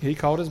 because he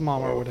called his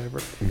mama or whatever.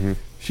 Mm-hmm.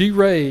 She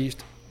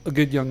raised a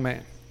good young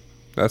man.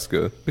 That's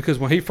good. Because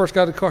when he first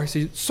got in the car, he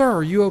said, "Sir,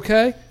 are you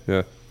okay?"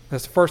 Yeah.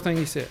 That's the first thing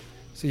he said.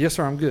 I said, "Yes,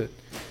 sir, I'm good."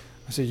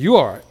 I said, "You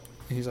all right?"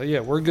 And he's like,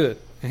 "Yeah, we're good."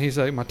 And he's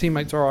like, "My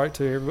teammates are all right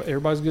too.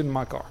 Everybody's good in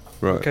my car."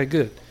 Right. Okay,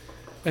 good.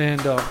 And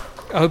I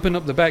opened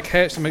up the back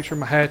hatch to make sure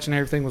my hatch and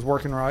everything was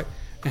working right.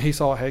 And he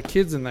saw I had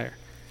kids in there.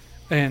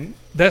 And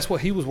that's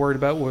what he was worried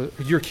about was,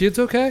 "Your kids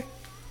okay?" I'm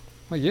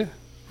like, yeah,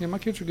 my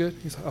kids are good.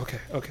 He's like,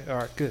 okay, all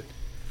right, good.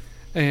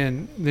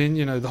 And then,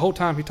 the whole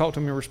time he talked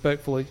to me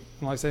respectfully.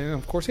 And like I said,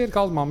 of course, he had to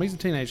call his mom. He's a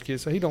teenage kid,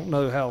 so he don't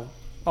know how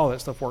all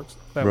that stuff works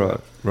that way.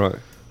 Right.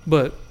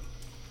 But,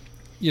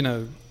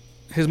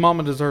 his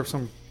mama deserves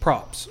some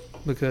props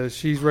because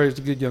she's raised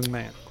a good young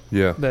man.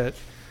 Yeah. That,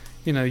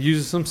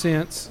 uses some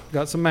sense,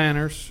 got some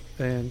manners,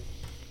 and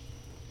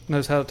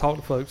knows how to talk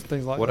to folks and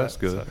things like that. Well, that's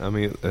good.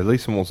 So. At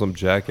least it wasn't some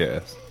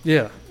jackass.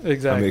 Yeah,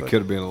 exactly. It could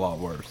have been a lot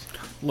worse.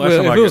 Well,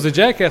 if it was a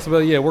jackass,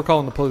 we're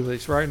calling the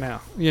police right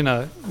now.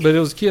 But it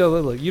was a kid.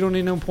 Look, you don't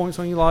need no points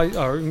on your life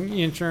or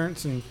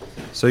insurance, and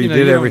so you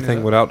did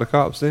everything without the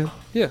cops then?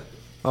 Yeah.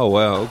 Oh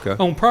wow, okay.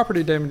 On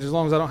property damage, as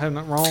long as I don't have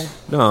nothing wrong.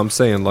 No, I'm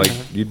saying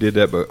you did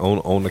that, but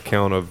on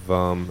account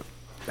of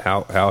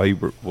how he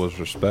was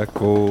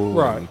respectful.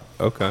 Right.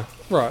 Okay.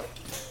 Right.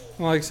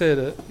 Like I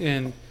said,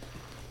 and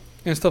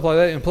stuff like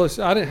that, and plus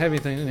I didn't have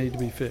anything that needed to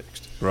be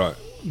fixed. Right.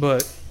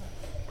 But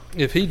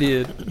if he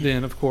did,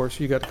 then of course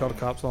you got to call the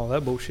cops and all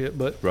that bullshit.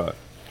 But right.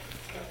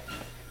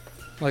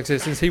 Like I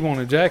said, since he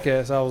wanted a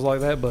jackass, I was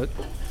like that. But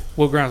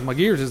what grinds my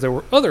gears is there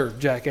were other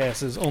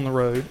jackasses on the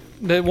road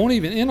that weren't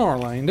even in our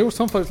lane. There were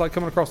some folks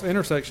coming across the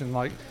intersection,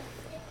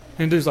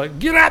 and dude's like,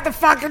 "Get out the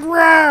fucking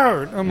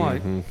road!" I'm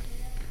like,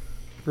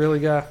 "Really,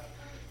 guy?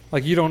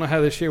 You don't know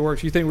how this shit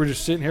works? You think we're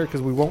just sitting here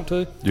because we want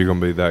to?" You're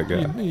gonna be that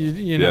guy.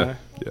 You know.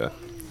 Yeah.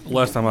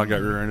 Last time I got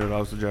rear-ended, I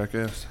was a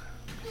jackass.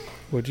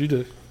 What'd you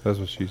do? That's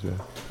what she said.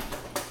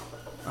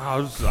 I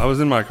was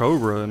in my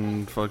Cobra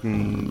and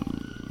fucking.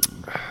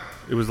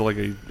 It was like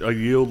a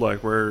yield,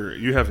 where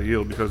you have to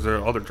yield because there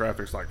are other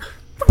traffic's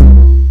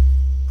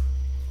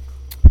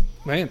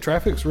Man,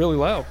 traffic's really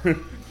loud.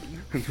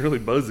 It's really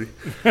buzzy.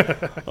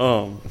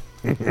 Well,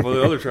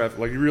 the other traffic,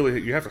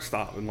 you have to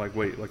stop and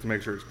wait, to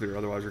make sure it's clear.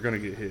 Otherwise, you're gonna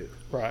get hit.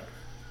 Right.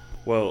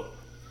 Well,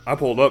 I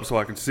pulled up so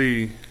I could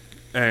see,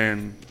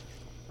 and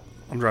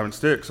I'm driving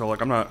stick, so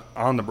I'm not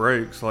on the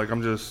brakes.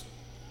 I'm just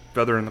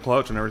feathering the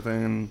clutch and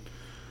everything, and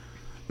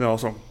then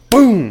also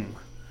boom,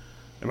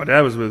 and my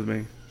dad was with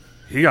me.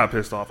 He got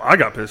pissed off. I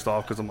got pissed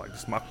off because I'm like,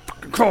 this is my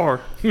fucking car.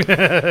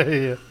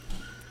 Yeah.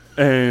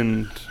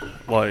 And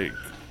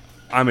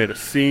I made a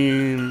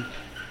scene.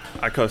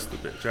 I cussed the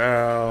bitch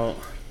out.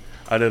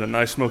 I did a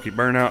nice smoky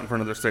burnout in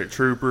front of the state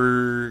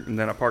trooper, and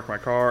then I parked my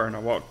car and I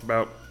walked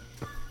about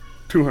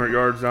 200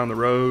 yards down the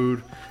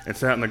road and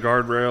sat in the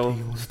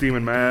guardrail,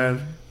 steaming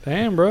mad.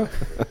 Damn, bro.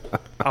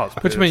 I was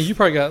Which means pissed. you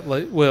probably got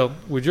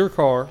with your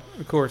car,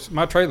 of course.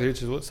 My trailer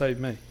hitch is what saved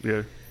me.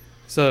 Yeah.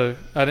 So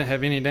I didn't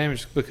have any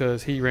damage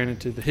because he ran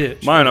into the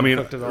hitch. Mine, I and mean,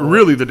 fucked it all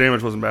really up. the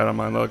damage wasn't bad on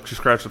mine. Like, she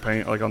scratched the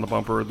paint, like, on the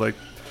bumper. Like,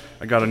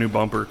 I got a new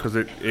bumper because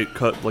it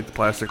cut, like, the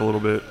plastic a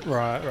little bit.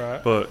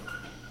 Right. But,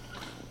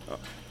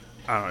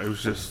 I don't know,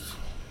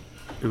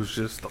 it was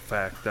just the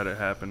fact that it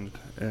happened.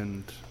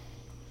 And,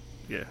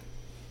 yeah.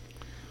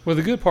 Well,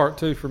 the good part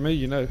too for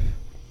me,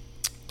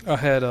 I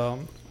had a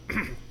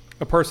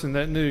person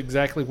that knew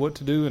exactly what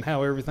to do and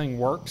how everything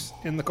works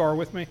in the car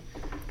with me.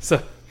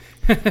 So,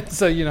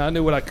 so I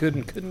knew what I could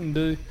and couldn't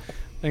do,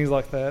 things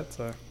like that.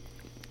 So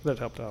that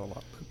helped out a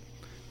lot. But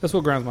that's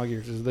what grinds my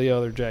gears is the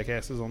other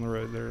jackasses on the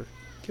road. They're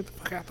get the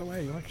fuck out the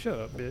way. You're like, shut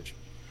up, bitch.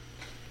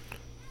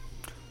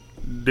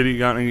 Did he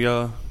got any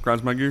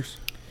grinds my gears?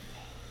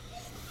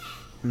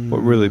 What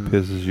really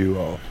pisses you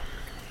off?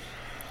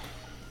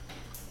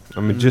 I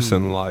mean, just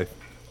in life,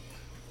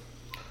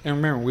 And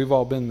remember, we've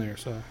all been there.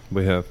 So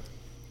we have.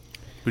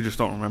 We just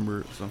don't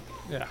remember it, so.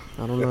 yeah.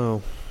 I don't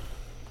know.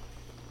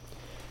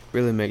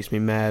 Really makes me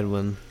mad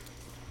when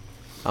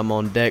I'm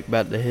on deck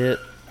about to hit.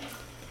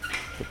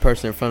 The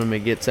person in front of me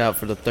gets out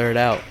for the third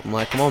out. I'm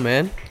like, come on,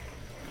 man.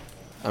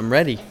 I'm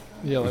ready.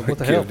 Yeah, like what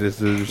the hell? Give this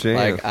dude a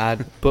chance. Like,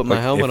 I put my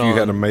helmet on. If you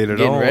hadn't made it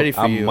getting on, ready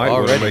for I you might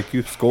want to already. make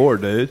you score,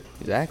 dude.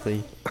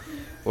 Exactly.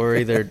 Or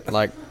either,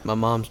 like, my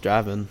mom's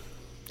driving.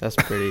 That's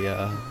pretty,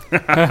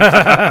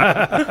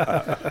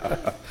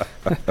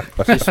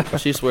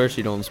 she swears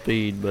she don't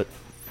speed, but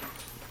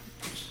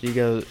she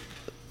goes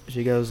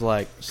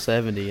like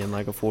 70 in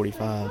like a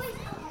 45.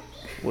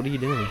 What are you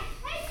doing?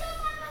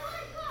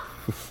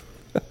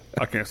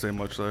 I can't say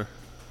much there.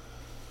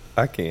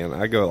 I can.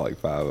 I go like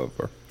 5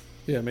 over.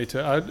 Yeah, me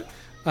too.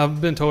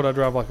 I've been told I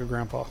drive like a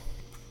grandpa.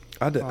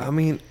 I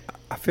mean,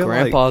 I feel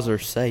Grandpas are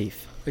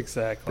safe.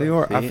 Exactly.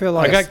 like they are. I See? feel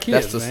like I got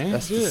kids, That's man.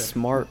 the Yeah.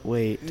 smart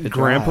way to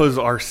Grandpas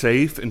are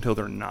safe until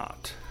they're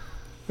not.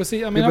 But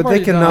see, I mean, Yeah, I've but already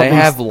they cannot. done- They Be,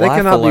 have they life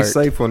cannot be alert.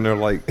 safe when they're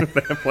like.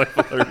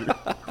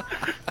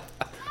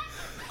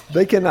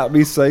 They cannot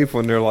be safe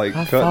when they're like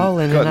I've cutting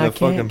fallen and I a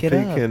fucking can't get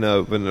up. pecan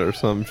open or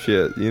some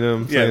shit. You know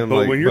what I'm Yeah, saying? but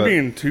like, when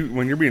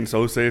you're being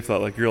so safe that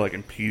like you're like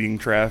impeding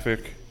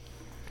traffic,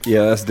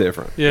 yeah, that's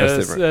different. Yeah, that's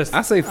different. that's-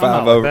 I say I'm 5 not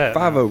like over. that,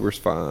 5 man. over's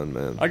fine,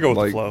 man. I go with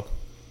like, the flow.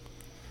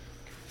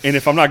 And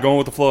if I'm not going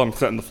with the flow, I'm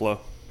setting the flow.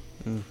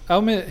 I'll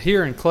admit,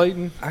 here in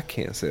Clayton, I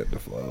can't set the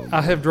flow.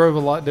 I have drove a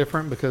lot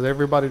different because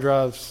everybody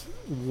drives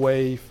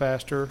way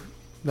faster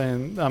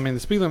than, I mean, the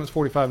speed limit's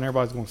 45 and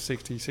everybody's going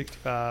 60,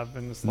 65.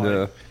 And it's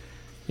like,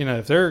 Yeah.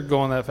 if they're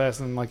going that fast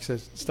and like you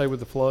said, stay with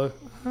the flow,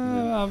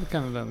 I've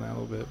kind of done that a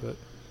little bit, but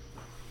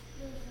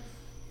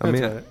I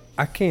mean, that's all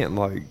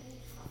right.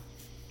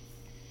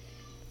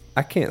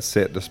 I can't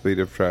set the speed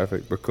of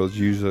traffic because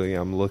usually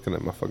I'm looking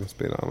at my fucking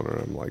speedometer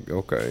and I'm like,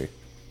 okay,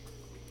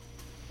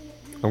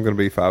 I'm going to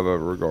be 5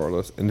 over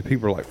regardless. And the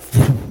people are like,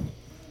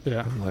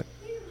 Yeah. I'm like,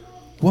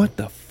 what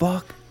the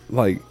fuck?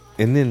 Like,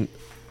 and then,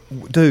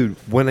 dude,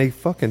 when a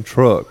fucking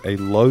truck, a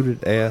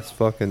loaded ass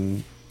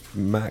fucking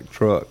Mack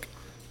truck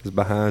is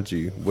behind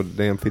you with a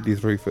damn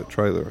 53-foot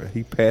trailer, and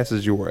he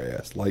passes your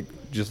ass, like,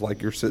 just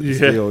like you're sitting Yeah.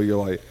 still,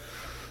 you're like,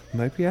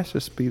 maybe I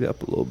should speed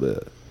up a little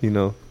bit,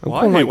 Well,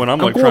 I going hate when I'm,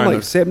 like, going trying like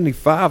to-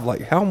 75,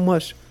 like, how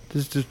much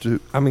does this do?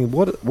 I mean,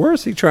 where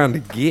is he trying to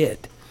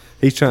get?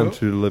 He's trying Well-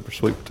 to deliver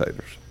sweet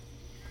potatoes.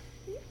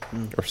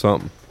 Or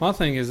something. My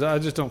thing is, I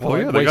just don't feel Oh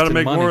like yeah, they got to wasting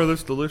make money. more of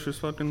this delicious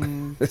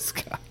fucking. This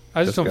guy.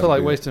 I just That's don't feel gotta like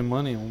be it. wasting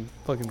money on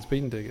fucking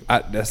speeding tickets.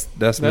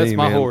 That's me,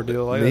 my man. whole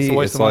deal. Like, me, that's a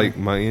waste it's of money. like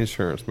my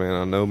insurance, man.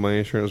 I know my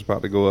insurance is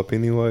about to go up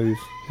anyways.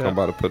 Yeah. I'm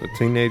about to put a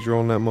teenager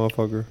on that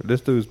motherfucker.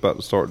 This dude's about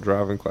to start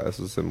driving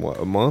classes in what,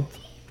 a month?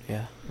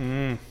 Yeah.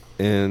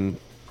 And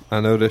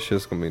I know this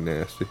shit's gonna be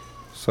nasty.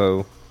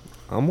 So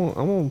I'm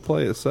gonna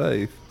play it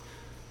safe,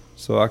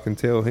 so I can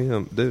tell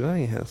him, dude, I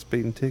ain't had a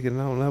speeding ticket,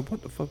 and I don't know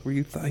what the fuck were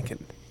you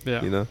thinking.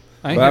 Yeah. You know.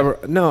 I But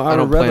ain't got- no, I I'd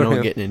don't rather plan on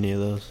him. getting any of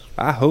those.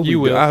 I hope You you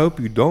will. I hope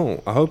you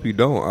don't. I hope you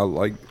don't. I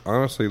like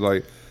honestly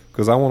like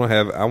because I want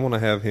to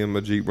have him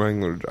a Jeep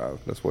Wrangler to drive.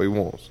 That's what he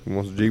wants. He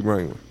wants a Jeep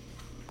Wrangler.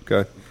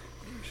 Okay,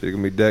 shit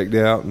gonna be decked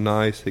out,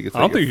 nice. He can. I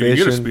don't take think it you can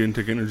get a fishing. speeding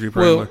ticket in a Jeep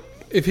well, Wrangler.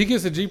 if he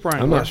gets a Jeep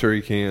Wrangler, I'm not sure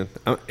he can.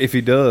 If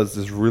he does,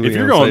 it's really If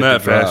you're going unsafe that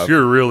to drive. fast,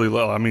 you're really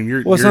low. I mean,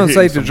 you're. Well, it's you're unsafe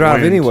hitting to some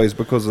drive wind. anyways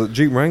because the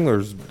Jeep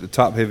Wrangler's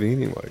top heavy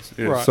anyways.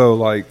 Yeah. Right. So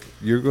like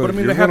you're going. But I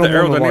mean, you're they have the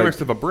gonna wanna, aerodynamics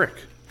like- of a brick.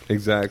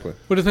 Exactly.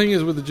 but the thing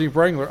is with the Jeep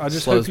Wrangler, I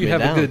just Slows hope you me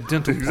have down. a good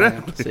dental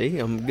Exactly. plan. See,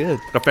 I'm good.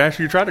 The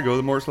faster you try to go,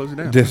 the more it slows you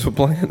down. Dental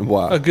plan?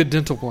 Why? A good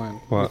dental plan.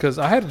 Why? Because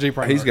I had a Jeep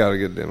Wrangler. He's got a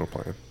good dental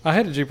plan. I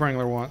had a Jeep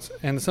Wrangler once,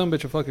 and the son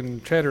bitch will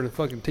fucking chatter the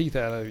fucking teeth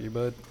out of you,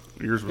 bud.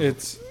 Yours was.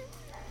 It's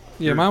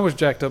mine was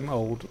jacked up and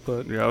old,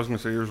 but Yeah, I was gonna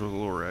say yours was a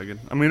little ragged.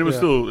 I mean, it was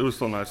Yeah.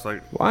 still nice.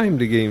 Like, Well, I aim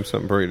to give him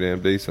something pretty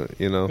damn decent,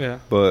 you know. Yeah.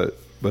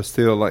 But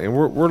still, like, and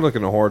we're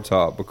looking at hard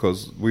top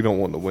because we don't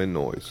want the wind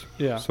noise.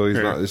 Yeah. So he's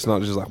Yeah. not. It's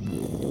not just like,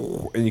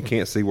 and you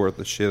can't see worth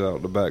the shit out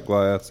of the back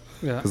glass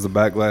yeah. because the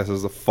back glass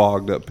is a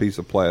fogged up piece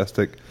of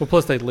plastic. Well,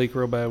 plus they leak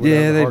real bad.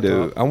 Yeah, without the they hard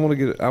do. top.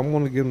 I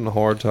want to get him the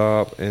hard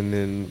top, and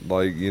then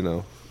like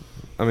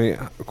I mean,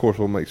 of course,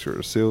 we'll make sure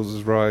the seals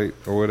is right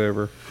or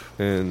whatever.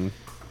 And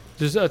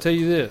Just I'll tell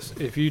you this: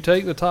 if you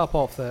take the top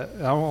off that,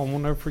 I will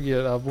never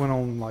forget. I went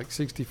on like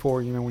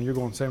 64. You know, when you're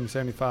going 70,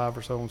 75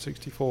 or so on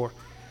 64,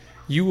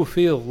 you will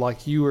feel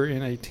like you are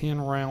in a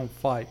 10-round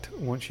fight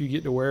once you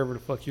get to wherever the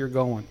fuck you're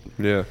going.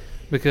 yeah,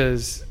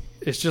 Because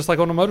it's just like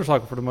on a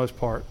motorcycle for the most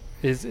part.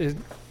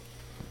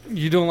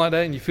 You doing like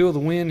that and you feel the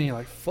wind and you're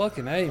like,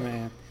 fucking A,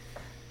 man.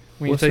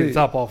 When you Well, take see- the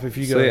top off, if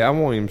you go. see, I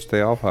won't even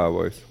stay off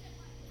highways.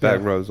 Back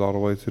Yeah. roads all the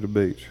way to the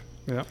beach.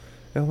 Yeah.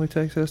 It only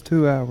takes us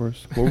 2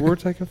 hours. Well, we're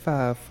taking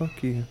 5.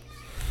 Fuck you. You know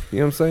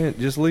what I'm saying?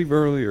 Just leave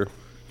earlier.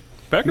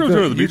 Back You roads go-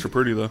 under the you- beach are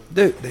pretty though.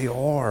 Dude, they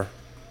are.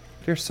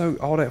 They're so,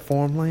 all that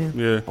farmland.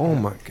 Yeah. Oh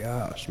my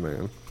gosh,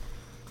 man.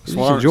 You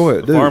Farm- should enjoy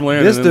it, dude.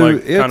 farmland This and then, dude,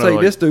 like, it'll kinda take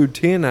like- this dude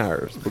 10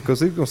 hours because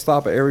he's gonna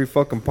stop at every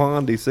fucking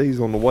pond he sees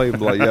on the way and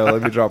be like, "Yo,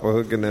 let me drop a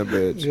hook in that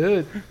bitch."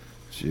 Good.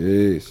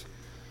 Jeez.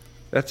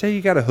 Did I tell you,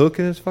 he got a hook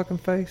in his fucking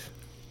face?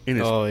 In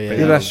his Oh yeah. face.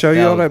 Did I show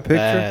you all was that picture?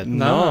 bad.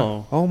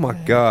 No. Oh my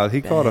god,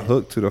 he caught a Bad.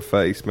 hook to the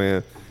face,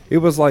 man. It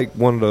was like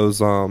one of those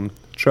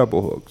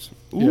treble hooks.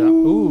 Yeah.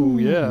 Ooh,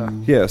 yeah.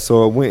 Yeah,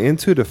 so it went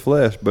into the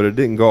flesh, but it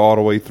didn't go all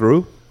the way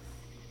through.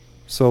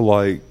 So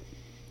like,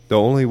 the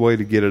only way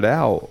to get it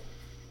out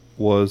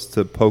was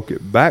to poke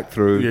it back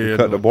through Yeah, to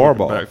cut the barb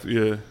off. back.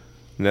 Yeah.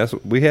 And that's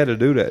we had to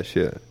do that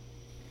shit.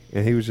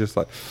 And he was just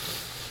like,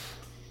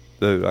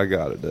 "Dude, I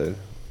got it, dude.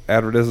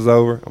 After this is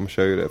over, I'm gonna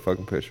show you that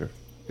fucking picture.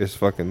 It's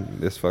fucking.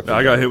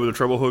 I got hit with a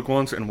treble hook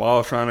once, and while I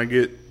was trying to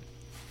get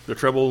the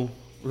treble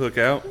hook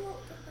out,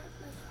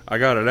 I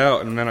got it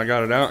out, and then I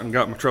got it out and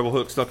got my treble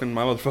hook stuck in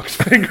my motherfucker's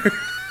finger.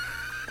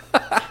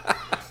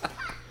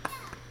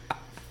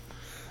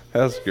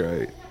 That's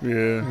great. Yeah.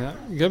 Yeah.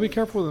 You gotta be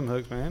careful with them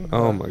hooks, man.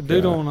 Oh, my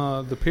Dude God.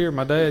 on the pier,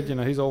 my dad, you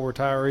know, he's old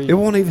retiree. It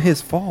wasn't even his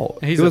fault.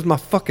 He's it was a- my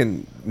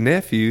fucking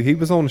nephew. He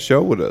was on the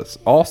show with us,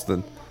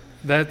 Austin.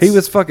 That's He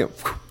was fucking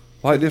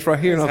like this right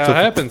here, and That's I'm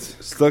how it happens.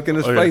 stuck in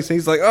his Oh, yeah. face.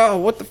 He's like, "Oh,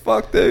 what the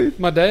fuck, dude?"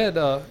 My dad,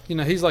 you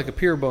know, he's like a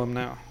pier bum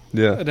now.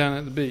 Yeah. Down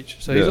at the beach.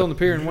 So he's Yeah. on the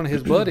pier, and one of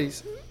his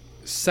buddies,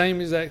 same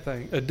exact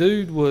thing. A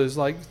dude was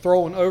like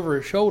throwing over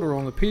his shoulder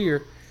on the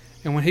pier,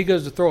 and when he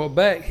goes to throw it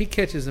back, he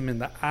catches him in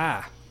the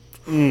eye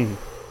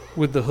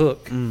with the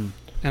hook. And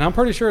I'm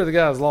pretty sure the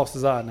guy's lost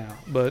his eye now,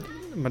 but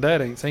my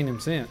dad ain't seen him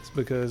since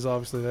because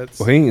obviously that's.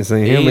 Well, he ain't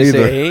seen him He ain't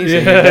either. seen- he ain't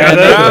seen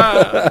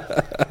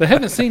Yeah, they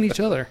haven't seen each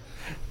other.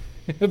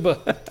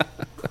 But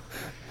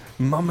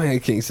My man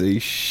can't see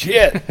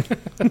shit.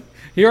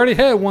 he already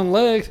had one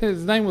leg.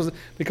 His name was,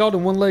 they called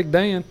him One Leg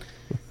Dan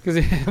because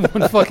he had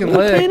one fucking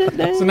leg. Lieutenant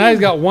Dan. So now he's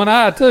got one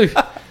eye too.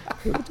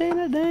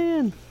 Lieutenant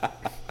Dan.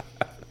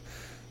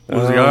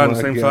 Was the Oh, guy on the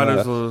my same side God.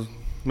 as the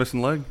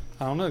missing leg?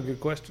 I don't know.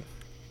 Good question.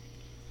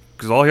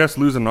 Because all he has to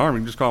lose is an arm. You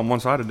can just call him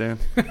one-sided, Dan.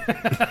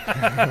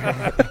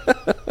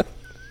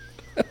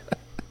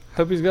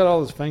 Hope he's got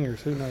all his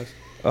fingers. Who knows?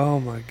 Oh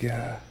my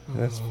god,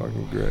 that's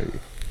fucking great.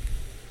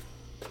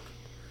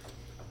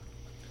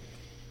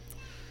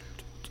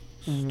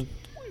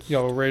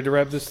 Y'all ready to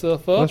wrap this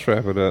stuff up? Let's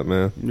wrap it up,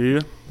 man.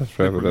 Yeah. Let's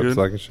wrap Think it we're up good.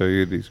 so I can show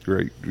you these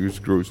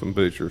gruesome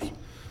pictures.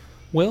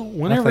 Well,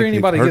 whenever think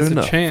anybody you've gets heard a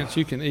enough. chance,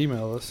 you can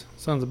email us,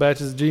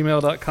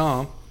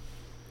 sonsofbatches@gmail.com.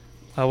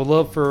 I would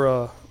love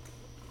for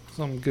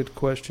some good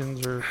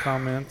questions or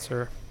comments,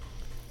 or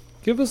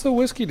give us a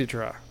whiskey to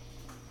try.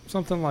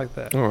 Something like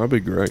that. Oh, that'd be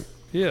great.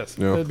 Yes,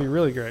 Yeah. that'd be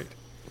really great.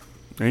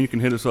 And you can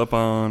hit us up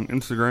on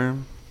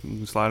Instagram. You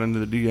can slide into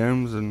the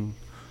DMs and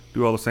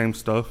do all the same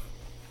stuff.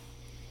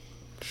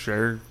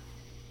 Share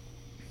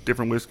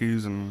different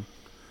whiskeys and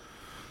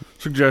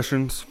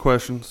suggestions,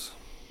 questions,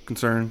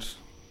 concerns.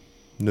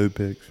 Nude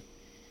pics.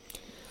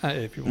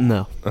 If you want.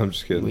 No, I'm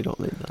just kidding. we don't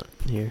need that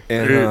here.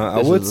 And Yeah, I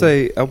this would is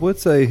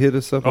say hit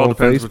us up All on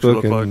depends what you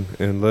Facebook look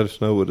and let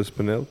us know what this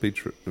Penelope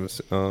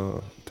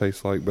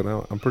tastes like. But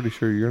I'm pretty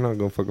sure you're not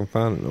gonna fucking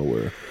find it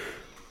nowhere.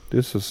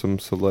 This is some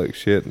select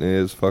shit and it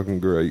is fucking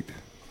great.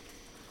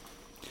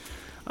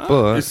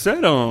 But- It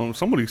said,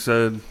 somebody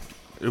said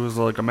it was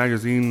like a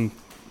magazine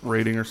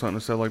rating or something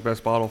that said like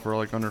best bottle for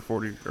like under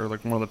 40, or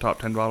like one of the top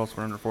 10 bottles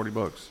for under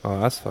 $40. Oh,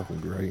 that's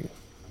fucking great.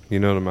 You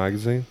know the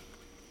magazine?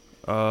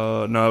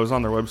 No, it was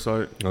on their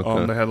website.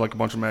 Okay. They had like a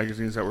bunch of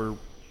magazines that were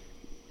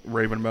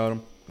raving about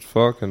them. It's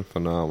fucking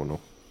phenomenal.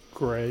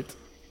 Great.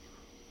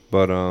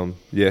 But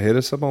yeah, hit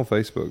us up on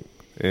Facebook.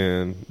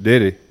 And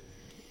Diddy,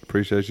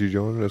 appreciate you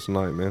joining us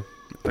tonight, man.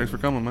 Thanks for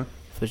coming, man.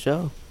 For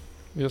sure.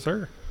 Yes,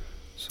 sir.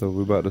 So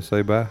we about to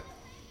say bye.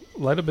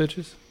 Later,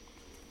 bitches.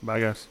 Bye,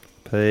 guys.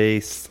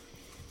 Peace.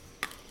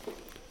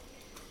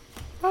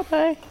 Bye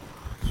bye.